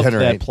 I and love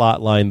regenerate. that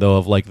plot line though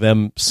of like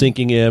them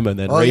sinking him and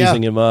then Oh, yeah.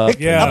 raising him up.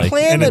 Yeah, and, a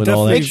plan and that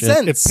all makes shit.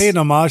 sense. It paid an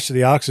homage to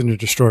the oxygen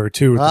destroyer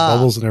too, with the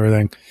bubbles and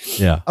everything.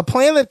 Yeah. A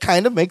plan that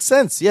kind of makes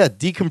sense. Yeah,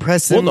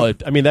 decompress him. Well, no,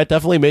 I mean that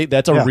definitely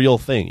that's a Yeah. real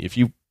thing. If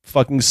you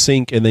fucking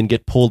sink and then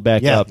get pulled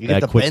back Yeah, up you get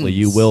that the quickly, bends.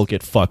 you will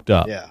get fucked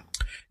up. Yeah.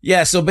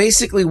 Yeah, so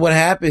basically what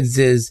happens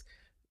is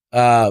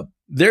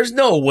there's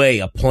no way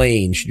a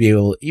plane should be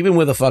able, even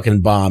with a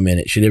fucking bomb in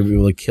it, should ever be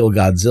able to kill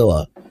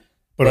Godzilla.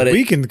 But it it-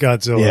 weakened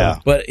Godzilla. Yeah.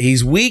 But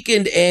he's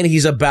weakened and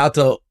he's about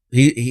to,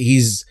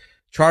 he's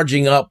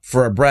charging up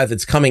for a breath.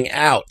 It's coming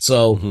out.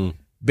 So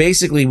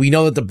basically we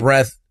know that the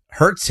breath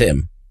hurts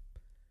him.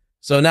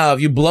 So now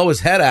if you blow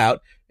his head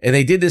out, and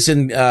they did this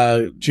in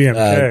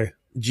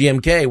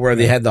GMK where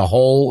they had the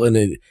hole and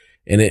it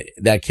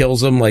that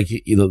kills him, like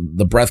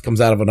the breath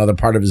comes out of another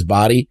part of his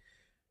body.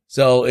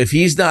 So if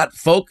he's not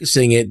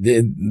focusing it,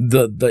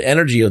 the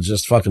energy will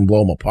just fucking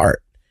blow him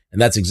apart.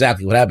 And that's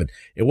exactly what happened.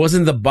 It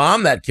wasn't the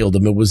bomb that killed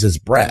him, it was his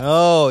breath.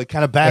 Oh, it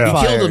kind of backfired.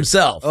 He killed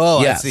himself.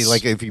 Oh, Yes. I see.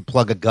 Like if you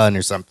plug a gun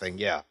or something.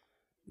 Yeah.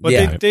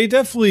 But they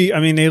definitely, I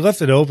mean, they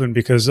left it open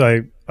because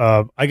I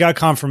got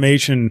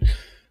confirmation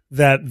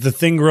that the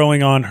thing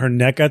growing on her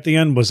neck at the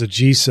end was a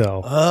G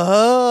cell.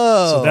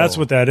 Oh. So that's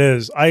what that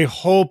is. I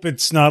hope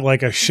it's not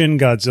like a Shin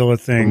Godzilla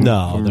thing.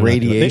 No, they're not doing it.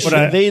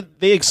 radiation.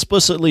 They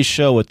explicitly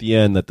show at the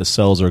end that the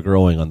cells are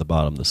growing on the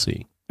bottom of the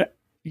sea.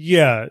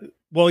 Yeah.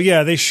 Well,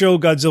 yeah, they show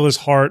Godzilla's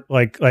heart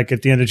like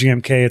at the end of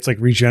GMK, it's like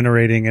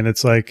regenerating, and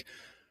it's like,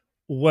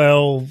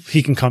 well,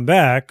 he can come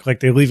back. Like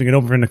they're leaving it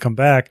open for him to come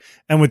back.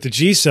 And with the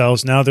G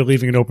cells, now they're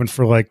leaving it open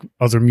for like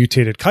other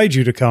mutated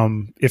kaiju to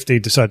come if they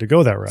decide to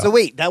go that route. So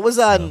wait, that was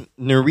on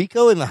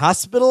Noriko in the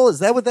hospital? Is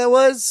that what that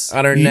was?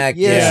 On her neck,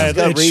 yeah, she's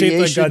got it's shaped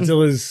like radiation.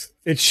 Godzilla's.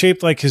 It's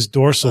shaped like his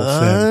dorsal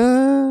fin.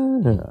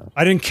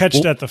 I didn't catch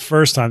that the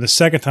first time. The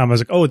second time, I was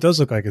like, "Oh, it does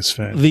look like his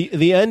fin."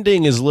 The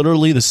ending is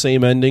literally the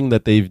same ending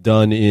that they've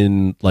done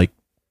in like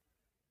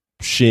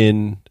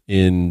Shin,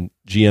 in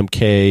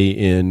GMK,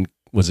 in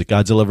was it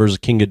Godzilla vs.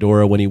 King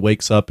Ghidorah when he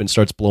wakes up and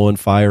starts blowing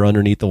fire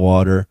underneath the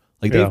water.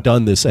 Like Yeah. they've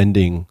done this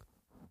ending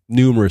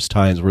numerous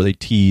times where they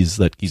tease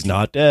that he's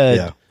not dead,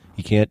 Yeah.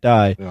 he can't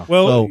die.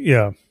 Well,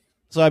 yeah.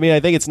 So I mean, I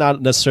think it's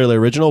not necessarily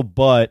original,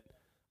 but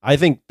I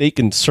think they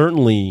can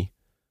certainly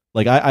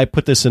like I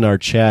put this in our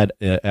chat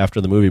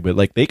after the movie, but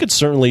like they could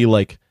certainly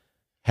like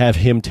have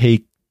him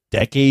take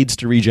decades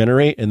to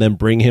regenerate and then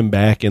bring him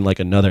back in like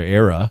another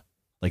era.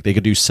 Like they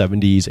could do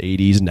 70s,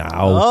 80s now.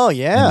 Oh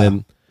yeah.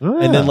 And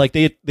then like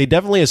they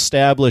definitely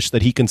established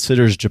that he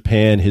considers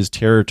Japan his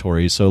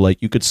territory. So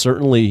like you could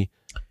certainly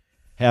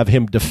have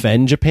him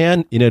defend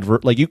Japan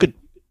like you could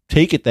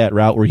take it that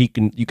route where you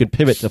could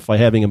pivot to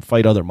having him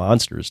fight other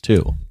monsters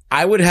too.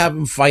 I would have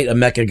him fight a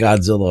Mecha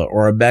Godzilla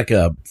or a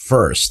Mecha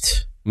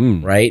first,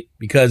 right?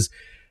 Because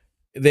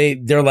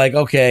they're like,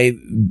 okay,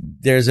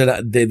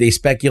 they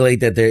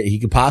speculate that he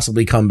could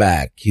possibly come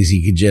back.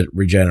 He could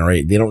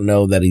regenerate. They don't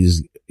know that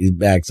he's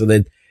back. So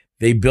then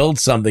they build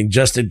something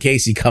just in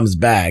case he comes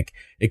back.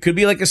 It could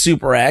be like a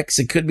Super X.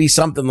 It could be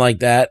something like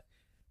that.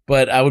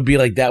 But I would be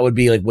like, that would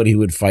be like what he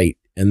would fight.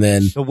 And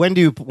then, so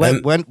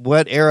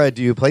what era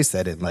do you place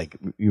that in? Like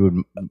you would,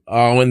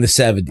 in the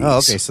 70s. Oh,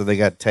 okay. So they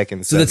got tech in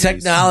the 70s. So the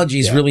technology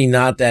is really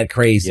not that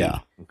crazy. Yeah.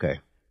 Okay.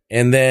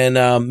 And then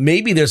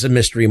maybe there's a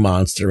mystery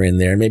monster in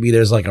there. Maybe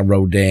there's like a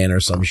Rodan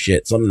or some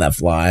shit, something that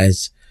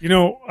flies. You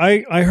know,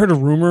 I heard a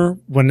rumor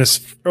when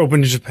this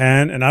opened in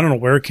Japan, and I don't know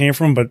where it came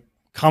from, but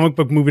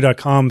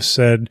comicbookmovie.com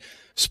said,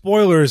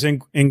 spoilers,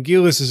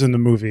 Anguillus is in the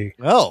movie.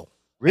 Oh.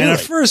 Really? And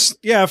at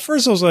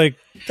first I was like,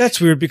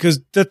 that's weird because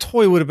the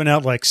toy would have been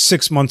out like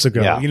 6 months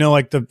ago. Yeah. You know,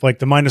 like the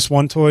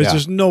 -1 toys. Yeah.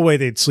 There's no way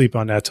they'd sleep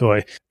on that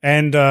toy.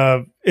 And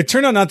it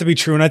turned out not to be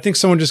true. And I think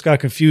someone just got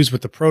confused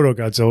with the proto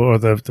Godzilla or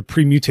the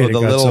pre-mutated the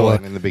Godzilla. little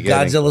one in the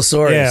beginning.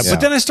 Godzillasaurus. Yeah,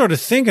 but then I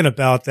started thinking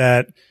about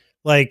that,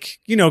 like,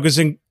 you know, because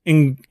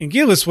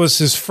Anguillus was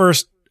his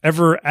first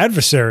ever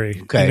adversary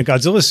in the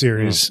Godzilla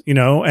series, you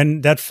know,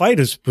 and that fight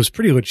was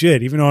pretty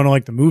legit, even though I don't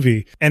like the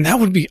movie. And I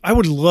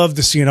would love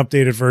to see an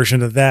updated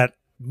version of that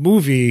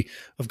movie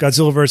of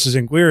Godzilla versus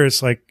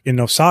Anguirus, like in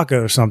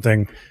Osaka or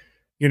something.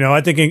 You know,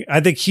 I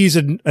think he's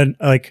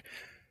like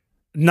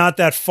not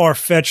that far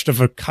fetched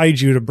of a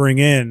kaiju to bring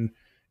in,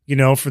 you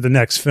know, for the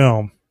next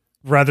film,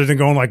 rather than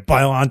going like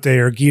Biollante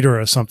or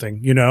Ghidorah or something.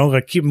 You know,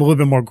 like keep him a little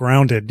bit more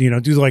grounded. You know,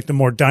 do like the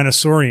more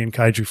dinosaurian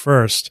kaiju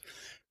first.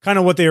 Kind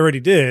of what they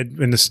already did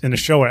in the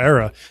Showa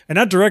era. And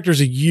that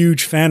director's a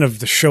huge fan of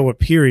the Showa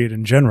period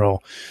in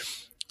general.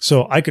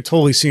 So I could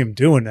totally see him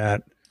doing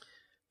that.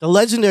 The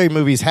legendary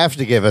movies have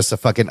to give us a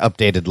fucking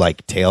updated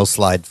like tail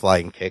slide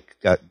flying kick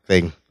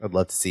thing. I'd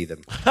love to see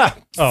them. Well,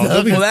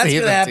 that's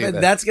gonna happen.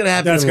 That's gonna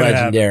happen in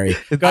Legendary.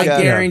 I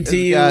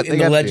guarantee you, in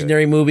the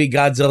Legendary movie,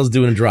 Godzilla's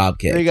doing a drop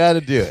kick. They got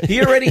to do it.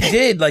 He already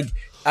did. Like,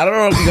 I don't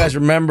know if you guys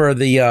remember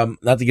the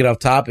not to get off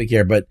topic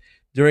here, but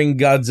during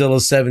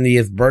Godzilla's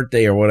 70th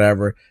birthday or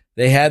whatever,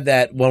 they had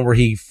that one where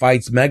he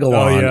fights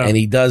Megalon and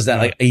he does that.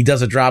 Like he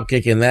does a drop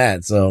kick in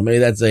that. So maybe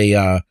that's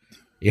a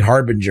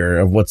harbinger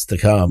of what's to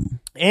come.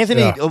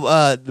 Anthony,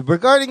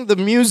 regarding the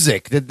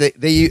music,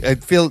 I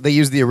feel they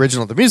used the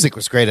original. The music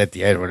was great at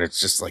the end when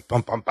it's just like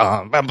bum bum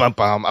bum bum bum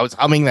bum. I was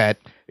humming that.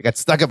 It got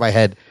stuck in my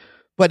head.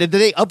 But did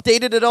they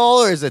update it at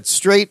all, or is it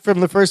straight from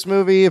the first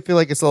movie? I feel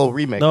like it's a little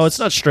remix. No, it's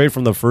not straight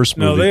from the first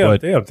movie. No,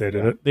 they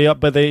updated it. They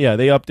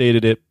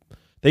updated it.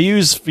 They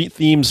use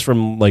themes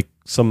from like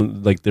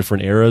some like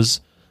different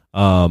eras,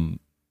 and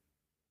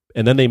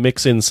then they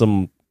mix in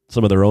some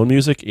of their own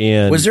music.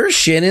 And was there a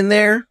Shin in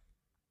there?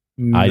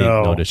 I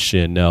didn't notice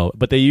Shin, no.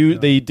 But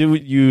they do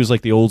use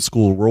like the old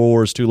school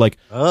roars too. Like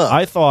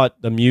I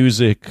thought the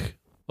music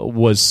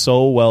was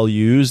so well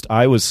used.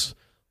 I was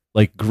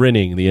like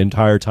grinning the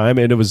entire time,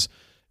 and it was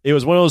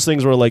one of those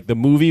things where like the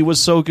movie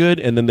was so good,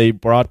 and then they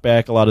brought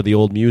back a lot of the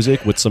old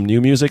music with some new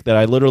music that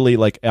I literally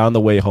like on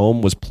the way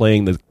home was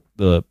playing the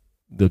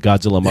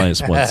Godzilla -1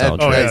 soundtrack.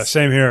 Oh yeah,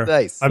 same here.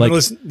 Nice. I've been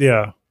listening.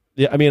 Yeah.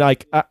 I mean,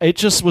 like it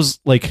just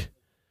was like.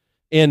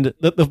 And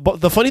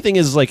the funny thing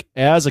is, like,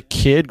 as a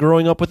kid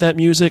growing up with that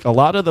music, a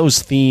lot of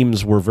those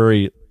themes were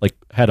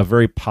had a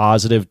very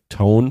positive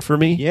tone for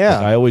me. Yeah.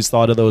 Like, I always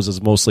thought of those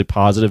as mostly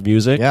positive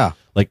music. Yeah.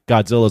 Like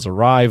Godzilla's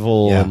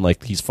arrival and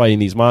like he's fighting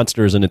these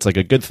monsters and it's like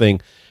a good thing.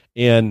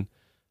 And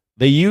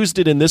they used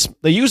it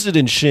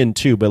in Shin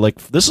too, but like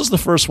this is the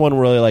first one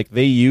where like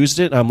they used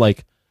it and I'm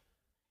like,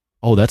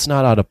 oh, that's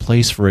not out of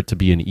place for it to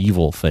be an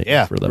evil thing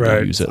for them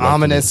to use it. Like,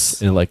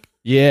 ominous. And like,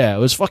 yeah, it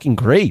was fucking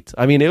great.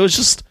 I mean, it was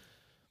just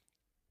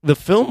the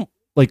film,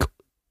 like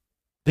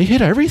they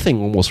hit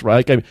everything almost right.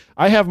 Like, I mean,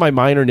 I have my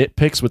minor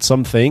nitpicks with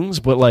some things,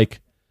 but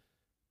like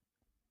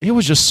it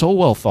was just so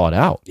well thought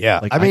out. Yeah,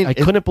 like, I mean, I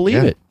couldn't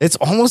believe it. It's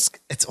almost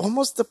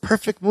the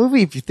perfect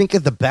movie if you think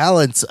of the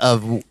balance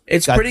of.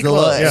 It's Godzilla pretty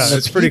close. and Yeah, the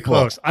it's pretty people.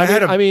 close.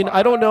 I mean,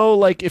 I don't know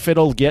like if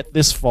it'll get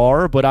this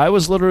far, but I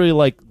was literally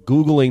like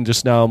Googling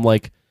just now. I'm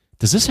like,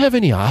 does this have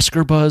any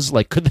Oscar buzz?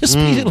 Like, could this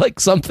be like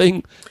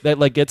something that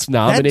like gets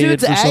nominated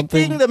that dude's for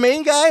something? acting, the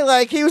main guy,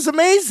 like he was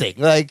amazing.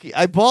 Like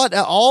I bought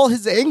all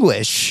his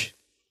English.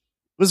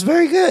 It was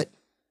very good.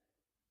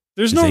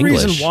 There's His no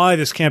English. reason why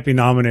this can't be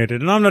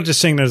nominated, and I'm not just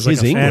saying that as like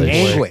His a fan.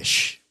 English.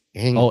 English.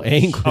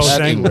 Anguish.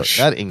 Not English.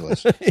 Not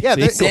English. Yeah,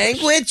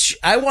 Sandwich?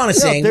 I want a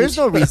sandwich. There's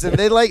no reason.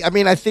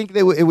 I think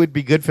it would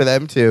be good for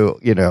them to,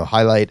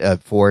 highlight a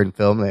foreign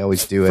film. They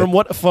always do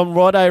it. From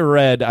what I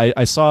read,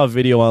 I saw a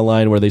video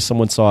online where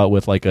someone saw it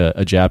with like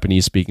a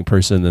Japanese speaking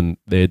person, and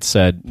they had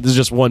said, this is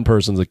just one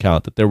person's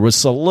account, that there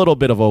was a little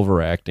bit of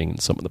overacting in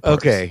some of the parts.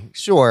 Okay,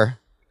 sure.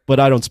 But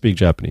I don't speak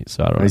Japanese,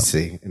 so I don't know. I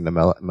see. In the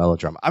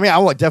melodrama. I mean,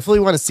 I definitely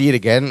want to see it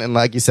again. And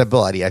like you said,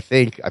 Bloody, I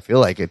feel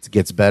like it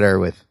gets better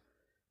with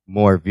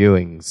more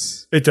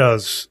viewings. It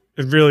does.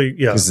 It really,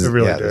 did.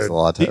 There's a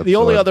lot to the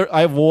only other,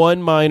 I have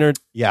one minor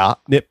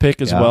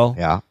nitpick as well.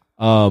 Yeah.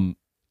 I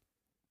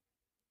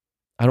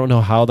don't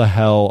know how the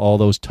hell all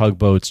those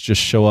tugboats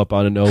just show up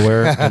out of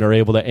nowhere and are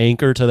able to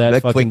anchor to that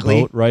fucking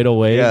boat right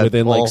away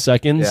within like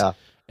seconds. Yeah.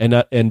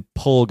 And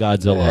pull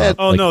Godzilla up.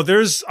 Oh, no,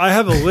 I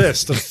have a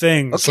list of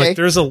things. Okay. Like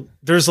there's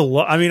a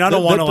lot. I mean, I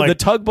don't want to the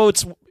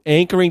tugboats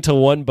anchoring to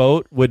one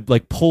boat would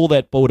like pull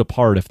that boat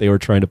apart if they were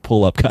trying to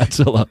pull up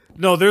Godzilla.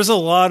 No, there's a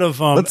lot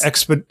of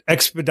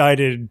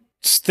expedited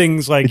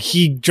things, like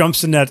he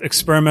jumps in that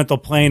experimental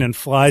plane and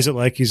flies it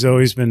like he's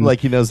always been. Like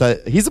he knows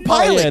that he's a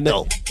pilot. And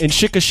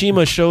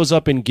Shikishima shows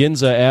up in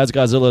Ginza as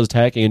Godzilla is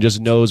attacking and just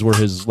knows where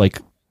his like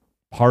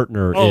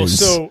partner is.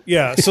 So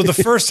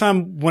the first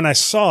time when I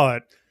saw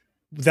it,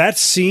 that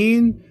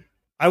scene,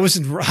 I was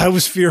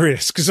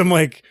furious because I'm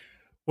like,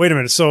 wait a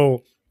minute.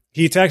 So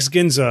he attacks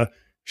Ginza.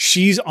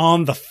 She's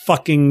on the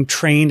fucking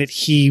train that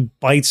he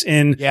bites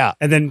in. Yeah.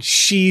 And then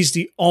she's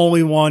the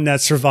only one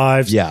that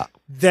survives. Yeah.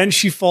 Then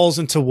she falls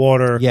into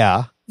water.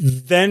 Yeah.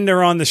 Then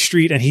they're on the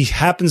street and he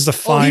happens to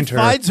find her.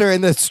 He finds her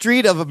in the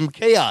street of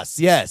chaos.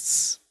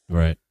 Yes.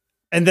 Right.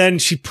 And then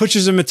she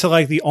pushes him into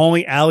like the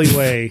only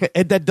alleyway.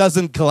 And that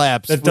doesn't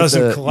collapse. That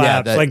doesn't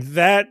collapse. Like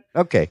that.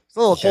 Okay. It's a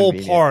little whole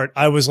convenient. part,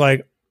 I was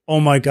like, oh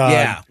my God.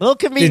 Yeah. A little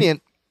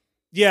convenient.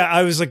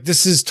 I was like,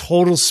 this is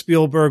total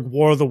Spielberg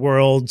War of the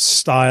Worlds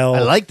style. I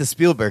like the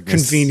Spielberg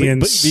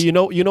convenience. But you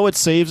know what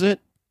saves it?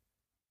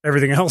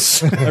 Everything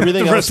else.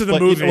 Everything the else. rest of the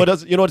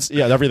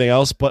movie. Everything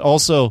else. But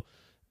also,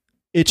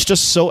 it's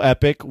just so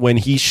epic when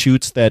he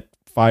shoots that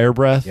fire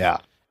breath. Yeah.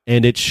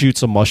 And it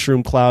shoots a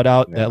mushroom cloud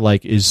out that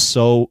like is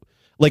so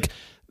like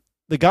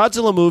the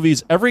Godzilla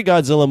movies. Every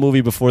Godzilla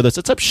movie before this,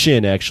 except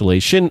Shin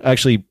actually. Shin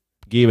actually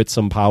gave it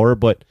some power,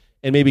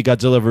 and maybe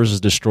Godzilla versus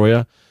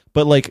Destroyer.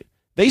 But like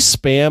they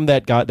spam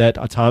that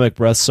atomic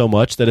breath so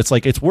much that it's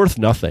like it's worth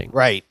nothing.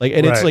 Right. Like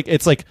and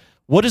it's like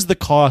what is the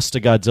cost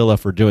to Godzilla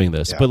for doing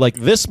this? Yeah. But like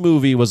this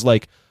movie was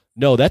like,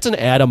 no, that's an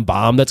atom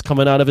bomb that's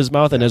coming out of his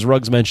mouth, and as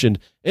Ruggs mentioned,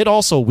 it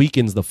also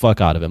weakens the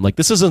fuck out of him. Like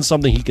this isn't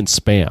something he can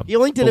spam. He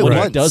only did But it when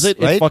once. he does it,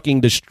 right? it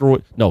fucking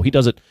destroys. No, he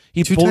does it.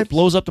 He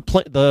blows up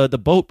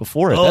the boat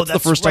before it. Oh, that's the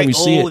first time you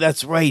see it. Oh,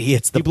 that's right. He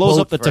hits the He blows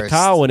boat up the first.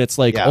 Takao, and it's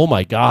like, oh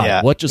my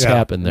god, what just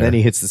happened there? And then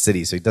he hits the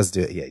city, so he does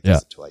do it. Yeah, he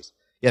does it twice.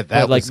 Yeah,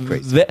 that like was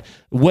crazy.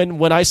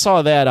 When I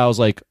saw that, I was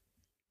like,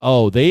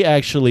 oh, they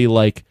actually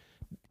like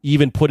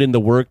even put in the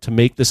work to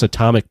make this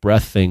atomic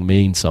breath thing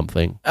mean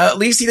something. At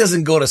least he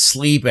doesn't go to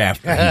sleep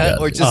after he does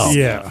or it.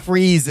 just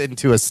freeze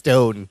into a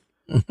stone.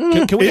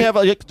 Can we have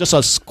just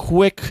a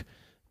quick?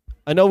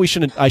 I know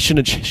I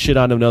shouldn't shit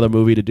on another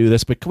movie to do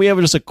this, but can we have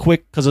just a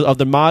quick, because of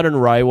the modern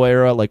Raiwa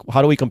era? Like,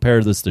 how do we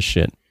compare this to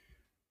Shin?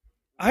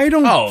 I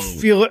don't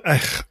feel it.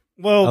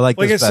 Well, I like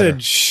I this better.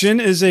 said, Shin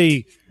is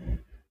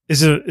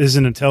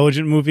an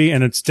intelligent movie,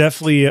 and it's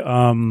definitely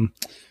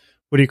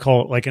what do you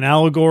call it? Like an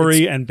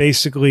allegory, and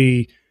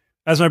basically,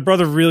 as my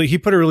brother he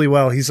put it really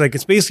well. He's like,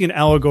 it's basically an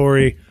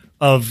allegory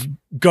of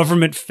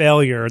government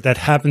failure that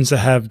happens to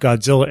have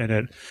Godzilla in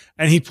it.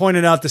 And he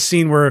pointed out the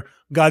scene where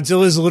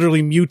Godzilla is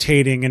literally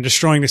mutating and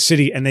destroying the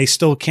city, and they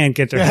still can't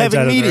get their heads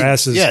out of their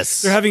asses.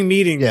 Yes. They're having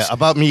meetings. Yeah,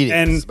 about meetings.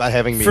 And about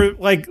having meetings.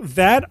 For like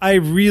that, I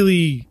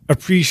really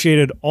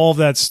appreciated all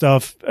that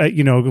stuff.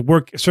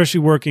 Especially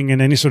working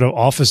in any sort of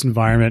office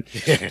environment.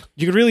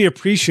 You could really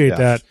appreciate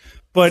that.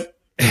 But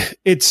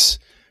it's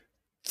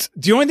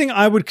the only thing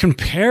I would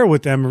compare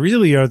with them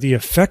really are the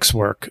effects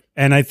work.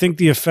 And I think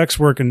the effects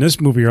work in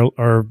this movie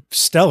are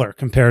stellar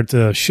compared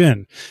to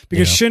Shin.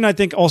 Because Shin, I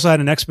think, also had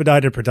an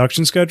expedited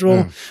production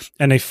schedule,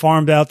 and they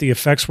farmed out the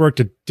effects work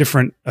to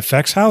different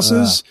effects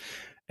houses.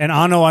 And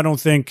Anno, I don't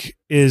think,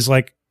 is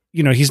like,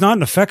 he's not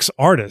an effects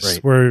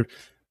artist, where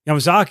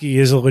Yamazaki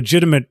is a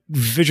legitimate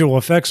visual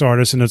effects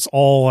artist, and it's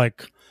all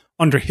like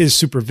under his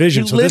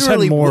supervision. So this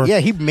had more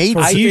he made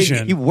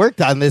cohesion. he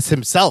worked on this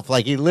himself.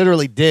 Like he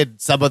literally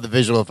did some of the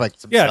visual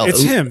effects himself. Yeah,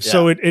 it's him.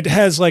 So it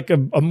has like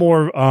a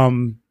more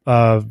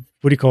what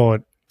do you call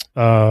it?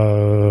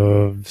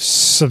 No,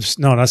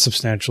 not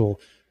substantial.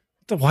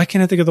 Why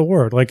can't I think of the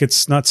word? Like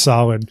it's not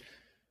solid.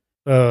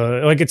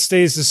 Like it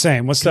stays the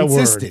same. What's that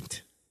word?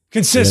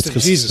 Consistent.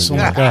 Yeah, Jesus, oh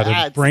my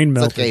God, the brain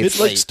melted. okay. It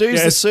like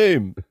stays the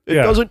same. It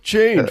doesn't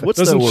change. What's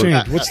doesn't that word?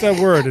 change. What's that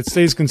word? It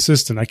stays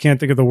consistent. I can't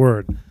think of the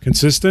word.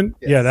 Consistent?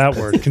 Yes. Yeah, that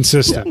word.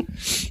 Consistent.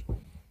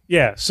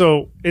 Yeah,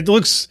 so it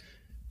looks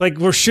like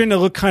we're shooting to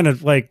look kind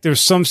of like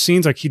there's some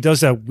scenes like he does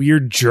that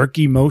weird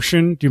jerky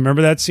motion. Do you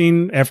remember that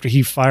scene after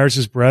he fires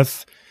his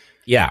breath?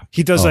 Yeah.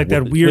 He does like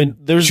that weird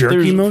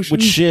jerky motion.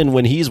 With Shin,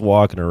 when he's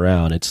walking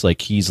around, it's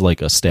like he's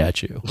like a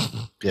statue.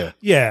 Yeah.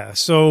 Yeah.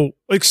 So,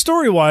 like,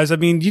 story-wise, I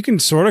mean, you can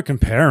sort of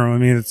compare them. I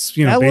mean, it's,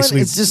 you know, That one,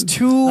 basically... it's just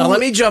too... Now, let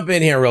me jump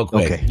in here real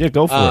quick. Okay. Yeah,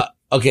 go for it.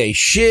 Okay,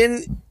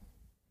 Shin,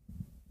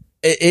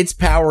 its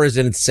power is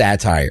in its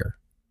satire.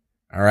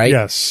 All right.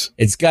 Yes.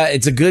 It's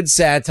a good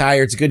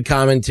satire. It's a good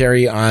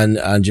commentary on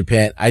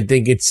Japan. I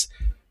think it's,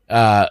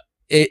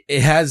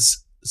 it has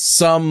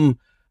some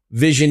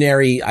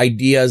visionary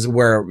ideas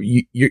where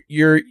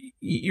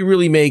you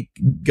really make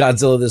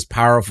Godzilla this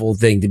powerful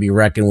thing to be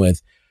reckoned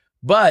with,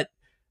 but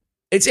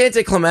it's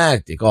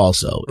anticlimactic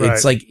also. Right.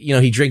 It's like, you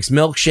know, he drinks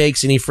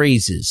milkshakes and he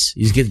freezes.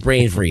 He gets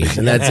brain freeze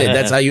and that's it.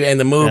 That's how you end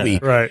the movie.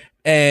 Right.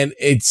 And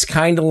it's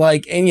kind of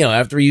like, and you know,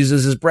 after he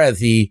uses his breath,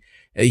 he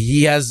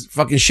has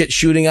fucking shit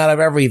shooting out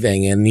of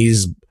everything and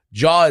his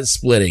jaw is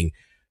splitting.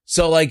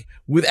 So like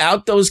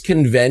without those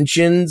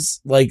conventions,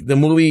 like the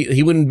movie,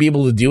 he wouldn't be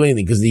able to do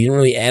anything because they didn't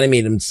really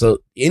animate him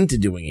into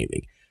doing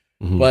anything.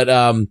 Mm-hmm. But,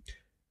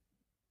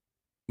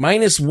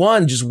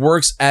 -1 just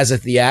works as a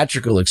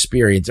theatrical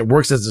experience. It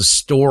works as a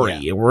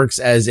story. It works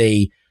as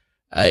a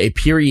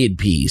period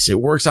piece.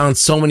 It works on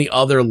so many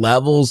other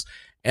levels.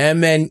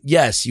 And then,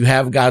 yes, you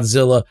have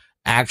Godzilla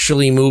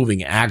actually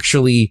moving,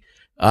 actually,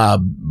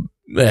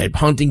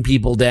 hunting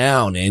people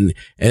down and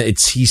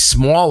he's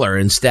smaller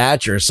in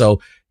stature.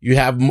 So you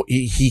have,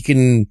 he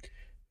can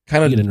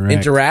kind of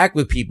interact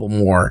with people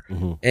more.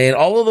 Mm-hmm. And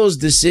all of those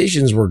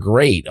decisions were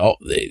great.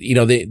 You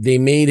know, they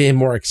made him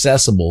more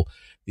accessible.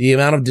 The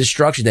amount of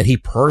destruction that he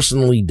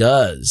personally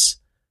does,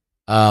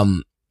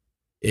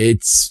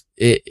 it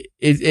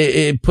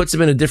puts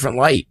him in a different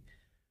light.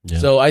 Yeah.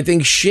 So I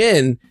think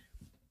Shin,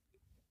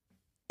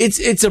 I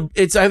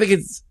think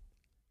it's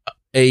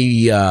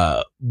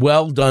a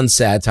well done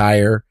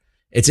satire.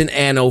 It's an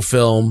Anno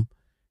film.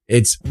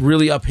 It's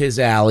really up his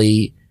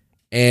alley,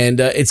 and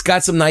it's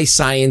got some nice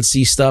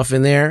science-y stuff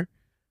in there.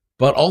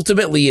 But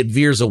ultimately, it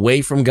veers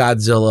away from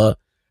Godzilla,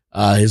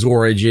 his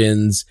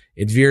origins.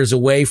 It veers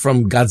away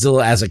from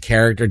Godzilla as a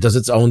character. Does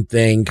its own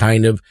thing,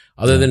 kind of.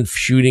 Other than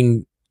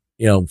shooting,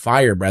 you know,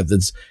 fire breath.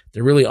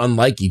 They're really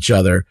unlike each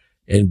other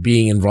and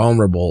being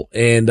invulnerable.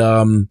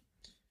 And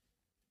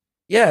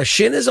yeah,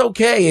 Shin is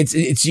okay.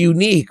 It's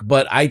unique,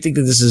 but I think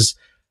that this is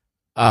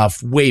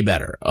way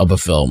better of a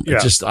film. Yeah.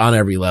 It's just on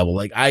every level.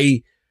 Like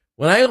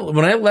when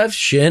I left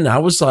Shin, I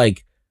was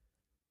like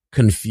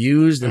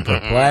confused and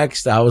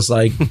perplexed. I was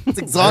like, it's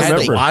exhausting. I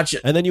had to watch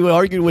it. And then you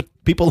argued with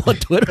people on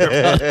Twitter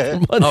about it for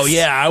months. Oh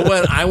yeah,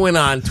 I went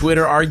on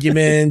Twitter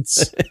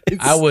arguments.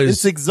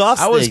 It's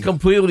exhausting.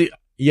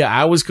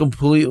 I was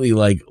completely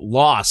like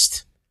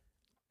lost.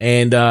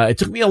 And it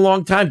took me a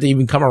long time to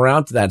even come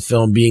around to that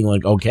film being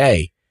like,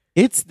 okay.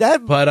 It's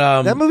that, but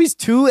that movie's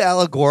too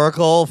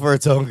allegorical for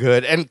its own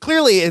good, and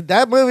clearly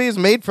that movie is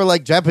made for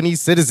like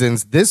Japanese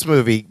citizens. This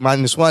movie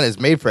 -1 is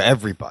made for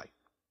everybody.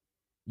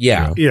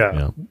 Yeah.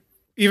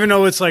 Even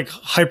though it's like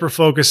hyper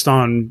focused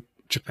on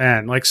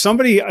Japan, like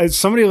somebody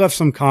left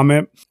some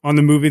comment on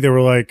the movie. They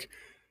were like,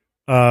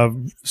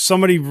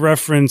 somebody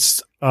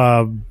referenced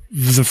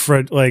the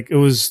Fred, like it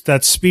was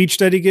that speech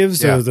that he gives,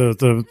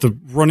 the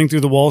running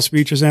through the wall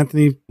speech, as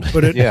Anthony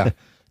put it. Yeah,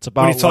 it's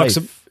about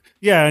life.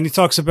 Yeah, and he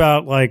talks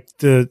about like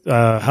the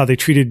how they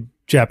treated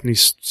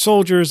Japanese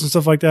soldiers and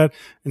stuff like that.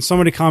 And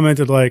somebody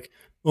commented like,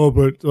 "Oh,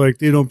 but like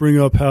they don't bring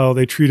up how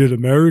they treated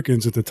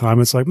Americans at the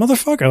time." It's like,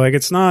 motherfucker, like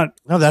it's not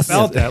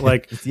about that.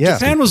 Like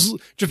Japan was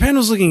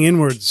looking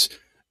inwards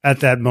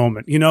at that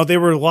moment. You know, there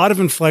were a lot of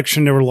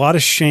inflection, there were a lot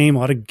of shame, a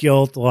lot of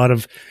guilt, a lot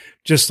of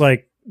just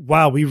like,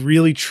 wow, we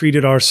really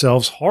treated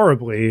ourselves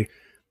horribly,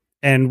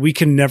 and we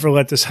can never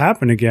let this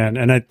happen again.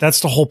 And that's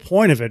the whole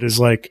point of it. Is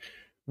like,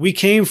 we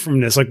came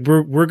from this, like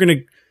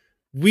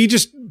we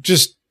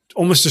just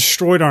almost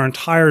destroyed our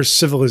entire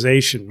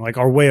civilization, like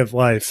our way of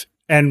life.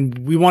 And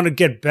we want to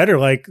get better.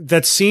 Like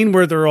that scene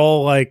where they're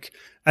all like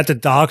at the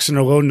docks and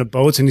they're loading the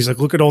boats and he's like,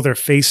 look at all their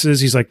faces.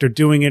 He's like, they're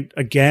doing it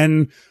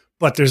again,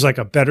 but there's like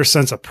a better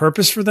sense of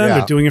purpose for them. Yeah.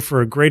 They're doing it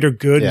for a greater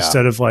good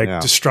instead of like Yeah.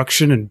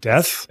 destruction and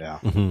death. Yeah.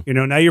 Mm-hmm. You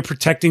know, now you're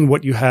protecting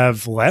what you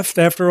have left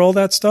after all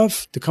that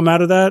stuff to come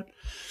out of that.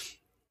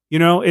 You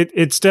know,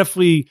 it's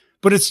definitely,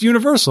 but it's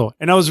universal.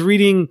 And I was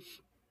reading,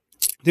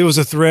 there was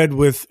a thread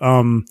with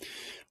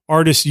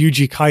artist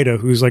Yuji Kaida,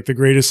 who's like the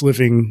greatest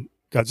living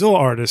Godzilla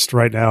artist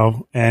right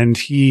now. And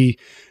he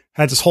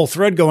had this whole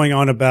thread going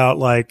on about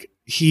like,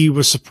 he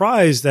was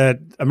surprised that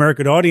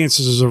American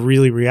audiences are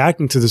really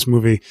reacting to this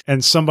movie.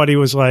 And somebody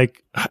was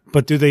like,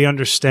 but do they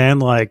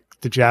understand like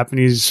the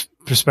Japanese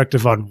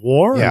perspective on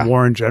war and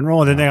war in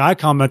general? And then I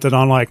commented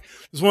on like,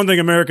 there's one thing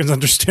Americans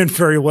understand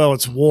very well.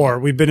 It's war.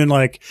 We've been in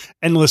like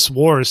endless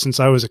wars since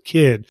I was a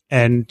kid.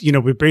 And, you know,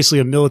 we're basically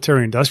a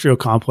military industrial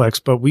complex,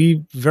 but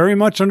we very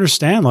much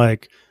understand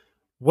like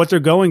what they're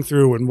going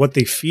through and what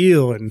they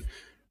feel and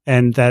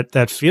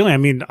that feeling. I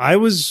mean, I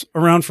was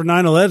around for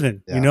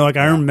 9/11, you know, like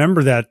I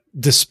remember that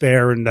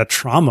despair and that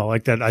trauma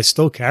like that I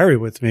still carry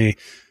with me.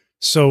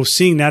 So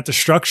seeing that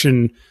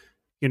destruction,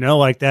 you know,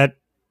 like that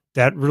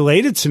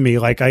related to me.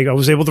 Like I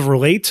was able to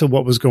relate to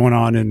what was going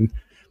on in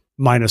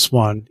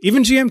 -1.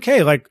 Even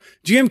GMK, like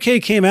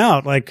GMK came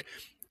out like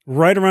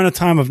right around the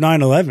time of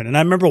 9/11. And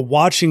I remember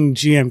watching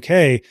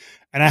GMK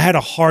and I had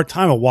a hard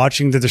time of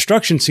watching the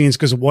destruction scenes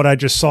because of what I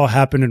just saw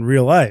happen in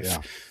real life.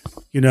 Yeah.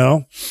 You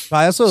know?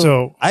 But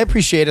I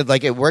appreciated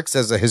like it works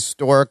as a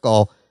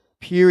historical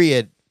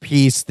period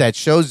piece that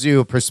shows you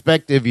a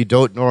perspective you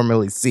don't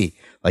normally see.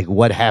 Like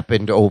what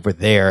happened over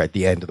there at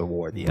the end of the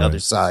war, the other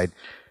side,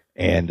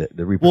 and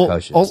the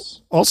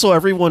repercussions. Also,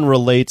 everyone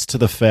relates to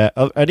the fact.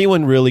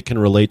 Anyone really can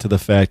relate to the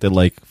fact that,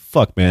 like,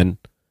 fuck, man,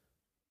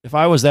 if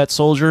I was that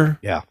soldier,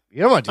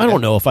 you don't want to. I don't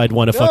know if I'd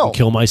want to fucking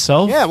kill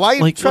myself. Yeah, why?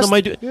 Like, what am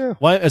I doing? Yeah.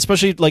 Why?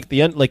 Especially like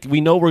the end. Like, we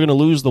know we're going to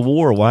lose the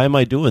war. Why am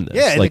I doing this?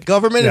 Yeah, and like the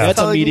government is that's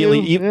telling immediately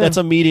you, that's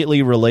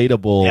immediately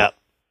relatable. Yeah.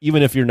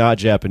 Even if you're not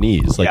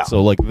Japanese, like Yeah.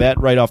 so, like that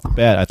right off the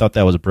bat, I thought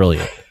that was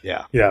brilliant.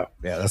 Yeah. Yeah.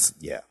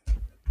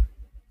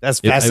 That's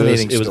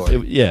fascinating story.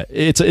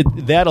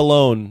 That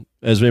alone,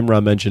 as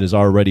Imran mentioned, is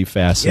already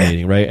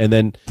fascinating, right? And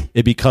then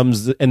it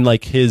becomes and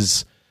like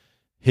his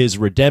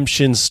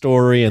redemption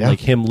story and like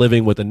him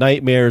living with the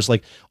nightmares,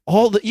 like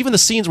even the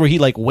scenes where he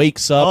like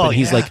wakes up and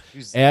he's like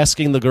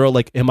asking the girl,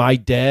 like, "Am I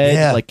dead?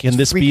 Yeah, like, can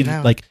this be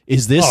out. like,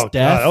 is this God,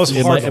 death? that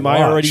was hard to Am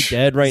I already watch.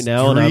 dead right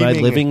now? And am I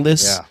dreaming living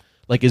this? Yeah.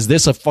 Like, is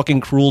this a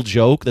fucking cruel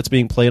joke that's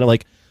being played on?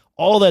 Like,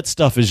 all that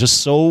stuff is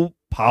just so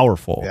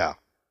powerful. Yeah.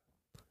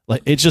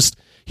 Like it's just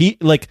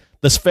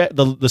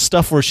the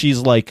stuff where she's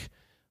like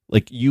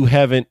you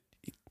haven't.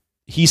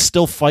 He's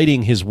still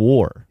fighting his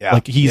war. Yeah.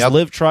 Like he's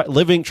trying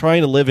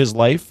to live his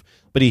life,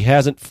 but he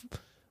hasn't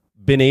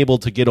been able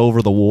to get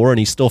over the war, and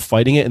he's still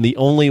fighting it. And the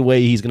only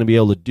way he's going to be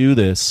able to do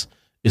this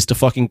is to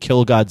fucking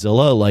kill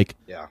Godzilla. Like,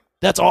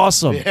 that's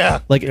awesome. Yeah.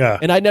 Like,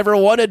 and I never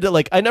wanted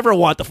to I never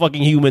want the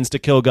fucking humans to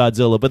kill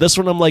Godzilla, but this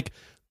one I'm like,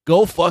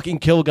 go fucking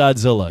kill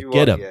Godzilla.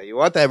 Get him. Yeah, you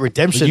want that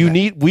redemption.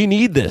 We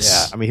need this.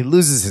 Yeah, I mean, he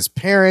loses his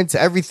parents,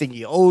 everything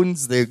he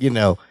owns. They're,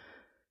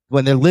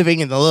 when they're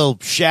living in the little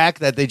shack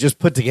that they just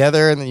put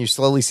together, and then you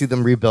slowly see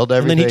them rebuild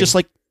everything. And then he just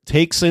like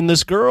takes in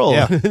this girl.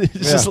 Yeah.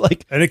 It's just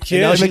like and a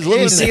kid. And she's you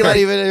living see there. not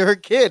even her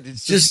kid.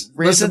 It's Just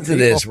random listen to people.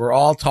 this. We're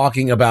all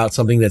talking about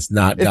something that's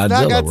not It's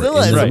Godzilla. not We're Godzilla.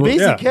 in It's the a movie.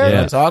 basic We're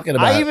character. not talking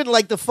about I even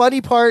like the funny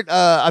part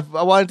I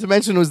wanted to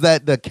mention was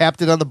that the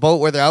captain on the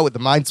boat where they're out with the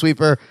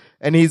minesweeper,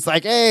 and he's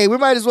like, "Hey, we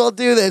might as well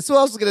do this. Who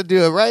else is going to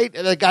do it, right?"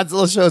 And then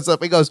Godzilla shows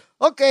up. He goes,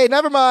 "Okay,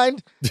 never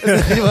mind." And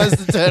then he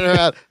wants to turn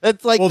around.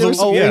 That's like there's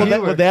some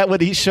humor. when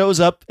he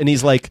shows up and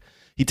he's like,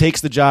 he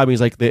takes the job. And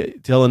he's like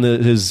telling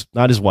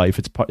not his wife.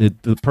 It's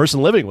the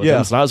person living with him.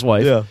 It's not his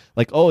wife. Yeah.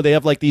 Like, oh, they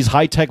have like these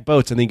high tech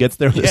boats, and he gets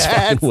there with this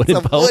fucking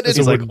wooden boat. And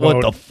he's like,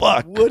 what the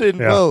fuck? Wooden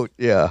boat.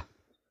 Yeah.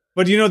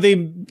 But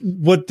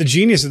what the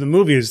genius of the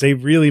movie is, they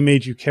really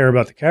made you care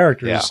about the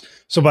characters. Yeah.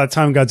 So by the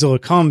time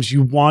Godzilla comes,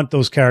 you want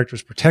those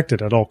characters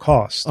protected at all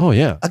costs. Oh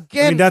yeah.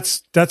 Again, I mean,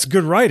 that's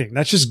good writing.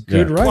 That's just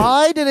good writing.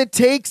 why did it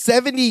take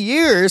 70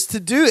 years to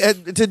do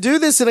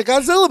this in a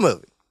Godzilla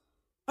movie?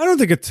 I don't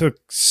think it took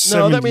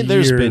 70 No, I mean,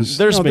 there's years. been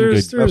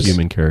there's good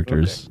human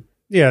characters. Okay.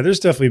 Yeah,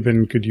 there's definitely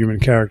been good human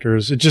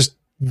characters. It just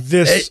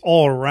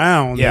all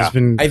around has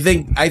been. I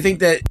think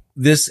that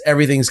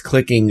everything's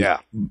clicking. Yeah.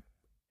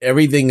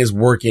 Everything is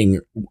working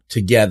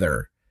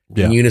together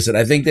in unison.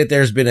 I think that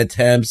there's been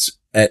attempts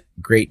at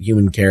great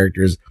human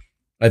characters.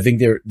 I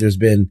think there's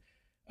been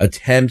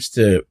attempts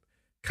to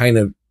kind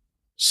of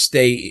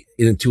stay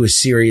into a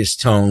serious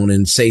tone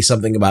and say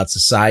something about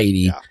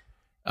society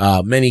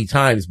many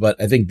times, but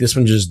I think this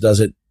one just does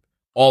it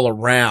all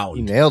around.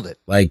 He nailed it.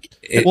 Like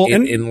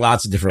in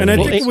lots of different ways.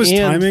 And I think it was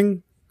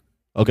timing.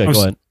 Okay,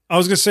 go ahead. I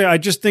was going to say, I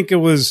just think it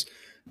was,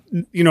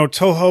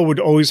 Toho would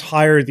always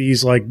hire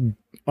these like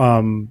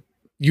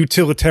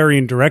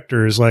utilitarian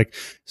directors. Like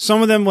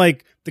some of them,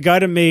 like the guy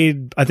that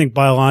made, I think,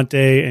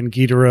 Biollante and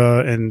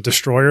Ghidorah and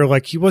Destroyer,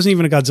 like he wasn't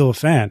even a Godzilla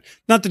fan.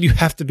 Not that you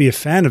have to to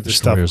fan of this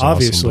stuff, Destroyer's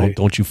obviously. awesome.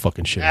 Don't you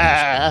fucking shit.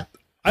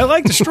 I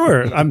like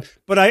Destroyer.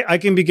 But I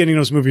can be getting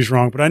those movies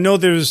wrong. But I know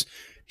there's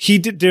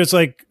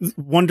like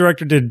one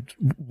director did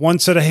one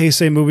set of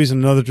Heisei movies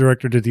and another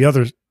director did the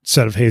other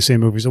set of Heisei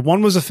movies. And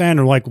one was a fan,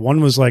 or like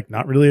one was like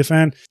not really a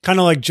fan. Kind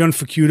of like Jun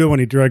Fukuda when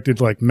he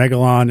directed like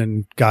Megalon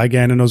and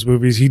Gigan in those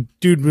movies.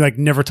 Dude like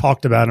never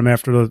talked about him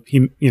after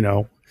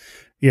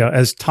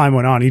as time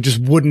went on. He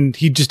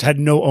just had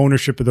no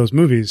ownership of those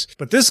movies.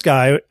 But this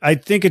guy, I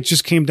think it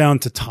just came down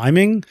to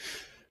timing,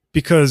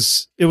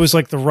 because it was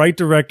like the right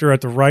director at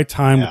the right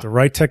time with the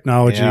right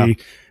technology. Yeah.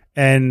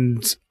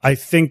 And I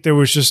think there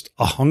was just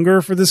a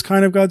hunger for this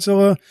kind of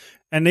Godzilla.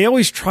 And they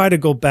always try to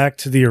go back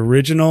to the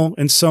original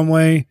in some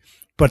way,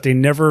 but they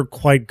never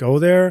quite go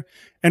there.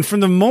 And from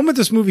the moment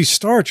this movie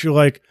starts, you're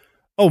like,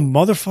 oh,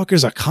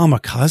 motherfucker's a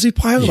kamikaze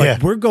pilot? Yeah.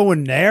 Like, we're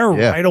going there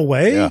right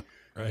away? Yeah.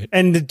 Right.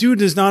 And the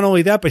dude is not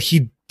only that, but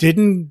he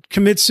didn't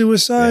commit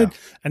suicide.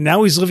 And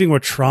now he's living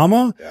with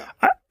trauma.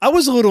 Yeah. I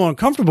was a little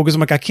uncomfortable because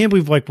I'm like, I can't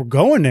believe like we're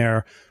going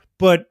there.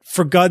 But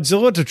for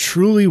Godzilla to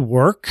truly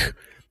work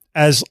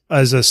as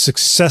a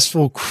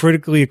successful,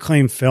 critically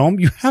acclaimed film,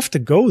 you have to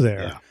go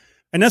there. Yeah.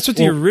 And that's what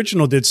the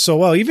original did so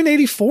well. Even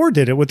 84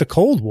 did it with the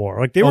Cold War.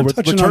 Like they were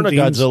touching Return on of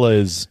themes.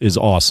 Godzilla is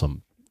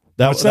awesome.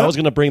 That What's I that? was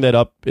going to bring that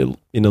up in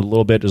a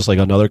little bit, just like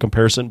another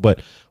comparison.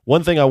 But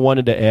one thing I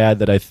wanted to add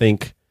that I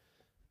think,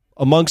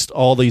 amongst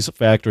all these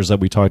factors that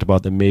we talked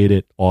about that made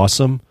it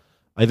awesome,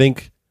 I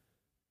think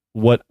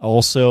what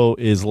also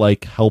is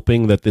like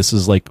helping that this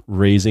is like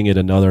raising it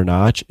another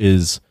notch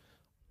is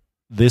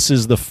this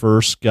is the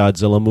first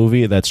Godzilla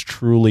movie that's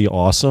truly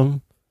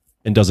awesome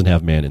and doesn't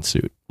have man in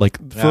suit. Like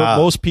for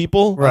most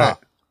people, Right.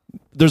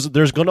 there's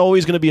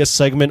always going to be a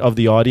segment of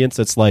the audience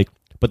that's like,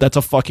 but that's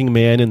a fucking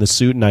man in the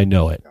suit and I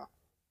know it.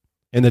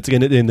 And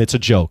it's a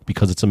joke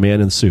because it's a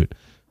man in the suit.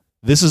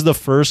 This is the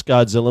first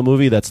Godzilla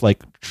movie that's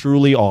like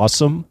truly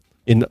awesome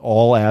in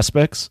all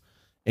aspects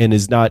and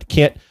is not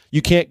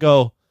you can't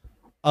go,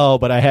 oh,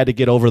 but I had to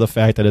get over the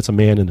fact that it's a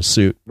man in a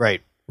suit.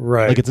 Right.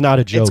 Right. Like it's not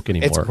a joke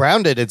anymore. It's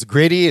grounded. It's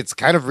gritty. It's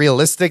kind of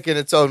realistic in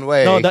its own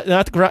way. No,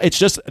 it's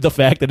just the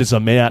fact that it's a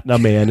man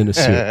in a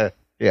suit.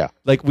 Yeah.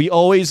 Like we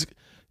always,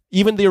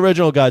 even the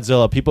original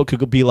Godzilla, people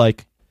could be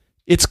like,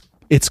 it's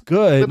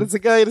good, But it's a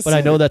guy in a but suit.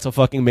 I know that's a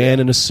fucking man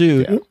in a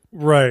suit. Yeah.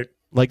 Right.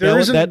 Like There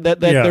that isn't-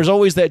 there's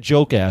always that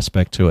joke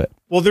aspect to it.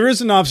 Well, there is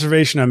an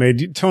observation I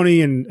made.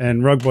 Tony and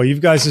Rugboy, you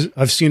guys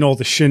have seen all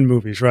the Shin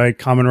movies, right?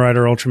 Kamen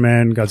Rider,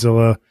 Ultraman,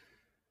 Godzilla.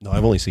 No,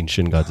 I've only seen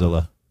Shin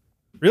Godzilla.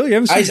 Really? You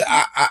haven't seen?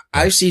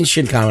 I've seen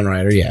Shin Kamen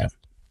Rider, yeah.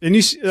 And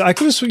I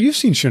could have you've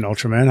seen Shin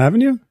Ultraman,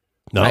 haven't you?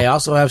 No. I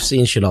also have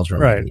seen Shin Ultraman,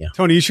 Right. yeah.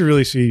 Tony, you should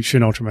really see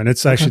Shin Ultraman.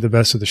 It's actually the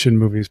best of the Shin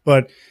movies.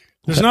 But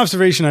there's an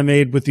observation I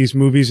made with these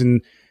movies,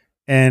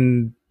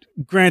 and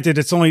granted,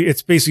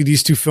 it's basically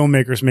these two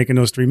filmmakers making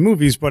those three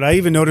movies, but I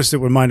even noticed it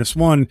with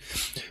 -1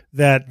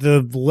 that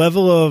the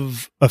level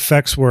of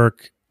effects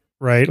work,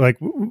 right? Like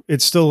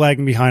it's still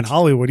lagging behind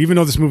Hollywood, even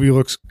though this movie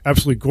looks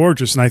absolutely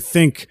gorgeous. And I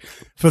think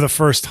for the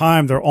first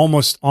time, they're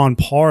almost on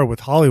par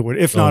with Hollywood,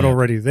 if not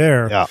already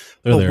there. Yeah.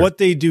 They're But there. what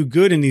they do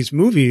good in these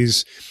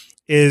movies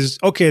is,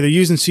 okay, they're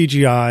using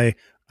CGI.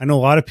 I know a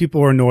lot of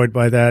people are annoyed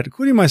by that,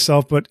 including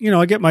myself, but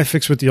I get my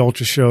fix with the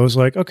Ultra shows.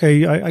 Like,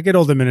 okay, I get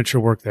all the miniature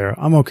work there.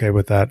 I'm okay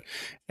with that.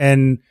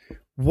 And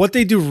what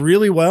they do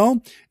really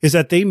well is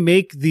that they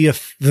make the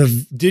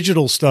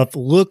digital stuff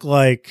look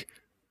like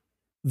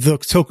the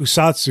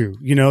tokusatsu.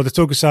 The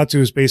tokusatsu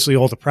is basically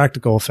all the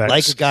practical effects.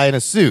 Like a guy in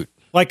a suit.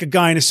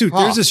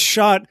 There's this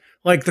shot,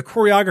 like the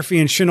choreography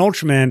in Shin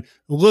Ultraman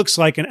looks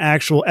like an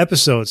actual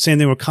episode. Same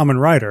thing with Kamen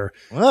Rider.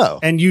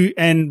 Wow.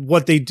 And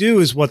what they do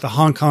is what the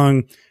Hong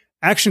Kong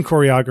action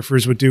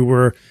choreographers would do,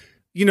 where,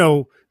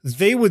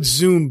 they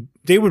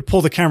would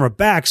pull the camera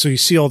back so you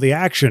see all the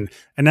action.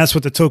 And that's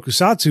what the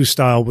tokusatsu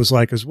style was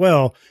like as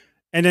well.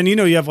 And then,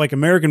 you have like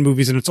American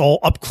movies and it's all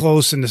up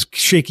close and this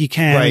shaky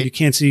cam. Right. You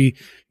can't see,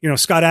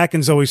 Scott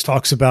Adkins always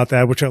talks about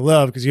that, which I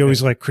love because he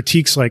always like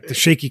critiques like the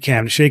shaky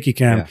cam.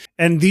 Yeah.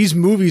 And these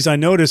movies, I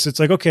noticed it's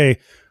like, okay,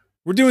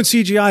 we're doing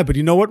CGI, but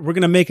you know what? We're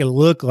going to make it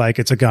look like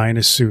it's a guy in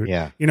a suit.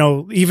 Yeah.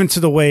 Even to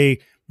the way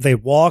they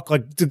walk,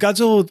 like the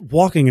Godzilla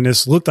walking in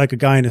this looked like a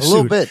guy in a suit. A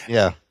little bit,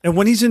 yeah. And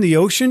when he's in the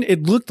ocean,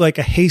 it looked like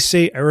a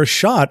Heisei era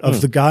shot of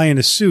the guy in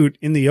a suit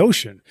in the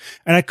ocean.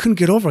 And I couldn't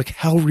get over like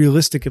how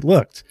realistic it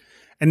looked.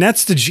 And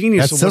that's the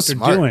genius That's of what so they're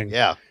smart. doing.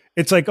 Yeah.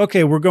 It's like,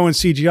 okay, we're going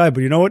CGI,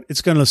 but you know what?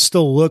 It's going to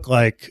still look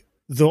like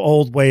the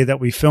old way that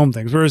we film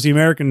things. Whereas the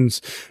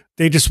Americans,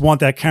 they just want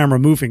that camera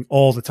moving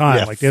all the time.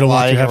 Yeah, Like they don't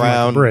want you flying having like, a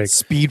around, break.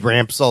 speed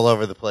ramps all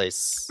over the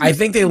place. I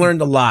think they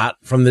learned a lot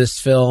from this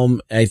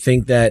film. I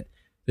think that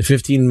the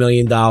 $15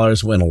 million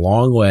went a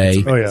long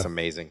way. Oh, yeah. That's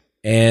amazing.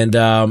 And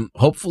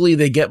hopefully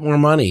they get more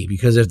money,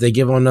 because if they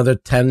give them another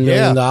 $10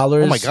 million,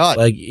 Oh my God.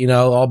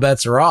 all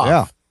bets are off.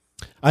 Yeah.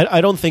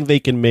 I don't think they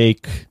can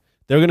make.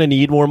 They're going to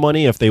need more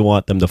money if they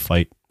want them to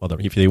fight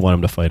if they want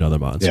them to fight other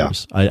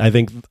monsters. Yeah.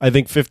 I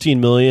think 15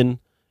 million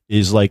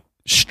is like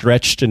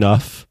stretched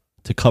enough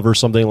to cover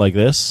something like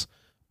this,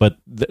 but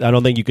I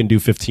don't think you can do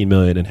 15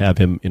 million and have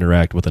him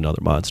interact with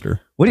another monster.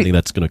 I think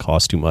that's going to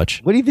cost too much.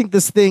 What do you think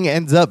this thing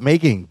ends up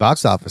making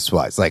box office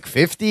wise? Like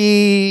 50,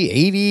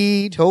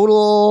 80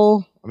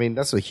 total? I mean,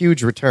 that's a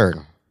huge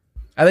return.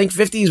 I think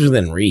 50 is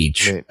within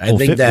reach. I think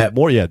 50, that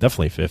more,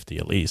 definitely 50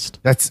 at least.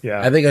 I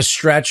think a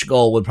stretch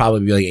goal would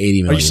probably be like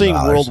 80 million. Are you saying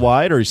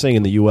worldwide or are you saying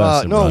in the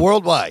U.S.? No,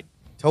 worldwide.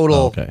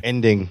 Total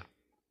ending.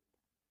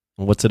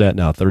 What's it at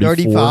now? 34?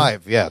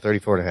 35. Yeah,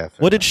 34 and a half.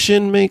 What did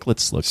Shin make?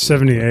 Let's look.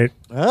 78.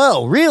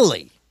 Oh,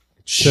 really?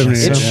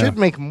 78, It should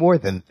make more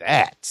than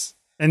that.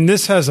 And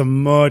this has a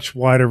much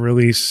wider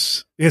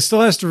release. It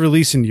still has to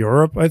release in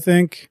Europe, I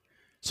think.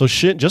 So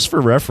Shin, just for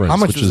reference, How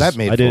much which was is, that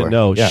made I didn't for?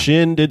 know. Yeah.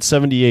 Shin did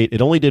 78.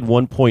 It only did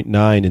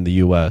 1.9 in the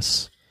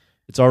U.S.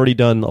 It's already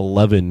done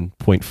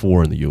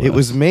 11.4 in the U.S. It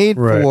was made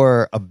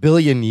for 1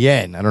 billion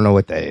yen. I don't know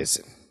what that is.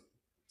 It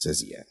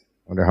says yen. I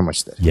wonder how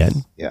much that is. Yen?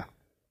 Yeah.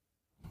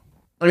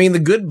 I mean, the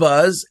good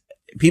buzz,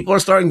 people are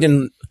starting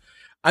to.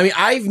 I mean,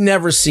 I've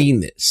never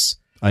seen this.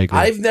 I agree.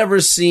 I've never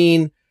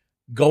seen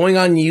going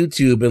on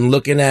YouTube and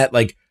looking at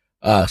like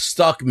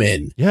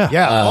Stuckman.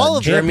 Yeah, all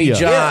of Jeremy them.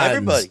 Johns. Yeah,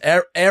 everybody.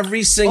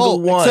 Every single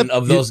one except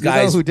of those you know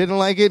guys. who didn't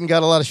like it and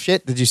got a lot of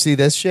shit. Did you see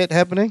this shit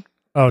happening?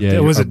 Oh, Yeah,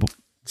 was our it?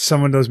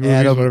 someone does movies.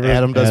 Adam whatever.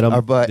 Adam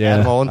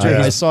Olinger.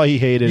 I saw he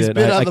hated He's it.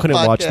 been I on the couldn't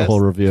watch the podcast.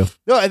 whole review.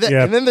 No, and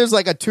then there's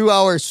like a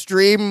 2-hour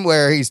stream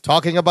where he's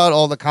talking about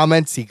all the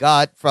comments he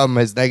got from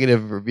his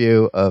negative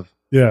review of.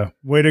 Yeah,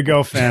 way to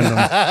go,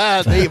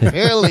 fandom. They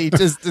apparently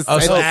just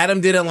decided. So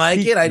Adam didn't like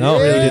it. He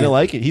didn't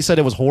like it. He said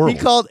it was horrible. He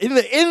called in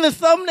the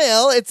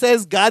thumbnail. It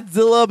says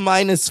Godzilla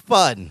minus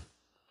fun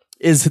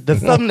is the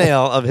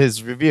thumbnail of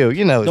his review.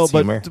 You know, it's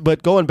humor.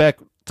 But going back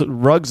to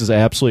Ruggs is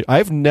absolutely.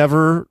 I've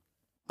never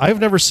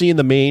seen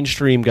the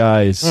mainstream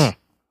guys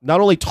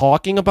not only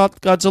talking about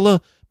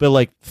Godzilla, but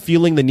like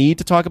feeling the need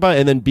to talk about it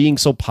and then being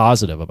so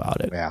positive about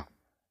it. Yeah.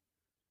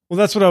 Well,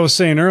 that's what I was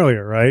saying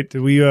earlier, right?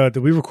 Did we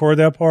record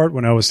that part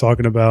when I was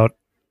talking about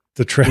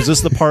the trailer? Was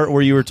this the part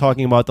where you were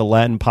talking about the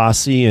Latin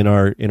posse in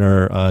our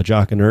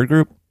Jock and Nerd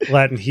group?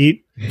 Latin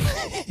Heat.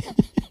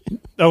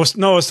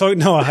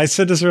 I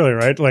said this earlier,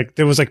 right? Like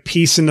there was like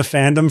peace in the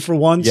fandom for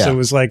once. Yeah. It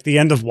was like the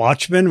end of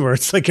Watchmen, where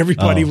it's like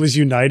everybody was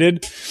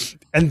united,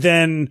 and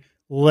then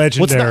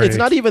Legendary. It's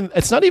not even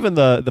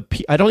the.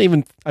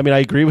 I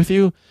agree with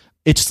you.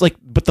 It's like,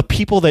 but the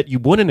people that you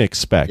wouldn't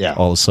expect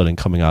all of a sudden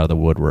coming out of the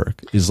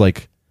woodwork is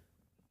like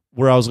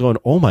where I was going.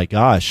 Oh my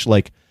gosh!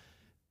 Like,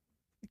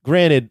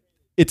 granted,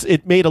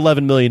 it made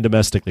 11 million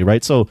domestically,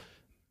 right? So.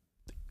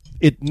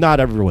 Not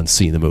everyone's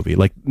seen the movie.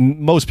 Like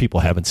most people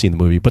haven't seen the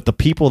movie, but the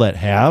people that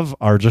have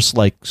are just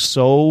like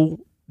so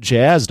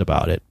jazzed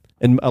about it,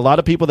 and a lot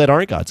of people that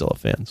aren't Godzilla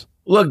fans.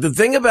 Look, the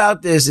thing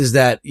about this is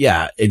that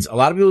it's a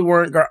lot of people who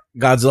weren't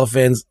Godzilla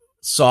fans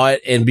saw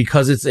it, and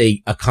because it's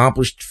a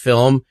accomplished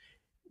film,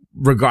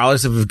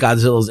 regardless of if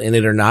Godzilla's in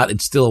it or not,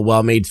 it's still a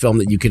well-made film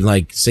that you can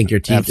like sink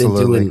your teeth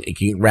into and it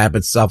can wrap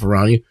itself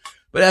around you.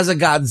 But as a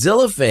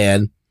Godzilla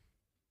fan,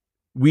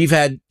 we've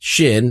had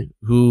Shin,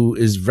 who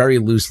is very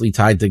loosely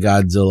tied to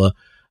Godzilla.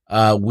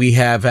 We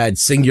have had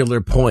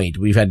Singular Point.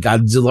 We've had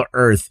Godzilla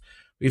Earth.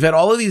 We've had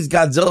all of these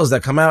Godzillas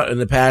that come out in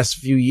the past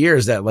few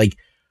years that like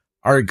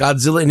are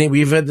Godzilla in name.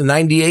 We've had the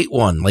 98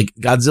 one, like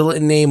Godzilla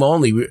in name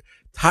only. We're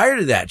tired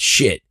of that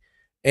shit.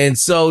 And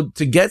so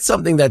to get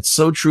something that's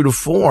so true to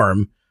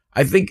form,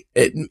 I think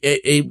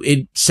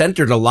it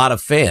centered a lot of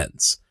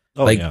fans.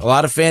 A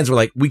lot of fans were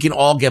like, we can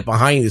all get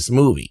behind this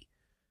movie.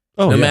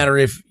 No matter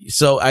if,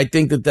 so I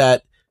think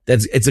that's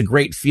it's a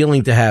great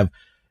feeling to have,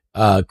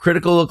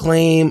 critical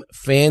acclaim,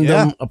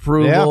 fandom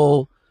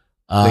approval,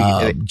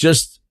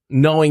 just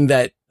knowing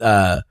that,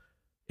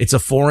 it's a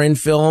foreign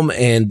film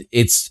and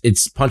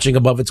it's punching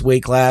above its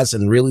weight class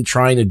and really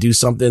trying to do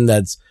something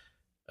that's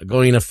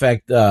going to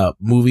affect,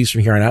 movies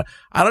from here on out.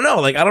 I don't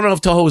know. Like, I don't know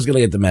if Toho is going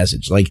to get the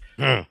message. Like,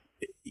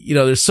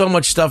 there's so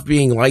much stuff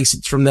being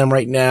licensed from them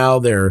right now.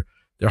 Their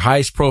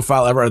highest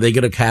profile ever. Are they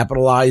going to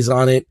capitalize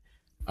on it?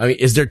 I mean,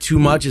 is there too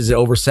much? Is it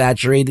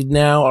oversaturated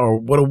now, or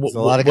what? There's a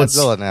lot of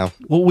Godzilla now.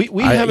 Well,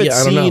 we haven't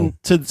seen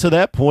to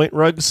that point,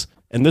 Ruggs,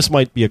 and this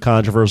might be a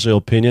controversial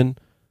opinion.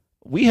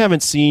 We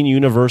haven't seen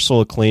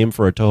universal acclaim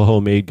for a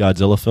Toho-made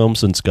Godzilla film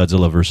since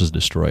Godzilla vs.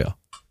 Destroyer.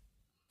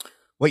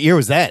 What year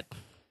was that?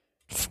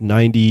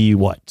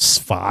 95?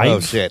 Oh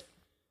shit!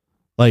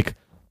 Like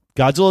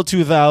Godzilla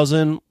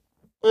 2000.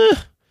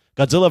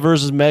 Godzilla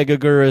vs.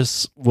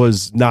 Megaguirus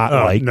was not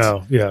liked.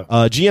 No, yeah.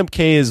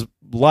 GMK is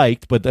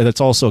liked, but that's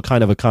also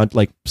kind of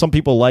like some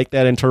people like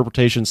that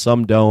interpretation,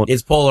 some don't.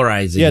 It's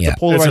polarizing. Yeah, it's a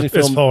polarizing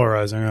film. It's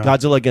polarizing. Yeah.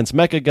 Godzilla against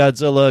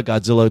Mechagodzilla,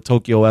 Godzilla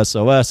Tokyo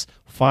SOS,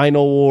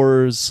 Final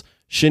Wars,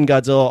 Shin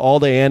Godzilla, all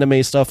the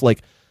anime stuff.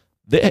 Like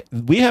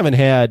we haven't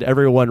had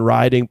everyone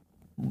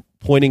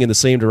pointing in the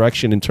same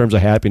direction in terms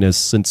of happiness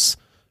since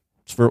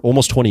for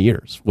almost 20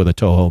 years with a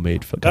Toho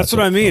made film. That's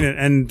what I mean,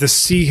 and to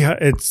see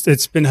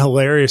it's been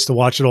hilarious to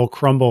watch it all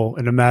crumble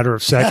in a matter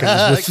of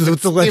seconds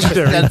with the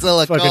legendary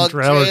Godzilla fucking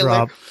trailer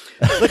drop.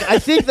 Look, I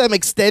think them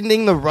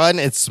extending the run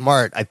is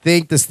smart. I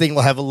think this thing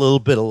will have a little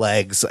bit of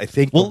legs. I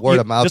think the word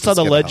of mouth. Just on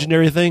the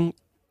legendary thing,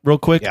 real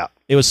quick. Yeah.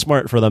 It was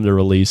smart for them to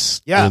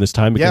release during this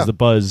time because the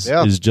buzz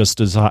is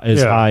just as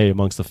high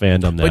amongst the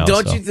fandom now. But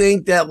don't you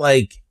think that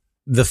like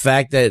the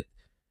fact that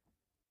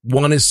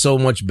one is so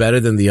much better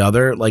than the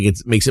other, like it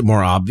makes it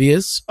more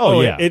obvious? Oh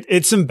yeah,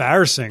 it's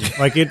embarrassing.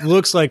 Like it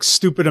looks like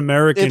stupid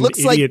American. It looks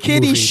idiot like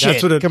kiddie movie. shit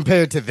That's what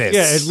compared to this.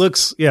 Yeah, it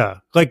looks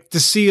like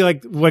to see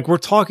like we're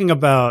talking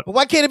about. But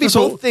why can't it be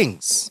both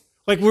things?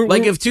 Like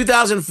if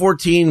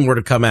 2014 were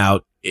to come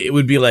out, it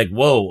would be like,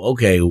 whoa,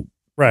 okay,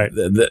 right?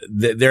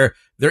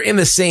 They're in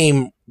the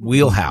same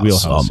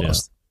wheelhouse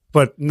almost. Yeah.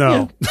 But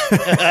no,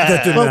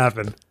 that didn't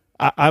happen.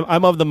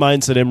 I'm of the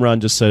mindset Imran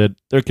just said it.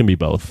 There can be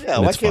both. Yeah,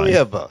 why can't we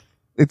have both?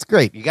 It's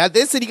great. You got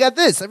this and you got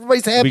this.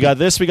 Everybody's happy. We got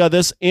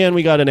this, and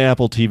we got an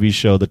Apple TV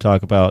show to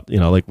talk about.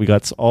 Like we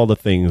got all the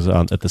things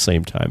on at the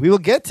same time. We will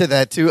get to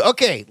that too.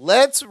 Okay,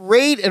 let's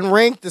rate and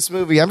rank this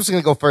movie. I'm just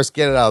going to go first,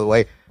 get it out of the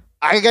way.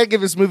 I got to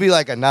give this movie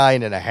like a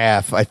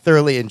 9.5. I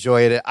thoroughly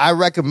enjoyed it. I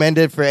recommend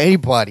it for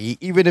anybody,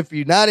 even if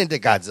you're not into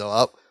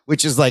Godzilla,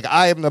 which is like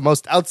I am the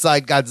most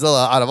outside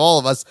Godzilla out of all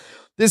of us.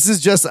 This is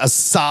just a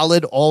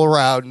solid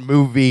all-around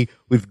movie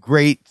with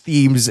great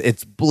themes.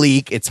 It's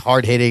bleak. It's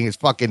hard-hitting. It's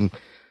fucking...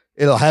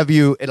 It'll have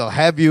you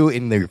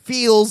in their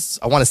feels.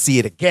 I want to see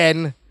it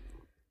again.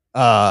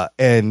 Yeah,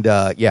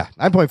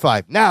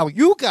 9.5. Now,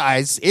 you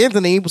guys,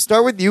 Anthony, we'll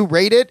start with you.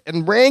 Rate it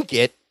and rank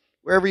it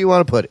wherever you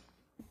want to put it.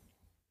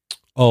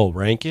 Oh,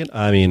 rank it?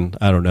 I mean,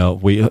 I don't know.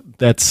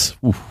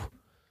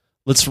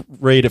 Let's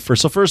rate it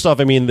first. So first off,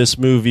 I mean, this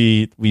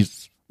movie, we've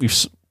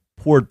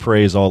poured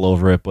praise all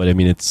over it, but I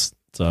mean, it's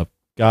a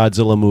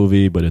Godzilla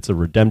movie, but it's a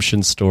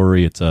redemption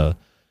story. It's a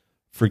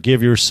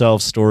forgive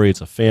yourself story.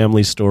 It's a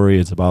family story.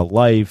 It's about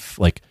life.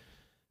 Like,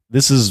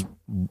 this is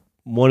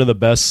one of the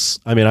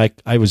best. I mean,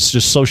 I was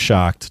just so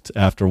shocked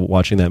after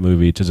watching that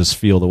movie to just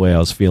feel the way I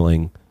was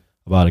feeling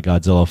about a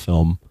Godzilla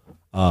film.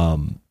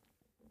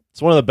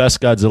 It's one of the best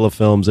Godzilla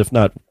films, if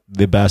not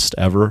the best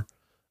ever.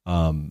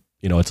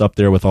 It's up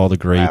there with all the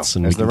greats,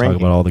 and we can talk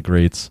about all the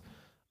greats.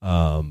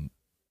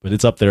 But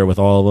it's up there with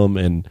all of them,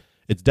 and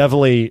it's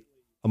definitely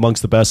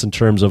amongst the best in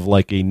terms of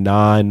like a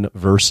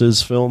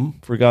non-versus film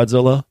for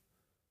Godzilla.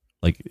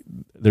 Like,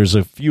 there's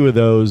a few of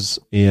those,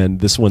 and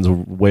this one's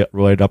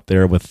right up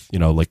there with,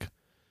 like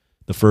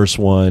the first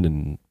one,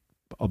 and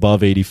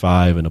above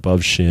 85 and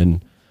above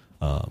Shin.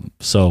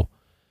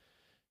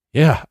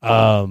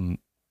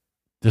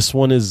 This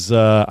one is,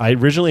 I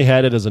originally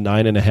had it as a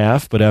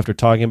 9.5, but after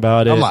talking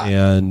about it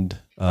and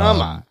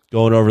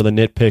going over the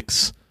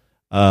nitpicks,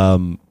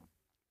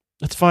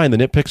 it's fine. The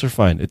nitpicks are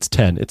fine. It's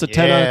 10. It's a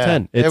 10 out of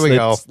 10. There we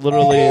go. It's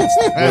literally one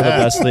of the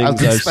best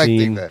things I've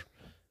seen. That.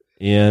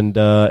 And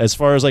as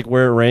far as like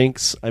where it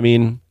ranks, I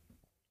mean,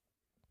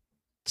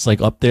 it's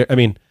like up there. I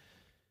mean,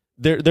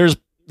 there's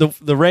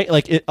the rank,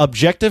 like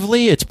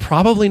objectively, it's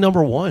probably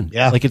number one.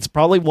 Yeah, like it's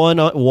probably one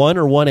or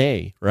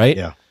 1A, right?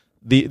 Yeah.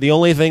 The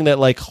only thing that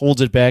like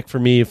holds it back for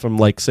me from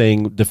like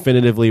saying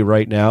definitively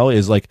right now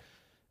is like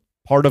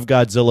part of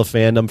Godzilla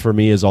fandom for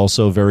me is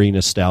also very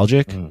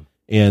nostalgic,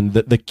 and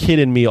the kid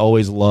in me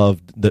always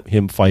loved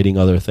him fighting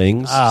other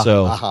things.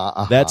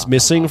 That's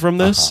missing from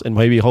this, and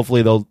maybe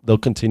hopefully they'll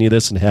continue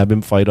this and have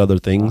him fight other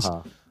things.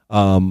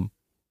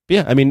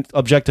 Yeah, I mean,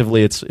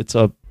 objectively, it's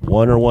a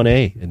 1 or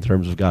 1A in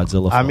terms of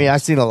Godzilla films. I mean,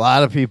 I've seen a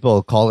lot of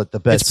people call it the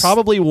best. It's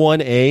probably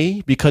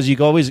 1A because you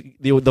always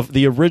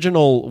the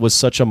original was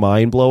such a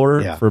mind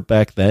blower for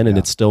back then, and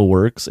it still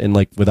works. And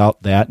like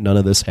without that, none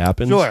of this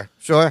happens.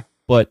 Sure.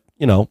 But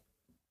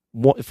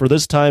for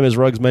this time, as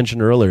Ruggs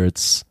mentioned earlier,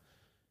 it's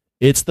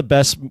the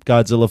best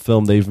Godzilla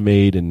film they've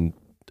made in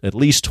at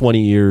least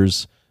 20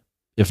 years,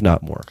 if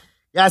not more.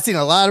 Yeah, I've seen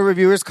a lot of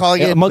reviewers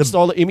calling it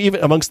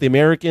even amongst the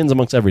Americans,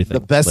 amongst everything,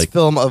 the best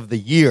film of the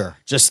year.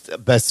 Just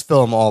best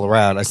film all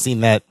around. I've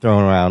seen that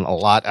thrown around a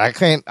lot. I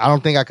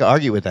don't think I could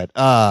argue with that.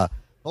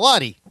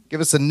 Pilati,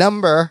 give us a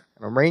number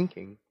and a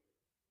ranking.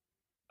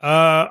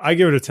 I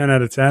give it a 10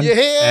 out of 10. Yeah.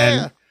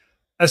 And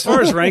as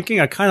far as ranking,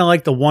 I kind of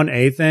like the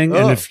 1A thing.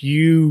 And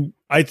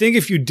I think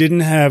if you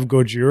didn't have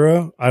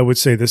Gojira, I would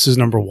say this is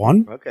number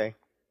 1. Okay.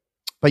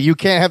 But you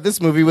can't have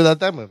this movie without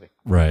that movie.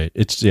 Right.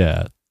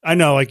 I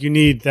know, like you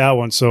need that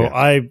one. So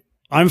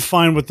I'm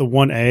fine with the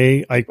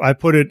 1A. I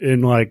put it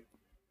in like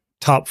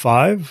top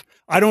 5.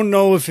 I don't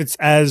know if it's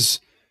as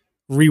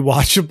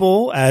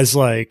rewatchable as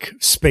like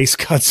Space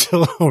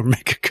Godzilla or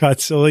Mecha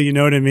Godzilla, you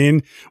know what I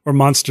mean? Or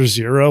Monster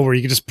Zero, where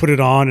you can just put it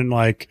on and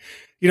like,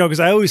 because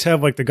I always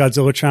have like the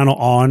Godzilla channel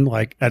on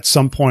like at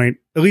some point,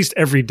 at least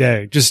every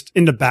day, just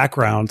in the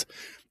background.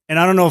 And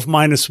I don't know if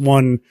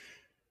 -1,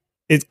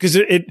 because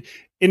it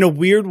in a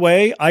weird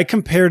way, I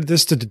compared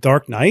this to The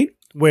Dark Knight.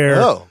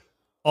 Where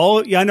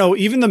I know,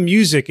 even the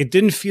music, it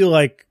didn't feel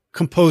like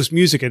composed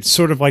music. It's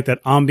sort of like that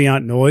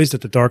ambient noise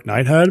that The Dark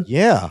Knight had.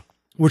 Yeah.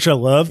 Which I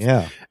loved.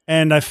 Yeah.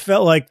 And I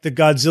felt like the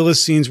Godzilla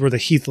scenes were the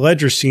Heath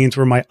Ledger scenes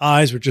where my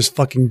eyes were just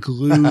fucking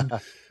glued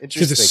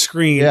to the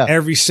screen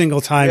every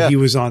single time he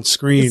was on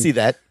screen. You can see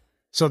that.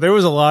 So there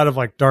was a lot of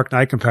like Dark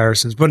Knight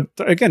comparisons. But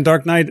again,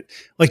 Dark Knight,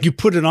 like you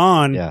put it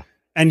on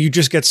and you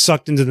just get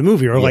sucked into the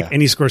movie, or like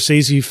any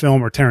Scorsese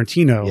film or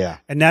Tarantino. Yeah.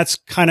 And that's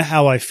kind of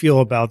how I feel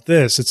about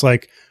this. It's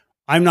like,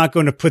 I'm not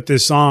going to put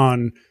this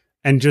on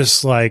and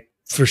just like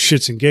for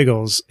shits and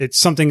giggles. It's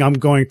something I'm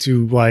going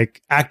to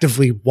like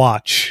actively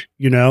watch,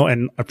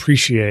 and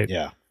appreciate.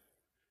 Yeah.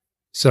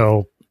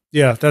 So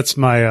yeah, that's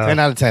my 10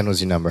 out of 10 was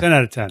your number. 10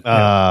 out of 10.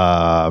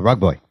 Rug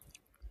Boy.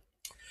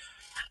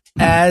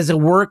 As a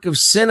work of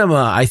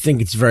cinema, I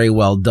think it's very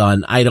well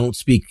done. I don't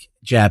speak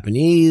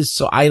Japanese,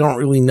 so I don't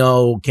really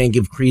know, can't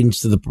give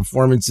credence to the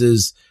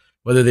performances,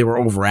 whether they were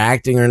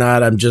overacting or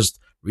not. I'm just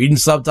reading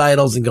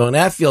subtitles and going,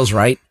 that feels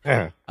right.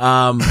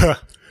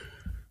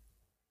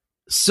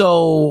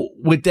 So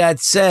with that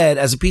said,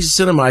 as a piece of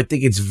cinema, I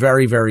think it's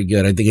very, very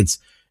good. I think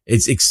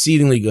it's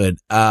exceedingly good.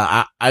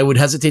 I would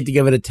hesitate to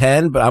give it a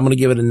 10, but I'm going to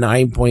give it a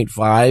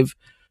 9.5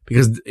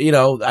 because,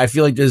 I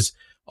feel like there's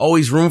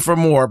always room for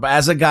more. But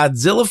as a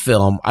Godzilla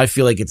film, I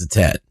feel like it's a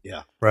 10.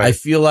 Yeah. Right. I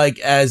feel like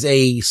as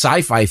a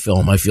sci-fi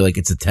film, I feel like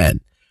it's a 10.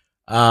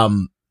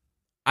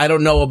 I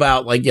don't know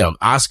about like,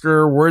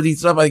 Oscar worthy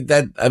stuff like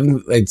that. I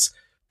mean,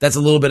 that's a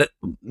little bit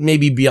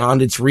maybe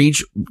beyond its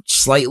reach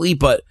slightly,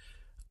 but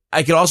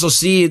I could also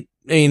see it.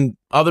 I mean,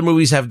 other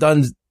movies have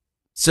done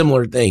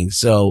similar things.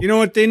 So you know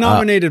what? They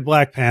nominated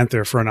Black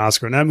Panther for an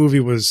Oscar, and that movie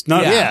was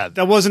not. Yeah.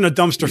 That wasn't a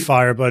dumpster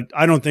fire, but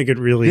I don't think it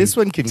really. This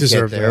one can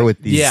deserved get there that.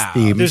 with these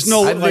themes. There's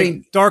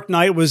no Dark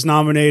Knight was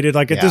nominated.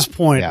 Like at this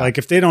point, like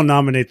if they don't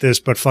nominate this,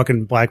 but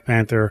fucking Black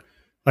Panther,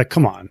 like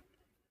come on,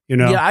 you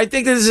know? Yeah, I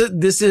think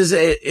this is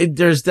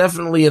there's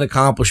definitely an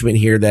accomplishment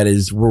here that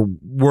is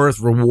worth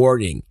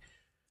rewarding.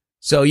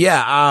 So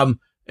yeah,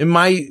 in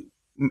my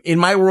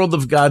world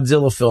of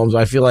Godzilla films,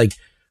 I feel like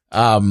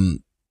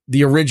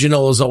the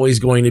original is always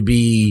going to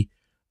be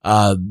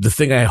the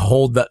thing I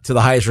hold to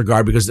the highest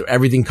regard because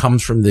everything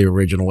comes from the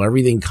original.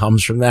 Everything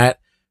comes from that.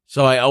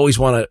 So I always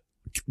want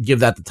to give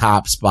that the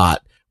top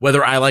spot,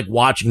 whether I like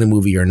watching the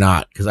movie or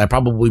not, because I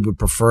probably would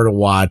prefer to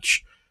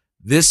watch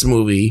this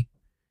movie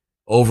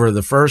over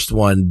the first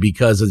one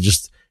because of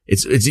just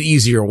it's an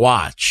easier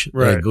watch.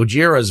 Right. Like,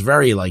 Gojira is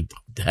very like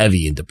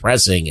heavy and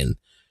depressing, and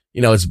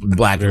you know it's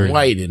black and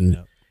white,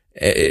 and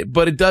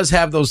but it does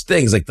have those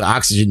things like the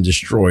oxygen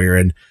destroyer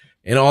and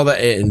all that,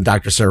 and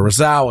Dr.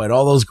 Sarazawa and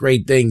all those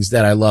great things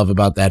that I love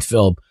about that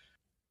film.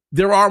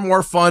 There are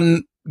more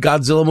fun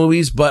Godzilla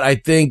movies, but I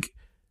think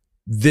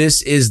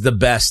this is the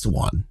best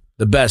one,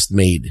 the best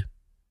made.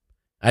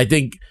 I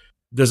think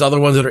there's other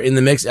ones that are in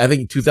the mix. I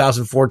think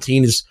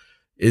 2014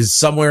 is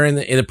somewhere in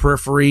the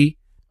periphery,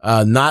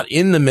 not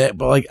in the mix,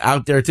 but like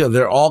out there too.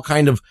 They're all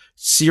kind of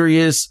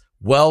serious,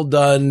 well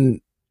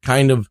done,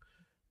 kind of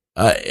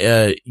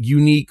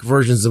unique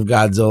versions of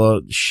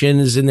Godzilla. Shin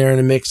is in there in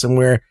the mix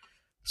somewhere.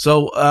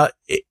 So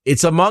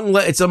it's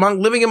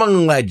living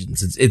among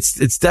legends.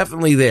 It's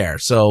definitely there.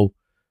 So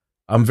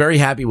I'm very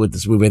happy with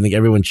this movie. I think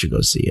everyone should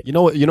go see it. You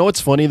know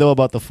what's funny though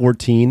about the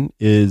 14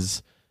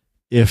 is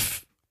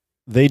if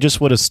they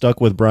just would have stuck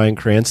with Bryan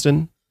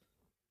Cranston,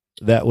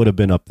 that would have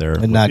been up there.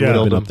 And not Yeah.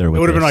 killed been him. up there It with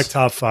would have been this. like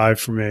top 5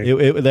 for me.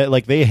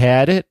 Like they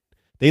had it.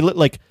 They looked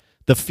like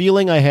the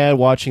feeling I had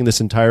watching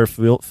this entire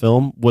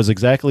film was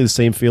exactly the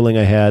same feeling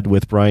I had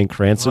with Bryan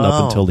Cranston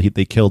up until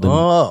they killed him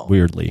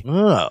weirdly.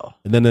 Oh.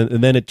 And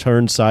then it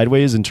turned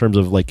sideways in terms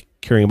of like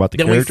caring about the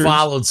Then characters. we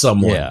followed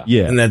someone.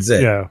 Yeah. And that's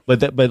it. Yeah.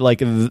 But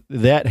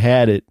that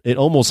had it. It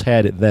almost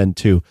had it then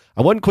too.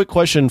 One quick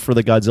question for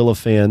the Godzilla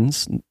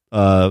fans,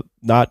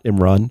 not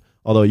Imran,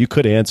 although you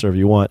could answer if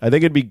you want. I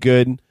think it'd be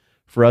good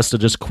for us to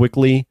just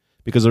quickly,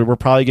 because we're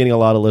probably getting a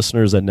lot of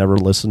listeners that never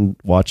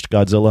watched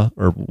Godzilla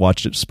or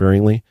watched it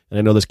sparingly. And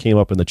I know this came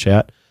up in the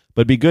chat,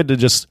 but it'd be good to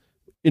just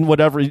in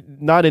whatever,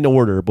 not in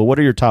order, but what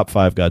are your top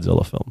 5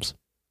 Godzilla films?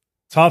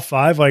 Top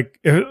 5, like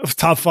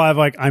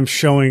I'm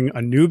showing a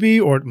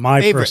newbie or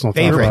my personal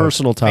top 5? Your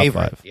personal top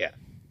 5. Yeah.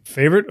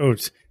 Favorite? Oh,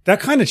 that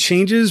kind of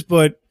changes,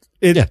 but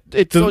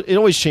it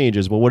always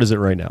changes. But what is it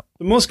right now?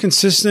 The most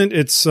consistent,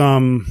 it's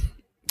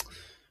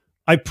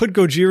I put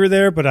Gojira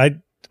there, but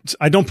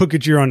I don't put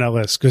Gojira on that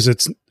list because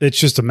it's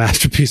just a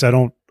masterpiece. I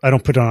don't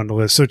put it on the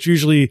list. So it's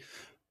usually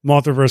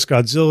Mothra vs.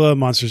 Godzilla,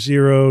 Monster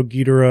Zero,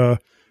 Ghidorah,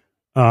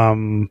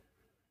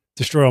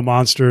 Destroy All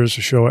Monsters,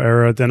 the Showa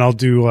era. Then I'll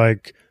do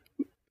like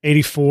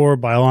 84,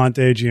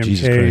 Biollante, GMK,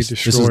 Destroyer,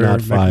 this is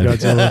not 5.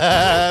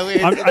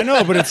 Godzilla. I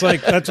know, but it's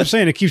like that's what I'm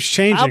saying. It keeps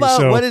changing. How about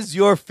so what is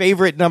your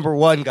favorite number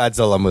 1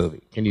 Godzilla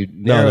movie? Can you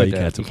narrow it you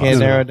down? can't. You can't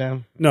narrow it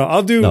down? no,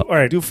 I'll do all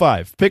right. Do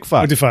 5. Pick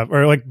 5. I'll do 5.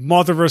 Or like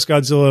Mothra vs.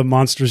 Godzilla,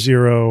 Monster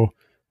Zero,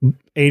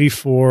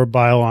 84,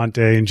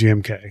 Biollante, and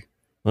GMK.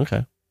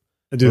 Okay.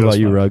 I do what those about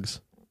you, 5.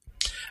 Ruggs?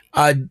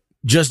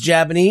 Just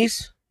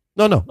Japanese?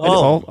 No.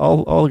 Oh.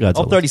 All Godzilla.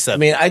 All 37. I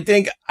mean, I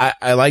think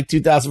I like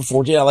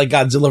 2014. I like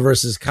Godzilla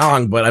versus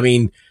Kong, but I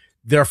mean,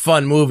 they're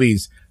fun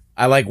movies.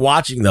 I like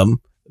watching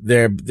them.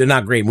 They're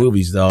not great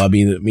movies though. I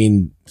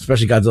mean,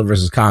 especially Godzilla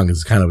versus Kong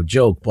is kind of a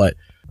joke, but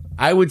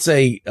I would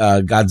say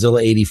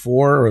Godzilla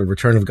 84 or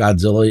Return of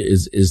Godzilla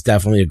is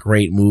definitely a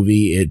great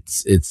movie.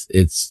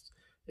 It's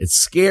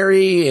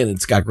scary and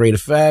it's got great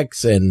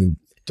effects and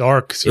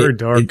dark. It's very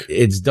dark.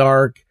 It's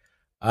dark.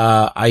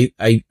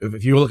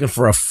 If you're looking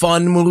for a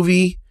fun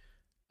movie,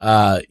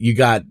 you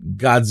got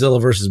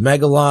Godzilla versus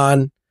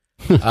Megalon.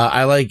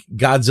 I like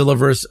Godzilla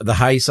versus the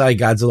high side,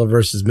 Godzilla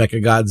versus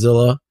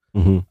Mechagodzilla.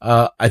 Mm-hmm.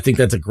 I think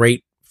that's a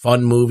great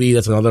fun movie.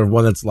 That's another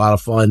one that's a lot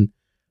of fun.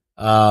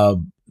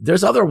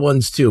 There's other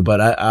ones too, but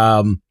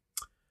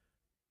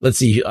let's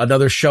see.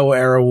 Another Showa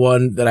era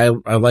one that I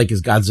like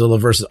is Godzilla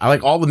versus. I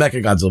like all the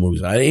Mechagodzilla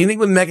movies. Anything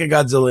with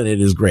Mechagodzilla in it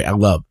is great. I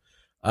love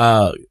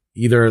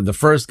either the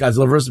first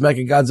Godzilla versus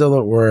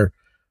Mechagodzilla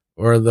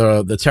or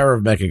the Terror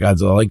of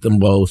Mechagodzilla. I like them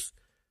both.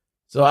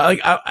 So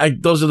I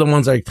those are the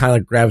ones I kind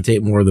of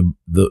gravitate more the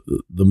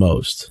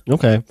most.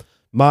 Okay.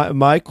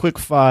 My quick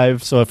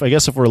 5. So if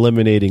we're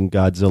eliminating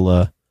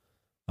Godzilla,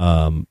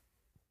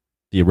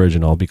 the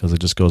original, because it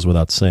just goes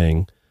without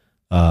saying,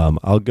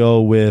 I'll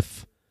go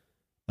with,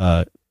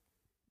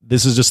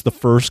 this is just the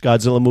first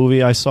Godzilla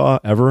movie I saw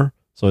ever.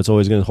 So it's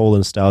always going to hold a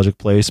nostalgic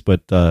place,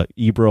 but,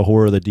 Ibra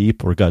Horror of the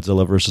Deep or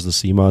Godzilla versus the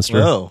Sea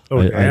Monster. Oh,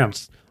 damn.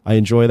 I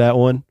enjoy that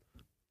one.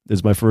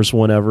 It's my first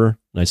one ever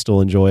and I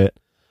still enjoy it.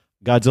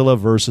 Godzilla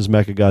versus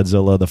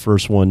Mechagodzilla, the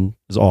first one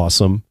is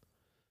awesome.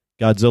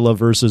 Godzilla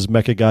versus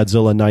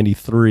Mechagodzilla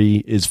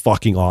 93 is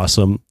fucking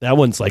awesome. That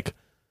one's like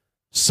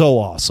so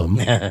awesome.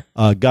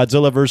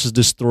 Godzilla versus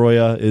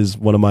Destroyer is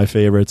one of my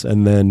favorites,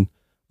 and then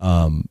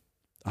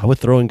I would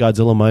throw in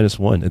Godzilla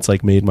 -1. It's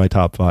like made my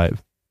top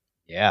 5.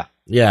 Yeah.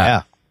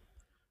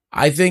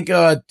 I think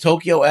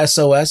Tokyo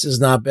SOS is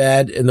not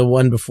bad, and the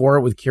one before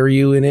it with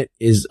Kiryu in it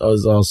is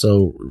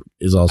also.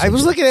 I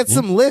was looking at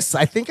some lists.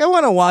 I think I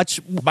want to watch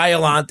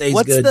Biolante's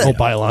What's good. the-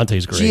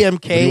 Biolante's great.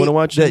 GMK. What do you want to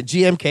watch? The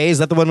GMK, is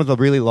that the one with a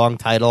really long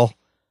title?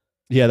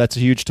 Yeah, that's a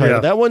huge title. Yeah.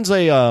 That one's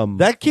a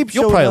That keeps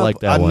you'll showing probably up like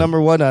that on one. number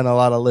 1 on a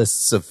lot of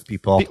lists of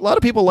people. A lot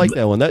of people like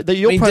that one.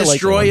 You'll probably like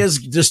that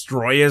one.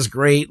 Destroyer's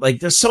great. Like,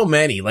 there's so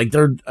many. Like,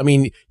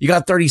 you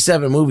got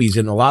 37 movies,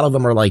 and a lot of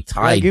them are like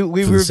tied.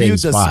 We for the same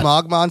reviewed the spot.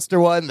 Smog Monster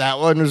one. That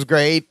one was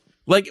great.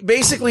 Like,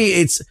 basically,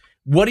 it's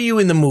what are you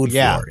in the mood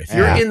for? If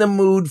you're in the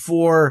mood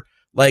for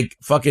like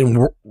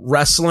fucking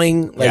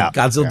wrestling, like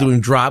Godzilla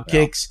doing drop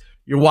kicks,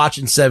 you're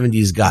watching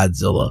 70s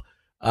Godzilla.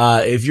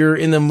 If you're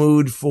in the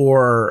mood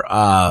for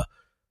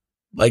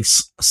like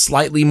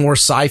slightly more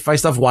sci-fi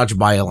stuff, watch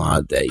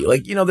Biollante.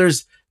 Like,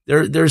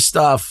 there's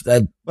stuff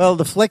that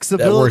the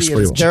flexibility of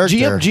his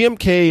character.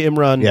 GMK,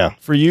 Imran.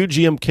 For you,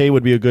 GMK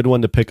would be a good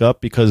one to pick up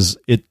because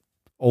it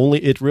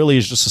really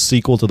is just a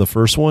sequel to the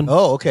first one.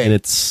 Oh, okay. And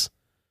it's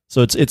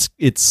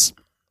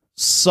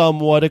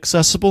somewhat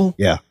accessible.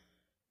 Yeah.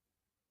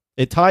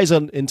 It ties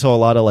into a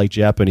lot of like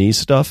Japanese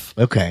stuff.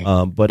 Okay.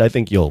 But I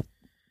think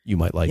you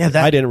might like it.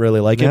 that- I didn't really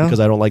like it No? because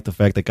I don't like the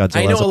fact that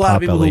Godzilla I know has a lot of pot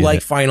people belly who in like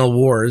it. Final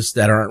Wars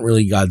that aren't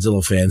really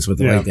Godzilla fans, but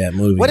they like that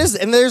movie. What is?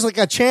 And there's like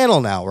a channel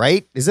now,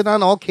 right? Is it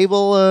on all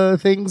cable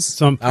things?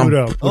 Some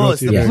Pluto.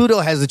 Pluto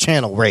has a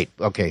channel, right?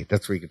 Okay,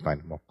 that's where you can find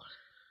them all.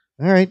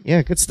 All right,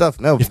 yeah, good stuff.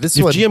 No, If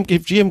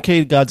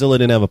GMK Godzilla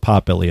didn't have a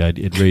pot belly,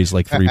 it'd raise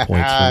like 3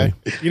 points for me.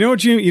 You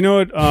know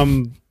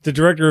what? The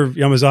director of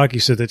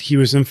Yamazaki said that he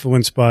was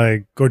influenced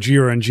by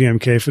Gojira and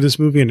GMK for this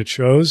movie, and it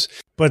shows.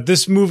 But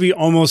this movie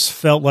almost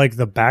felt like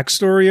the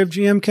backstory of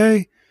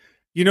GMK.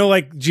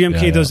 Like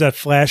GMK does that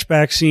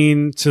flashback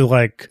scene to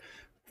like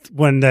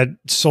when that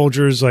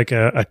soldier's like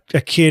a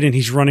kid and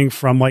he's running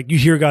from like, you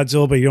hear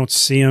Godzilla, but you don't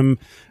see him.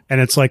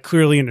 And it's like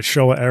clearly in the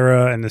Showa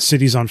era and the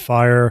city's on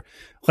fire.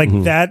 Like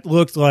that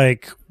looked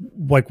like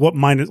what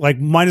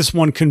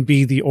 -1 can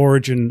be the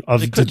origin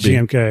of the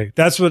GMK.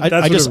 That's what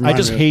I just it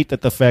reminded me. hate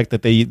that the fact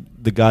that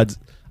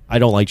I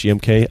don't like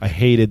GMK. I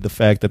hated the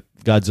fact that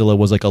Godzilla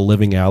was like a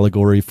living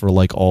allegory for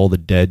like all the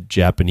dead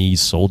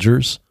Japanese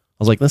soldiers. I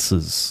was like, this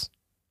is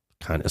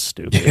kind of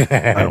stupid.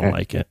 I don't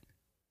like it.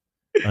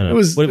 I don't know.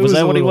 Was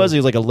that what he was? He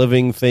was like a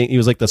living thing. He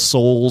was like the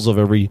souls of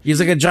every.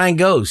 He's like a giant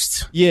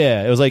ghost.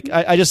 Yeah, it was like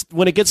I just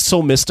when it gets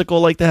so mystical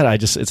like that,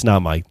 it's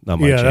not my Yeah,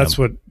 jam. that's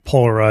what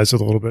polarized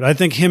it a little bit. I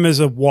think him as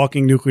a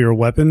walking nuclear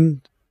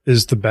weapon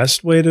is the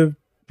best way to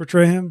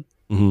portray him,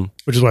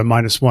 which is why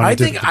 -1.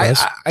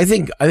 I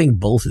think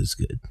both is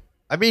good.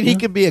 I mean, he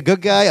could be a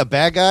good guy, a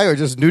bad guy, or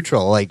just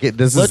neutral. Like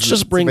Let's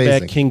just bring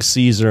back King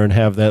Caesar and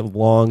have that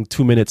long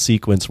 2-minute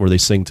sequence where they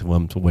sing to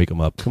him to wake him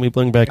up. Can we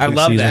bring back? King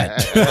Caesar?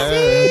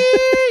 that.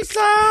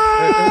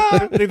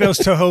 I think that was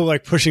Toho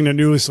like pushing the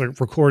newest like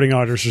recording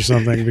artist or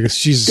something because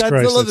Jesus Christ,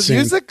 Godzilla that the scene.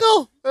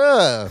 musical.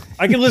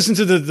 I can listen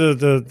to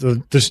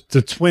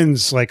the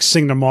twins like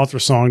sing the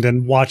Mothra song,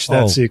 then watch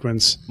that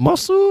sequence.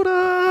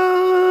 Masuda.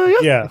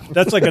 Yeah,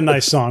 that's like a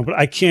nice song, but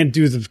I can't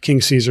do the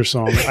King Caesar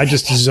song. I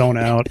just zone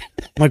out.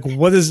 I'm like,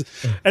 what is?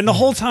 And the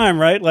whole time,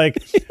 right? Like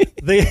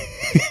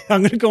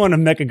I'm gonna go on a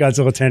Mecha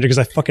Godzilla tangent because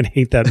I fucking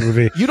hate that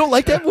movie. You don't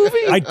like that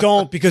movie? I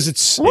don't because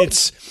it's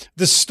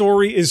the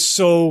story is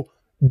so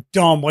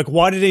dumb. Like,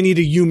 why do they need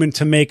a human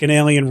to make an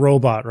alien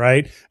robot,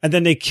 right? And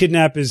then they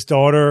kidnap his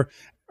daughter.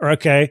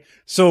 Okay,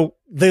 so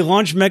they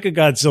launch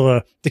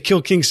Mechagodzilla to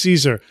kill King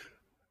Caesar.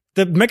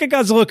 The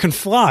Mechagodzilla can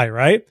fly,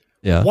 right?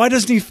 Yeah. Why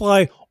doesn't he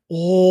fly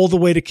all the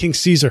way to King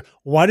Caesar?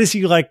 Why does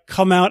he like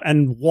come out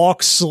and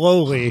walk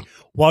slowly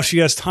while she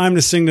has time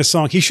to sing the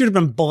song? He should have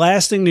been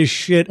blasting this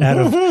shit out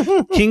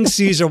of King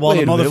Caesar while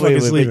the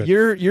motherfucker's leaving.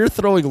 You're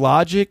throwing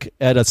logic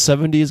at a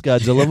 70s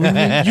Godzilla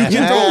movie?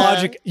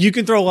 You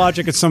can throw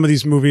logic at some of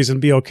these movies and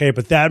be okay,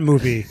 but that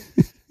movie,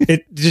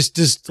 it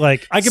just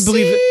like I could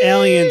believe the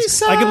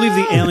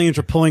aliens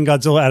are pulling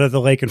Godzilla out of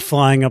the lake and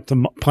flying up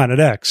to Planet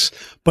X,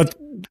 but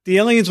the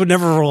aliens would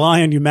never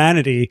rely on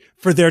humanity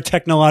for their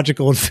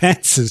technological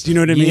advances. Do you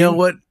know what I mean?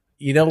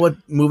 You know what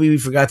movie we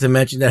forgot to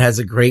mention that has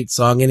a great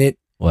song in it?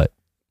 What?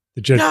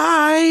 The Judge.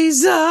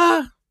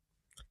 Kaiser.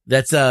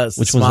 That's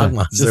Which Smog one's that?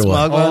 Monster. The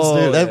Smog one.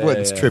 Monster. That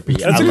one's trippy.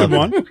 That's a good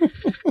one.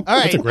 All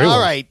right, all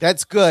right,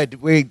 that's good.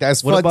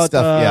 That's What fun about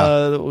stuff.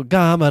 Yeah.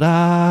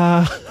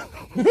 Gamera?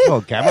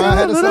 Oh, Gamera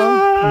had a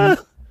song.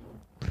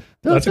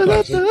 That's a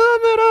question.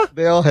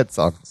 They all had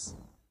songs.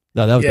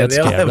 No,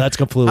 that's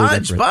completely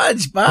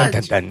different. Budge.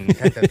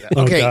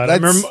 Okay,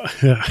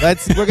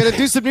 we're gonna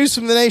do some news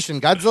from the nation.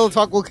 Godzilla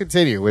talk will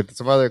continue with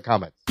some other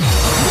comments.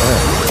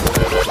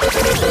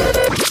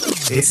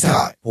 It's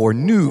time for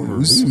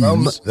news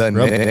from the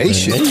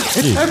nation.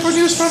 It's time for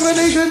news from the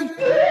nation.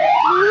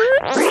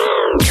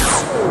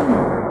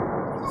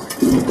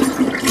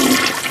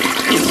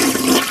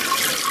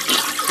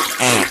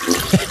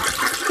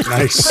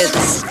 Nice. It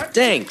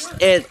stinks.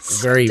 It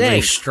Very,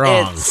 very stinks.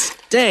 strong. It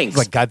stinks. It's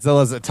like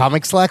Godzilla's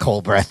atomic slack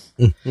hole breath.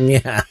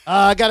 Yeah.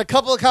 I got a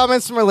couple of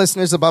comments from our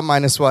listeners about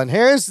 -1.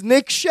 Here's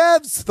Nick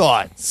Shev's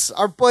thoughts.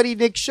 Our buddy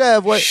Nick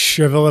Shev.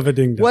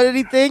 What did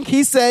he think?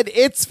 He said,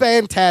 it's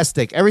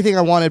fantastic. Everything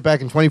I wanted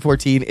back in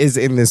 2014 is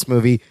in this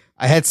movie.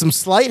 I had some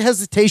slight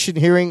hesitation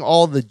hearing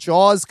all the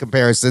Jaws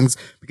comparisons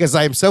because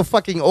I am so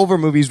fucking over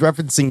movies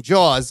referencing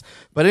Jaws,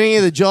 but any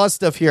of the Jaws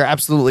stuff here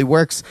absolutely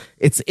works.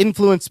 It's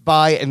influenced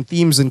by and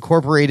themes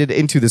incorporated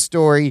into the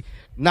story.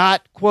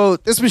 Not,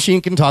 quote, this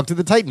machine can talk to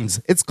the Titans.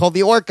 It's called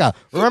the Orca.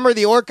 Remember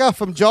the Orca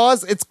from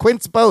Jaws? It's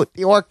Quint's boat,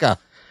 the Orca.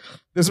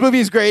 This movie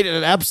is great and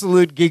an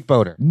absolute geek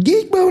boner.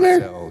 Geek boner.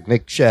 So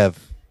Nick Shev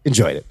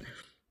enjoyed it.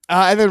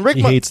 And then Rick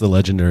He hates the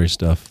legendary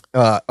stuff.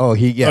 yeah,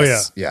 He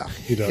does. Yeah.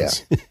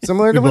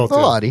 Similar to We both do.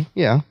 Lottie.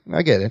 Yeah,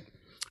 I get it.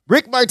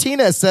 Rick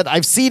Martinez said,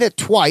 I've seen it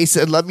twice,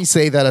 and let me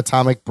say that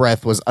Atomic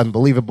Breath was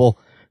unbelievable.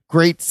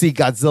 Great to see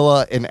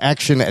Godzilla in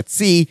action at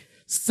sea.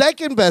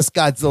 Second best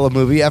Godzilla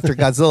movie after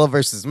Godzilla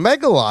versus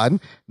Megalon.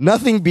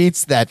 Nothing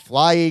beats that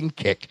flying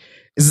kick.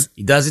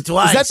 He does it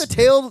twice. Is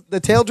that the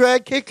tail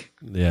drag kick?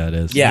 Yeah, it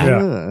is. Yeah.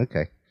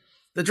 Okay.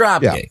 The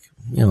drop kick.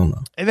 You don't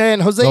know. And then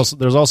Jose.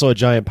 There's also a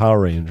giant Power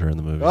Ranger in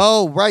the movie.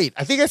 Oh, right.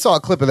 I think I saw a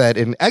clip of that.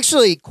 And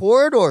actually,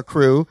 Corridor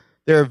Crew,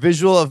 their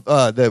visual of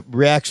the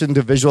reaction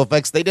to visual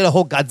effects, they did a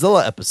whole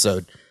Godzilla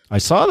episode. I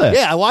saw that.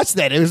 Yeah, I watched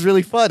that. It was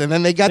really fun. And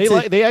then they got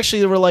they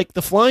actually were like,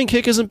 the flying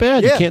kick isn't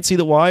bad. Yeah. You can't see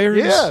the wires.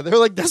 Yeah, they were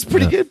like, that's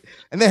pretty good.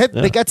 And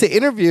they got to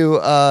interview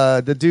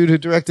the dude who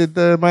directed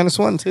the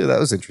 -1 too. That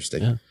was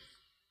interesting. Yeah.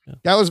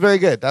 That was very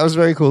good. That was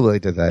very cool that they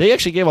did that. They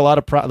actually gave a lot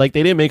of they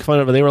didn't make fun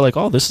of it. They were like,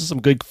 "Oh, this is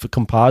some good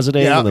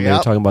compositing," and then they were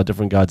talking about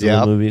different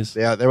Godzilla movies.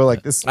 Yeah, they were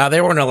like this.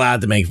 They weren't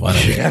allowed to make fun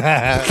of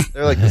it.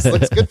 They're like, this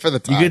looks good for the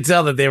time. You could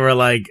tell that they were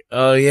like,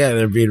 "Oh yeah,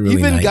 they're being really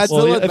Even nice."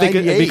 Godzilla I think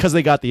 98. because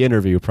they got the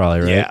interview,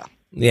 probably, right?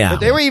 Yeah. But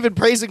they were even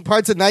praising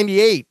parts of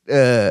 98,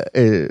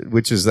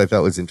 which I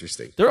thought was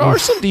interesting. There are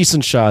some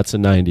decent shots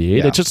in '98.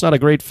 Yeah. It's just not a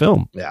great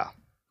film. Yeah.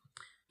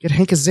 Get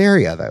Hank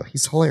Azaria though;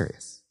 he's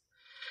hilarious.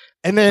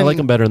 And then I like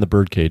him better in the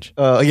Birdcage.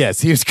 Oh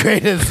yes, he was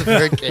great as the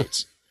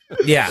Birdcage.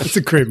 Yeah, it's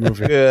a great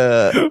movie.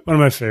 One of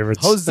my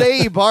favorites.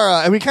 Jose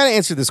Ibarra, and we kind of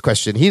answered this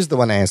question. He's the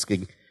one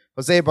asking.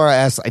 Jose Ibarra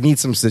asks, I need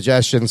some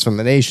suggestions from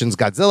the nation's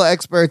Godzilla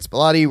experts,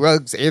 Bilotti,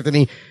 Ruggs,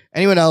 Anthony,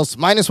 anyone else.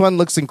 -1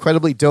 looks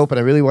incredibly dope, and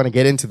I really want to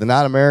get into the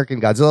non-American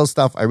Godzilla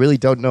stuff. I really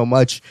don't know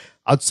much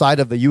outside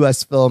of the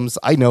U.S. films.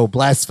 I know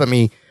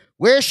Blasphemy.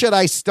 Where should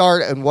I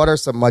start, and what are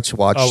some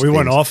much-watched Oh, we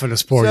went off on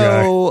this poor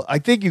guy. So I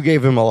think you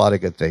gave him a lot of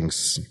good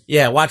things.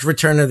 Yeah, watch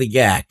Return of the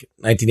Gak,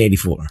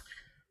 1984.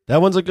 That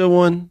one's a good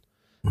one.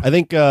 I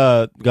think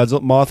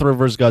Godzilla, Mothra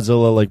versus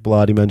Godzilla, like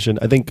Bilotti mentioned.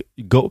 I think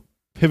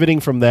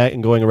pivoting from that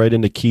and going right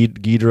into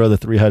Ghidorah, the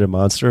three-headed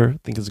monster, I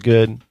think is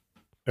good.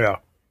 Yeah.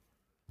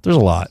 There's a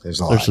lot. There's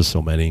just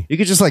so many. You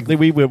could just like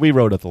we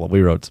wrote it.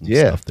 We wrote some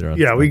stuff there.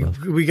 Yeah,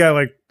 we got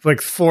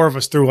like four of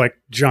us through like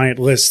giant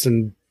lists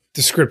and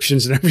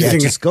descriptions and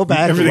everything. Yeah, just go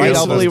back. Everything Write else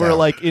all those Probably down. were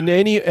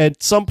like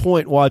at some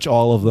point watch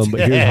all of them,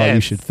 but here's how you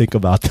should think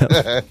about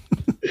them.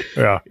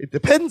 Yeah. It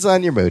depends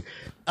on your mood.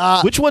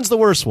 Which one's the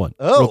worst one?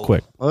 Real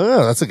quick.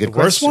 Oh, that's a good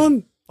Worst question.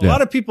 one? A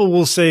lot of people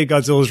will say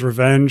Godzilla's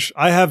Revenge.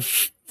 I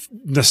have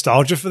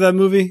nostalgia for that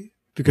movie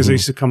because I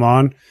used to come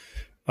on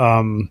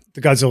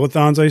the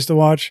Godzilla-thons I used to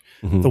watch.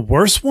 The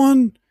worst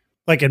one,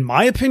 like in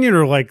my opinion,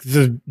 or like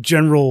the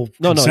general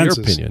consensus?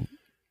 Your opinion.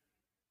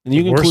 And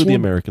you The can worst include the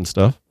one? American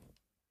stuff.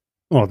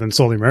 Well, then it's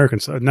all the American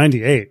stuff.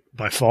 98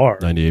 by far.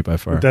 98 by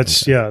far.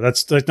 That's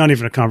that's not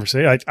even a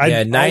conversation.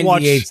 Yeah,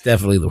 98's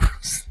definitely the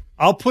worst.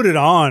 I'll put it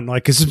on,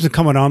 like, because it's been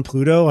coming on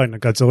Pluto and the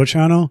Godzilla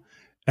channel,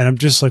 and I'm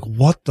just like,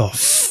 what the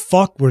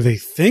fuck were they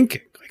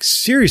thinking? Like,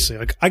 seriously,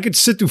 like, I could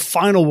sit through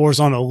Final Wars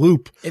on a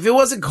loop. If it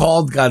wasn't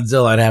called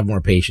Godzilla, I'd have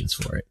more patience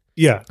for it.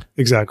 Yeah,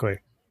 exactly.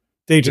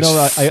 They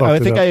just I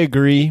think I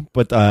agree,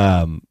 but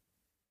I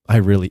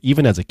really,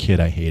 even as a kid,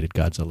 I hated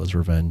Godzilla's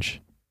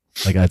Revenge.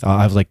 Like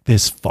I was like,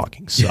 this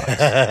fucking sucks,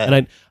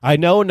 and I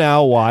know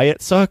now why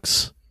it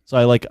sucks. So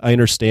I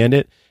understand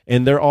it,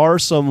 and there are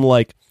some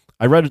like.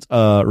 I read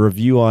a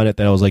review on it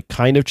that was like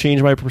kind of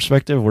changed my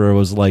perspective, where it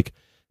was like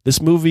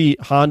this movie,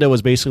 Honda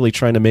was basically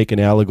trying to make an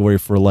allegory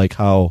for like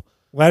how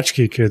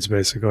latchkey kids,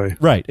 basically.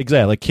 Right,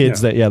 exactly. Like kids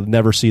that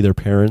never see their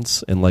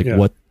parents and like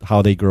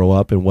how they grow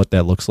up and what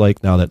that looks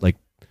like now that like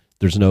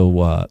there's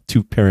no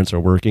two parents are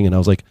working. And I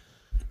was like,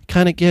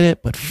 kind of get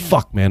it, but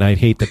fuck, man, I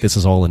hate that this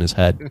is all in his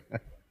head.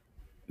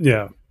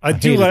 Yeah, I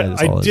did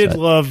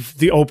love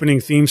the opening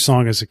theme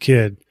song as a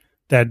kid.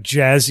 That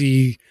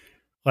jazzy,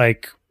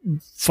 like,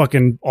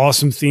 fucking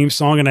awesome theme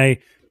song, and I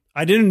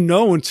didn't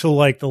know until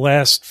like the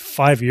last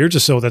 5 years or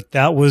so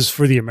that was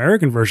for the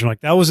American version.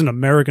 Like that was an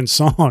American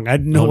song. I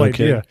had no idea.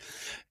 Kidding.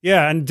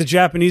 Yeah, and the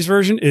Japanese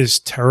version is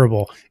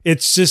terrible.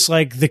 It's just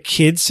like the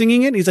kid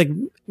singing it. He's like,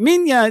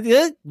 "Minya,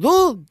 it's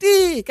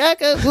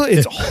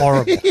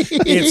horrible.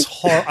 It's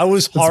horrible. I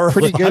was horrible.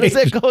 Pretty good.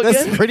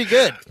 That's pretty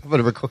good. I'm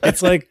gonna record.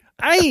 It's like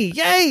Hey,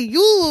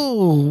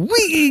 you,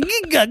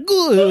 we got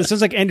good. It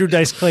sounds like Andrew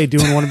Dice Clay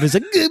doing one of his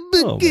like,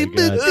 little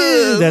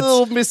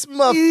Miss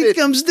Muffet. Here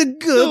comes the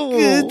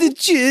cook, the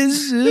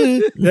cheese.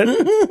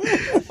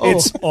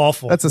 It's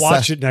awful.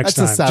 Watch it next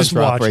time. That's a sound Just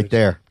drop watch right it.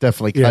 there.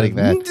 Definitely cutting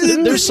that.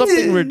 There's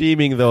something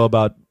redeeming though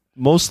about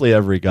mostly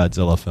every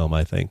Godzilla film,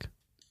 I think.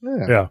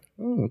 Yeah.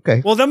 Oh,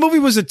 okay. Well, that movie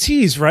was a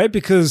tease, right?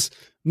 Because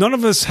none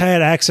of us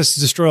had access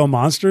to Destroy All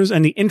Monsters,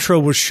 and the intro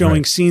was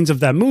showing scenes of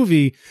that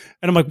movie.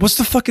 And I'm like, what's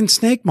the fucking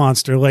snake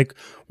monster? Like,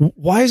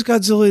 why is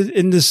Godzilla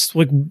in this?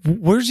 Like,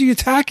 where's he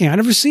attacking? I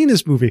never seen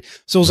this movie.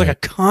 So it was like a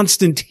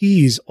constant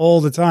tease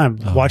all the time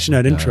watching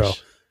that intro.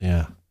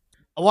 Yeah.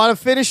 I want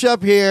to finish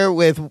up here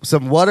with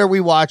some what are we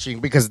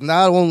watching? Because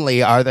not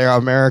only are there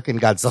American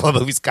Godzilla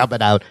movies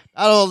coming out,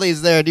 not only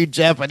is there a new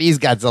Japanese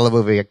Godzilla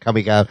movie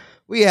coming out,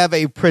 we have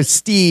a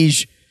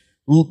prestige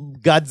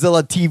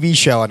Godzilla TV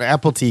show on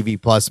Apple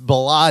TV Plus,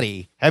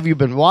 Bilotti. Have you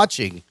been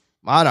watching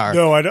Monarch?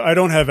 No, I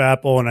don't have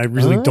Apple, and I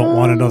really don't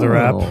want another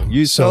app.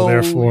 So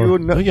therefore,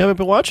 you haven't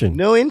been watching.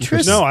 No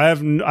interest? No, I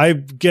haven't. I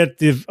get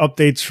the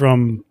updates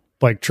from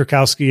like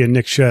Trukowski and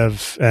Nick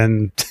Shev,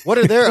 and what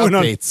are their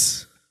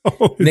updates?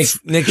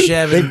 Nick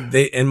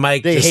Shev and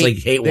Mike they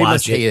hate must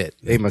watching hate it.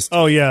 They must.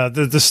 Oh yeah,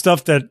 the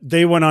stuff that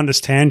they went on this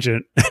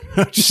tangent,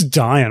 I'm just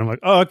dying. I'm like,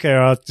 oh okay,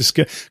 I'll just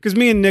get, because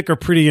me and Nick are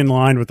pretty in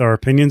line with our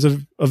opinions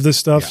of this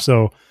stuff.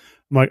 So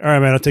I'm like, all right,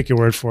 man, I'll take your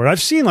word for it.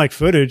 I've seen like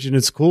footage and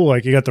it's cool.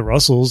 Like you got the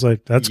Russells,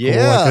 like that's cool.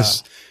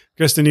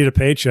 I guess they need a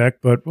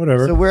paycheck, but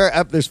whatever. So we're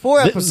up. There's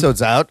 4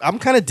 episodes out. I'm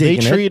kind of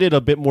digging They treat it a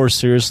bit more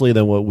seriously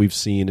than what we've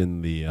seen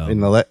in the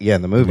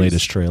movies.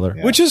 latest trailer,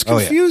 which is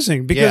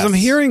confusing because I'm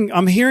hearing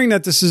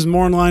that this is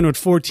more in line with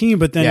 14,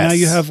 but then now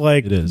you have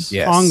like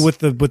Kong with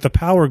the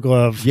power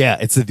glove. Yeah,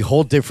 it's a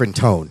whole different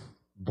tone.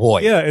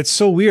 Boy, yeah, it's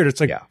so weird.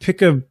 It's like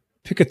pick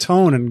a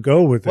tone and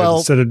go with it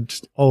instead of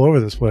just all over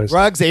this place.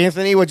 Ruggs,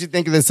 Anthony, what'd you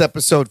think of this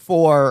episode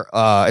 4?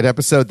 An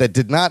episode that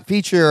did not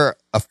feature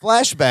a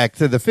flashback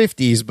to the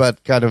 50s,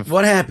 but kind of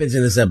what happens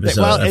in this episode?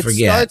 Well, I it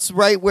forget. starts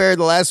right where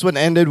the last one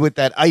ended with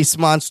that ice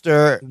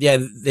monster. Yeah,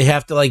 they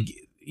have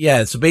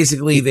to so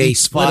basically they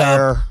split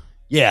up.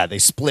 Yeah, they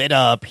split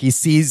up. He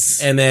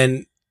sees, and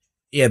then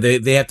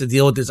they have to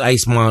deal with this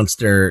ice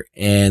monster.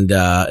 And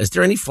is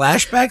there any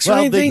flashbacks or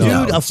anything?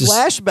 Dude, a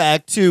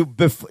flashback to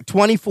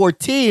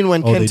 2014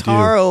 when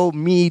Kentaro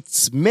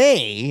meets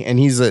May, and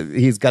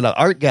he's got an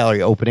art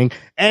gallery opening,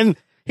 and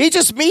he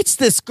just meets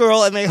this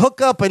girl, and they hook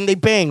up and they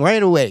bang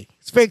right away.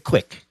 It's very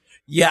quick.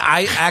 Yeah,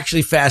 I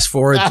actually fast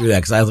forward through that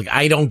because I was like,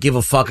 I don't give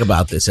a fuck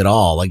about this at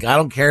all. Like, I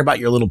don't care about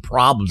your little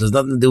problems. There's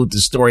nothing to do with the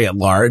story at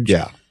large.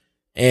 Yeah.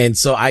 And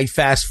so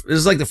this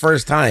is like the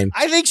first time.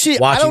 I think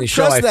watching I don't the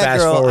show, trust that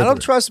girl. I don't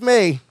her. trust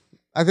May.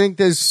 I think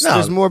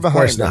there's more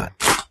behind her. Of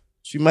course not.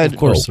 She might. Of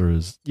course there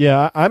is.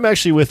 Yeah, I'm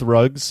actually with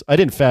Ruggs. I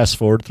didn't fast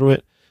forward through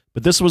it,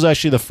 but this was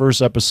actually the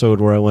first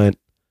episode where I went,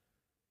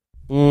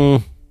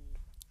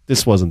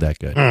 this wasn't that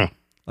good.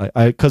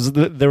 Because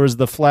there was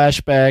the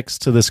flashbacks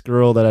to this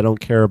girl that I don't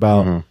care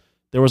about. Mm-hmm.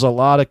 There was a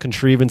lot of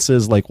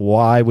contrivances, like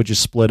why would you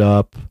split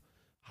up?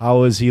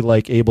 How is he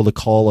like able to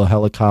call a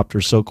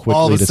helicopter so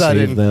quickly to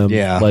save them?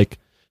 Yeah. Like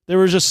there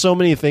were just so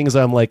many things.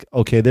 I'm like,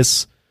 okay,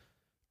 this,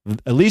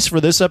 at least for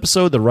this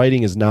episode, the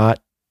writing is not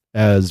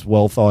as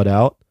well thought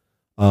out.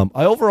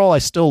 I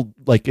still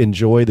like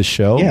enjoy the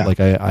show. Yeah.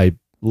 Like I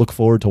look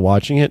forward to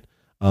watching it.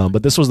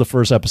 But this was the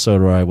first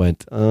episode where I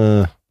went,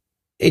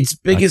 its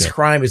biggest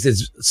crime is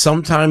it's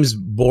sometimes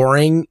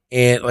boring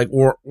and like,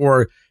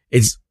 or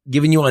it's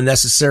giving you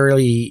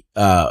unnecessarily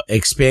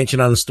expansion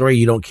on the story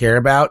you don't care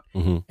about.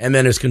 Mm-hmm. And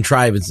then there's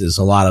contrivances,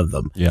 a lot of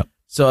them. Yeah.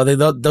 So I think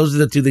those are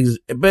the two things,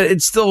 but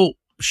it's still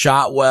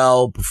shot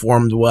well,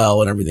 performed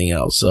well, and everything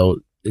else. So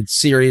it's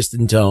serious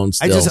in tone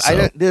still.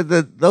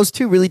 Those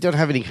two really don't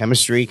have any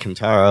chemistry,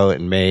 Kentaro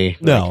and May.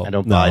 No, I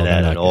don't buy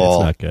that at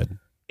all. It's not good.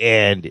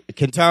 And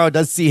Kentaro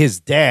does see his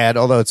dad,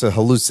 although it's a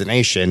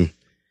hallucination.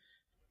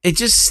 It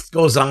just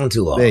goes on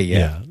too long.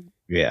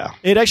 Yeah.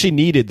 It actually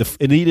needed to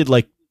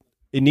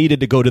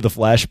go to the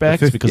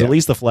flashbacks because at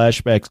least the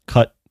flashbacks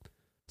cut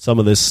some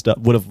of this stuff,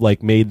 would have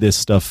like made this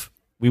stuff.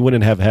 We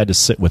wouldn't have had to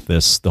sit with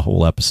this the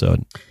whole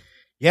episode.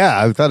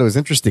 Yeah, I thought it was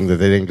interesting that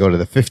they didn't go to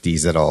the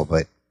 50s at all,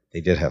 but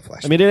they did have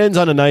flashbacks. I mean, it ends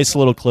on a nice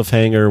little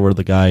cliffhanger where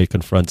the guy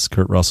confronts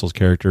Kurt Russell's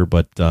character,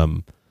 but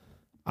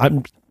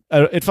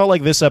it felt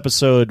like this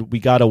episode we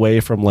got away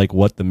from like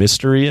what the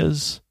mystery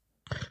is.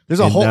 There's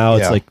a whole now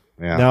it's like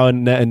now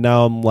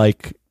I'm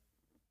like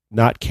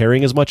not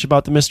caring as much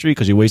about the mystery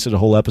because you wasted a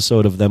whole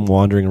episode of them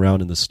wandering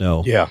around in the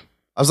snow. Yeah,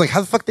 I was like,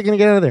 how the fuck are they gonna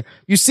get out of there?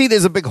 You see,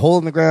 there's a big hole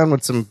in the ground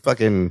with some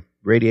fucking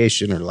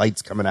radiation or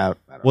lights coming out.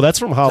 Well, that's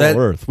from Hollow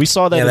Earth. We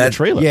saw that in the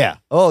trailer. Yeah.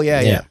 Oh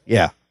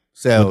yeah.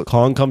 So when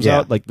Kong comes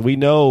out, like we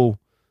know.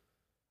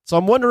 So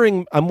I'm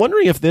wondering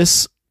if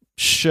this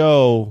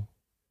show,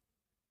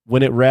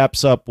 when it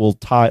wraps up, will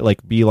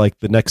be like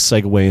the next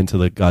segue into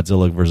the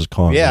Godzilla versus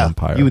Kong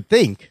Empire. You would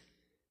think,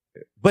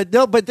 But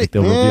no, but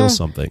they'll reveal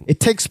something. It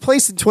takes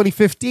place in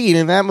 2015,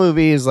 and that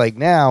movie is like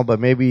now, but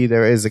maybe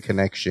there is a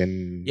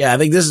connection. Yeah, I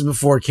think this is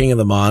before King of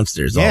the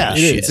Monsters. all Yeah, this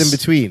shit. it's in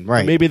between,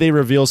 right? Maybe they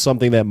reveal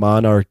something that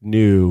Monarch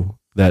knew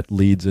that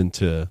leads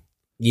into.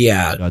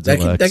 Yeah,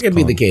 Godzilla that could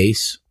be XCOM. the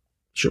case.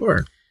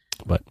 Sure.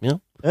 But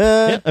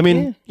I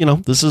mean,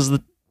 this is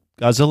the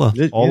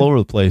Godzilla all over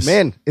the place.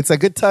 Man, it's a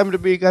good time to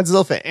be a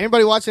Godzilla fan.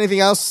 Anybody watch anything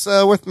else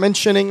worth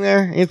mentioning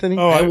there, Anthony?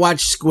 Oh, I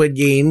watched Squid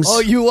Games.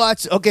 Oh, you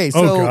watch? Okay,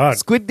 so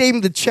Squid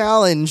Game: The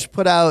Challenge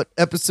put out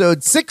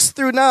episode 6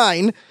 through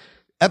 9.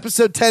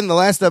 Episode 10, the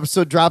last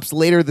episode, drops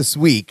later this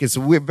week. It's a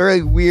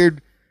very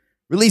weird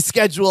release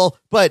schedule,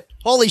 but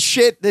holy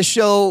shit, this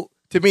show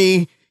to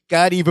me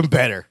got even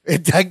better.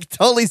 It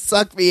totally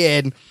sucked me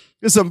in.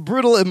 There's some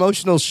brutal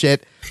emotional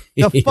shit.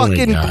 The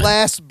fucking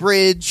glass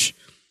bridge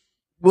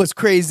was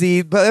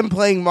crazy, but them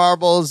playing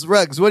marbles.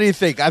 Ruggs, what do you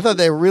think? I thought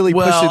they were really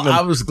pushing them.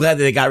 I was glad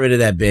that they got rid of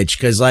that bitch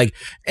because,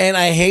 and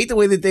I hate the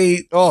way that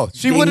they.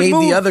 She wouldn't made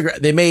move. the other.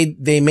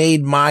 They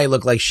made Mai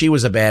look like she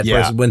was a bad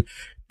person when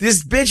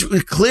this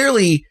bitch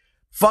clearly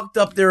fucked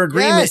up their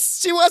agreement.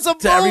 Yes, she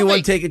wasn't to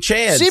everyone take a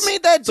chance. She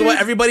made that. So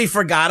everybody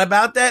forgot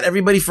about that.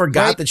 Everybody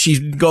forgot that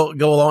she'd go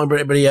along with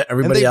everybody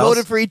and they else.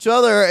 voted for each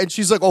other, and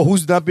she's like, "Oh,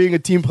 who's not being a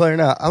team player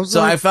now?"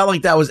 I felt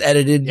like that was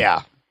edited.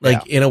 Yeah.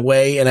 In a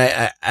way, and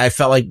I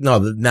felt like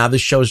now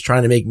this show is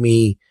trying to make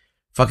me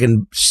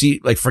fucking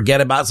forget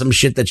about some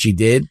shit that she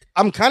did.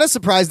 I'm kind of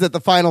surprised at the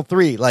final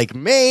 3. Like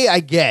May, I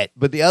get,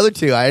 but the other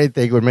 2, I didn't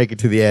think would make it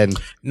to the end.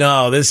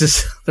 No, this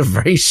is a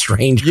very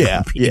strange. Group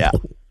of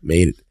people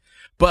made it,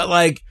 but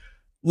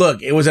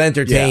look, it was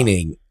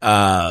entertaining.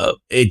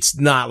 It's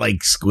not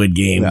like Squid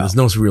Game. There's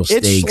no real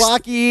stakes. It's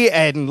schlocky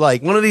and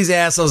one of these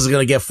assholes is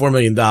going to get $4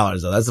 million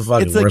though. That's the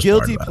fucking. It's a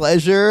guilty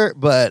pleasure,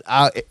 but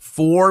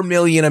 4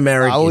 million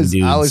Americans.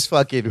 I was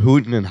fucking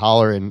hooting and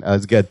hollering. I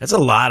was good. That's a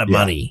lot of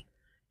money.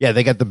 Yeah,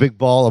 they got the big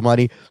ball of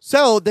money.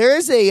 So there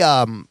is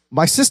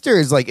my sister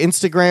is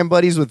Instagram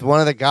buddies with one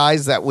of the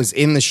guys that was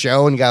in the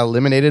show and got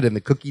eliminated in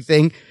the cookie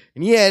thing.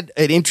 And he had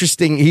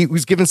he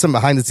was given some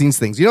behind the scenes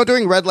things.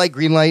 During red light,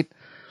 green light,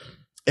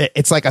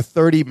 it's like a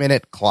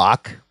 30-minute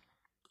clock.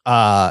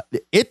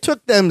 It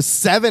took them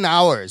 7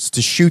 hours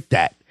to shoot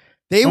that.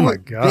 They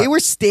were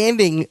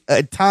standing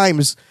at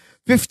times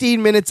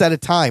 15 minutes at a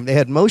time. They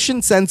had motion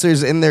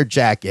sensors in their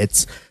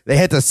jackets. They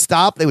had to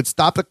stop. They would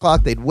stop the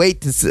clock. They'd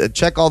wait to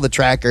check all the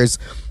trackers.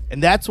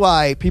 And that's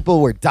why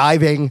people were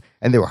diving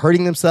and they were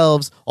hurting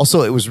themselves.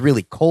 Also, it was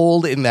really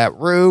cold in that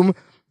room.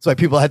 That's why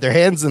people had their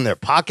hands in their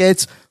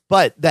pockets.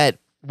 But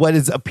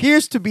what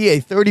appears to be a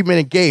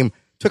 30-minute game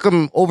took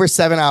them over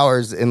 7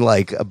 hours in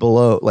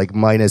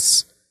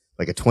minus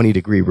a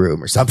 20-degree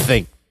room or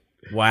something.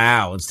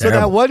 Wow, it's so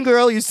terrible. that one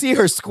girl, you see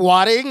her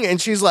squatting, and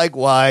she's like,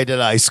 "Why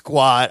did I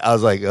squat?" I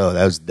was like, "Oh,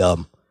 that was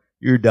dumb.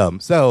 You're dumb."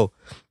 So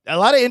a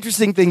lot of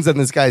interesting things on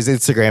this guy's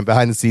Instagram,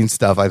 behind the scenes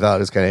stuff. I thought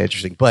was kind of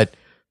interesting, but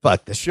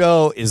fuck, the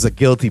show is a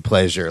guilty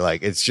pleasure.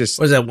 It's just.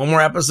 Was that one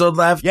more episode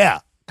left? Yeah.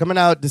 Coming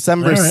out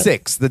December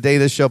 6th, the day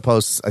this show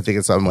posts. I think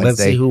it's on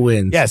Wednesday. Let's see who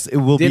wins. Yes, it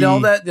will be.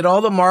 Did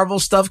all the Marvel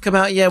stuff come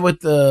out yet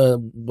with the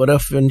What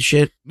If and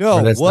shit?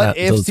 No, What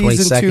If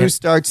season 2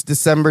 starts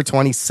December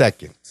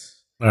 22nd.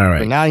 All right.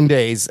 For 9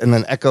 days, and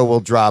then Echo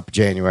will drop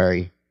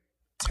January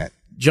 10th.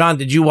 John,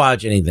 did you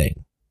watch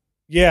anything?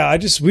 Yeah,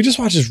 we just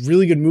watched this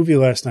really good movie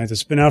last night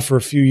that's been out for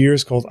a few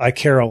years called I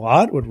Care a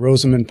Lot with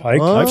Rosamund Pike.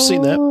 Oh, I've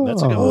seen that.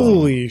 That's a good one.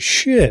 Holy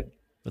shit.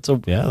 That's a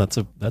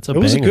It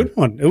was a good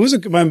one. It was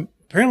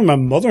apparently my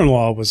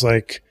mother-in-law was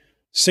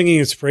singing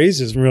its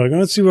praises, and we were like,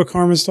 let's see what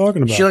Carmen's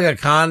talking about. Is she like a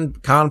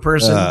con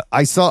person?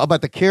 I saw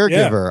about the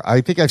caregiver. Yeah.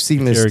 I think I've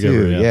seen this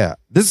too. Yeah.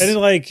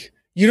 And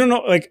you don't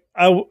know,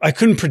 I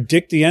couldn't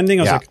predict the ending.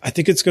 I was like, I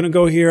think it's going to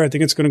go here. I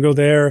think it's going to go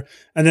there.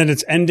 And then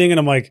it's ending, and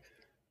I'm like,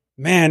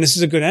 man, this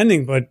is a good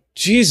ending, but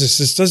Jesus,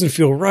 this doesn't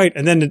feel right.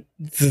 And then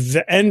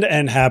the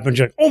end happened.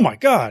 You're like, oh my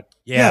God.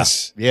 Yeah.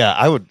 Yes. Yeah.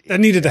 I would. That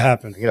needed to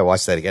happen. I got to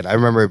watch that again. I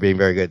remember it being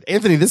very good.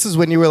 Anthony, this is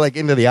when you were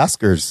into the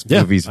Oscars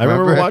movies. I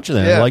remember watching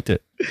that. Yeah. I liked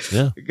it.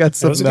 Yeah. You got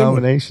some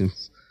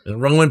nominations.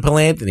 Roland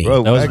Palanthony.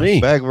 That was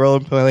me. Back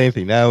Roland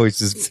Palanthony. Now it's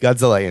just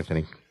Godzilla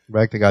Anthony.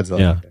 Back to Godzilla.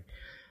 Yeah.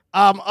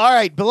 All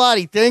right,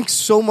 Bilotti, thanks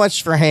so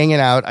much for hanging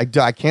out.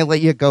 I can't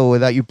let you go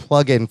without you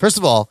plugging. First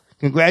of all,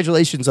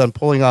 congratulations on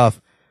pulling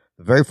off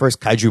the very first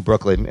Kaiju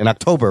Brooklyn in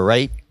October,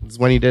 right? Is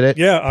when you did it?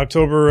 Yeah,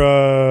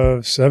 October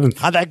 7th.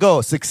 How'd that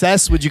go?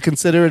 Success? Would you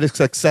consider it a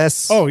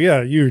success? Oh,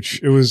 yeah, huge.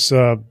 It was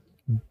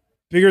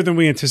bigger than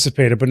we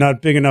anticipated, but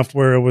not big enough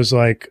where it was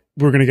like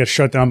we're going to get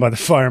shut down by the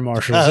fire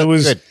marshals. It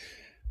was,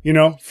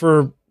 good.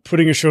 For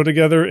putting a show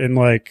together in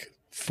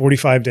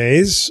 45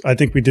 days, I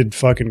think we did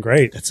fucking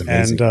great. That's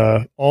amazing.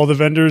 And all the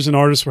vendors and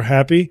artists were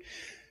happy.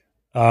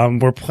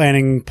 We're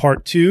planning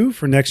part 2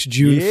 for next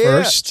June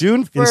 1st.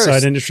 June 1st.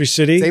 Inside Industry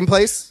City. Same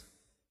place?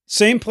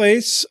 Same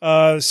place.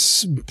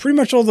 Pretty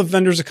much all the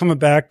vendors are coming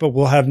back, but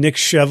we'll have Nick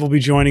Shev will be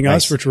joining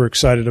us, which we're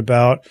excited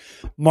about.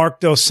 Mark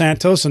Dos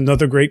Santos,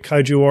 another great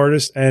kaiju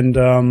artist, and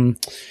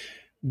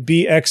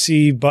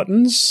BXE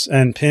buttons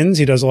and pins.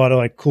 He does a lot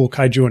of cool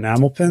kaiju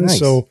enamel pins. Nice.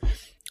 So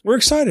we're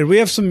excited. We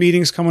have some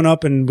meetings coming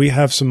up, and we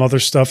have some other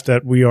stuff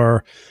that we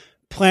are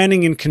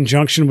planning in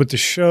conjunction with the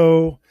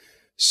show.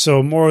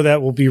 So more of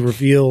that will be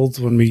revealed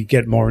when we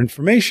get more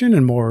information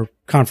and more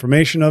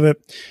confirmation of it.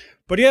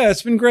 But yeah,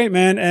 it's been great,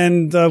 man.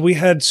 And we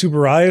had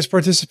Subaraya's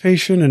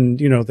participation, and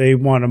they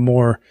want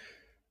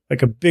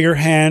a bigger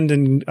hand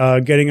in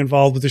getting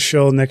involved with the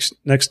show next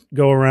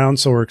go around.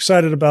 So we're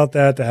excited about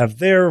that, to have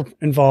their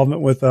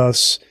involvement with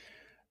us.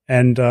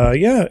 And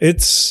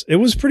it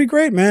was pretty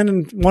great, man.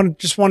 And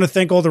just want to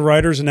thank all the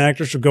writers and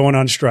actors for going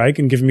on strike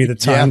and giving me the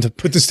time to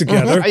put this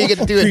together. Are you going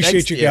to do it Appreciate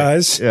next you year?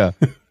 guys. Yeah.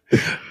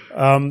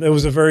 It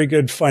was a very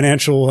good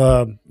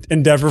financial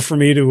endeavor for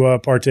me to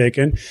partake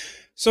in.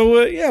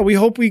 So we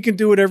hope we can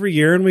do it every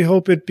year, and we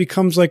hope it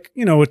becomes a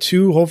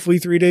 2, hopefully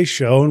 3-day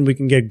show, and we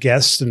can get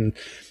guests and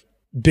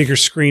bigger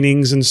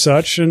screenings and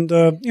such. And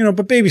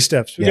but baby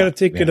steps. We got to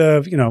take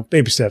it.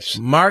 Baby steps.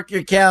 Mark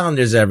your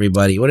calendars,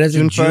 everybody. What is it?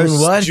 June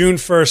 1st? What? June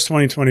 1st,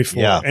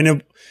 2024. Yeah.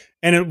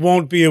 And it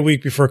won't be a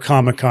week before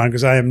Comic-Con,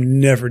 because I am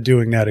never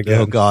doing that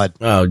again. Oh God.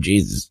 Oh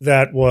Jesus.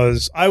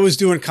 I was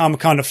doing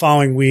Comic-Con the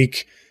following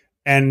week,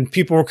 and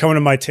people were coming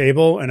to my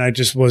table, and I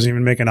just wasn't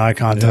even making eye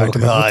contact.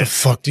 I'm like, what the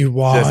fuck do you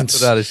want?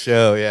 Just put out a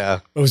show, yeah.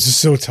 I was just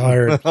so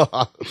tired.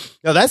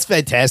 No, that's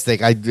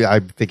fantastic. I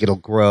think it'll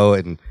grow,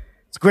 and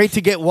it's great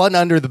to get one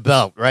under the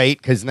belt, right?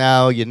 Because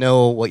now you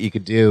know what you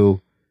could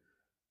do.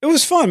 It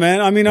was fun, man.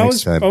 I mean, I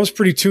was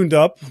pretty tuned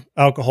up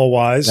alcohol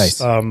wise.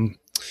 Nice. And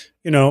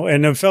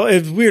it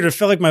was weird. It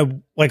felt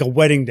like a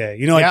wedding day.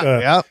 You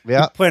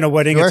plan a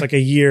wedding. Sure. It's like a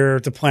year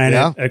to plan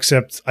it,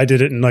 except I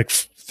did it in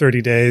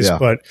 30 days. Yeah.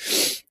 But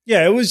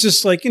yeah, it was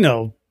just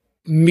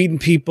meeting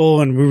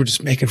people, and we were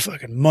just making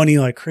fucking money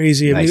like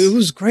crazy. I mean, it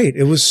was great.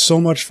 It was so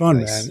much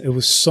fun, man. It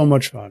was so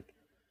much fun.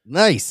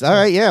 Nice. All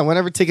right. Yeah.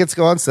 Whenever tickets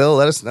go on sale,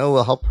 let us know.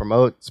 We'll help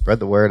promote, spread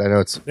the word. I know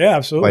it's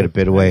absolutely quite a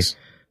bit away. Nice.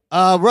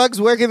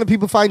 Ruggs, where can the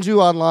people find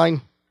you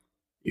online?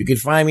 You can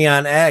find me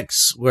on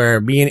X, where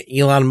me and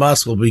Elon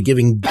Musk will be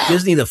giving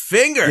Disney the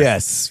finger.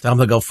 Yes. Tell them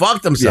to go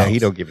fuck themselves. Yeah, he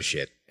don't give a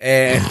shit.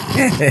 And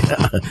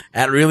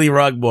at Really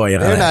Rug Boy.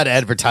 They're not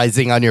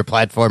advertising on your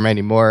platform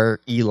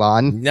anymore,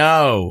 Elon.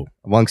 No.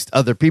 Amongst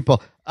other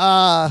people.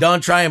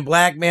 Don't try and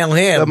blackmail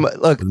him.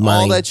 Look,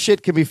 all that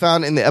shit can be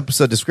found in the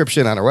episode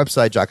description on our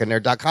website,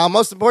 jockandnerd.com.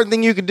 Most important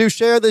thing you can do,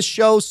 share this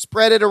show,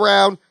 spread it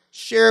around,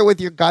 share it with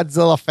your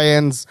Godzilla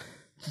fans.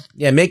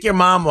 Yeah, make your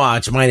mom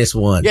watch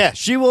 -1. Yeah,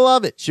 she will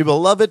love it. She will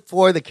love it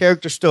for the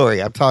character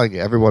story. I'm telling you,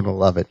 everyone will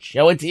love it.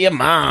 Show it to your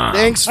mom.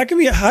 Thanks. How can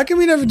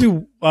we never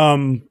do,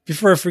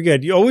 before I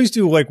forget, you always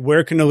do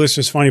where can the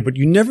listeners find you, but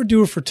you never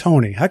do it for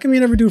Tony. How come you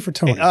never do it for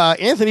Tony?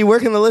 Anthony, where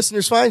can the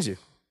listeners find you?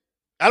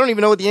 I don't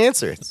even know what the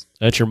answer is.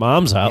 At your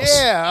mom's house.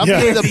 Yeah, I'm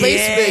in the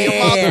basement.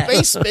 Your mom's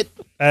basement.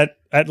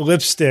 At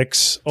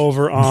Lipsticks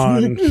over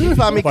on. You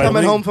find me by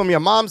coming Link- home from your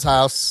mom's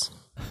house.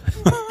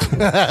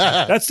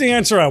 That's the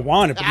answer I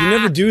wanted, but you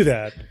never do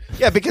that.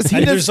 Yeah, because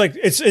there's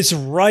it's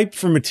ripe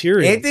for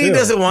material. Anthony too.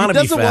 doesn't want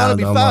to be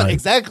found. Found.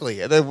 Exactly.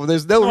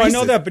 There's no reason. I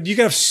know that, but you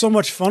can have so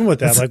much fun with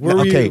that. Like, where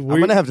were okay, you? I'm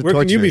gonna have to where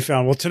can you torture be it.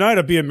 found? Well, tonight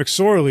I'll be at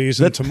McSorley's,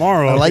 and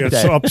tomorrow I I'll like be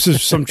that. up to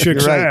some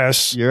chick's You're right.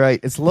 ass. You're right.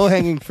 It's low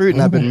hanging fruit,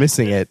 and I've been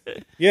missing it.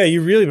 Yeah,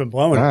 you really been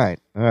blowing All it.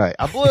 right.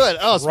 I blew it.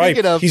 Oh,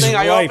 speaking of, He's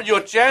I ripe. offered you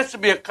a chance to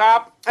be a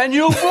cop, and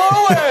you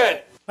blew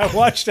it. I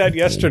watched that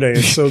yesterday.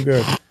 It's so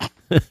good.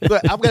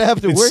 Look, I'm gonna have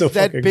to It's work so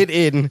that fucking- bit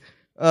in.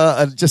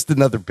 Just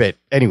another bit.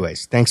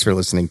 Anyways, thanks for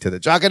listening to the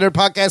Jock and Nerd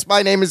Podcast.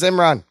 My name is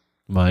Imran.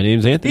 My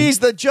name's Anthony. He's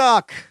the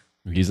Jock.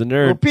 He's a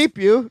We'll nerd. peep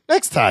you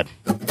next time.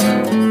 Go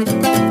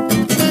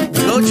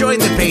join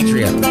the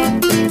Patreon.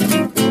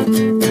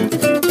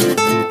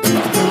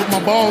 My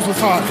balls was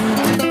hot.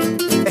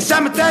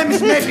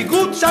 Sometimes it may be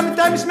good,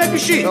 sometimes it may be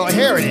shit. Oh,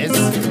 here it is.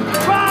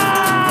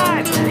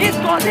 Run! It's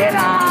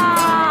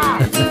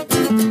Godzilla!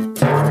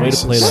 Way to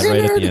play that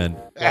right at the end.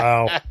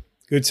 Wow,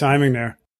 good timing there.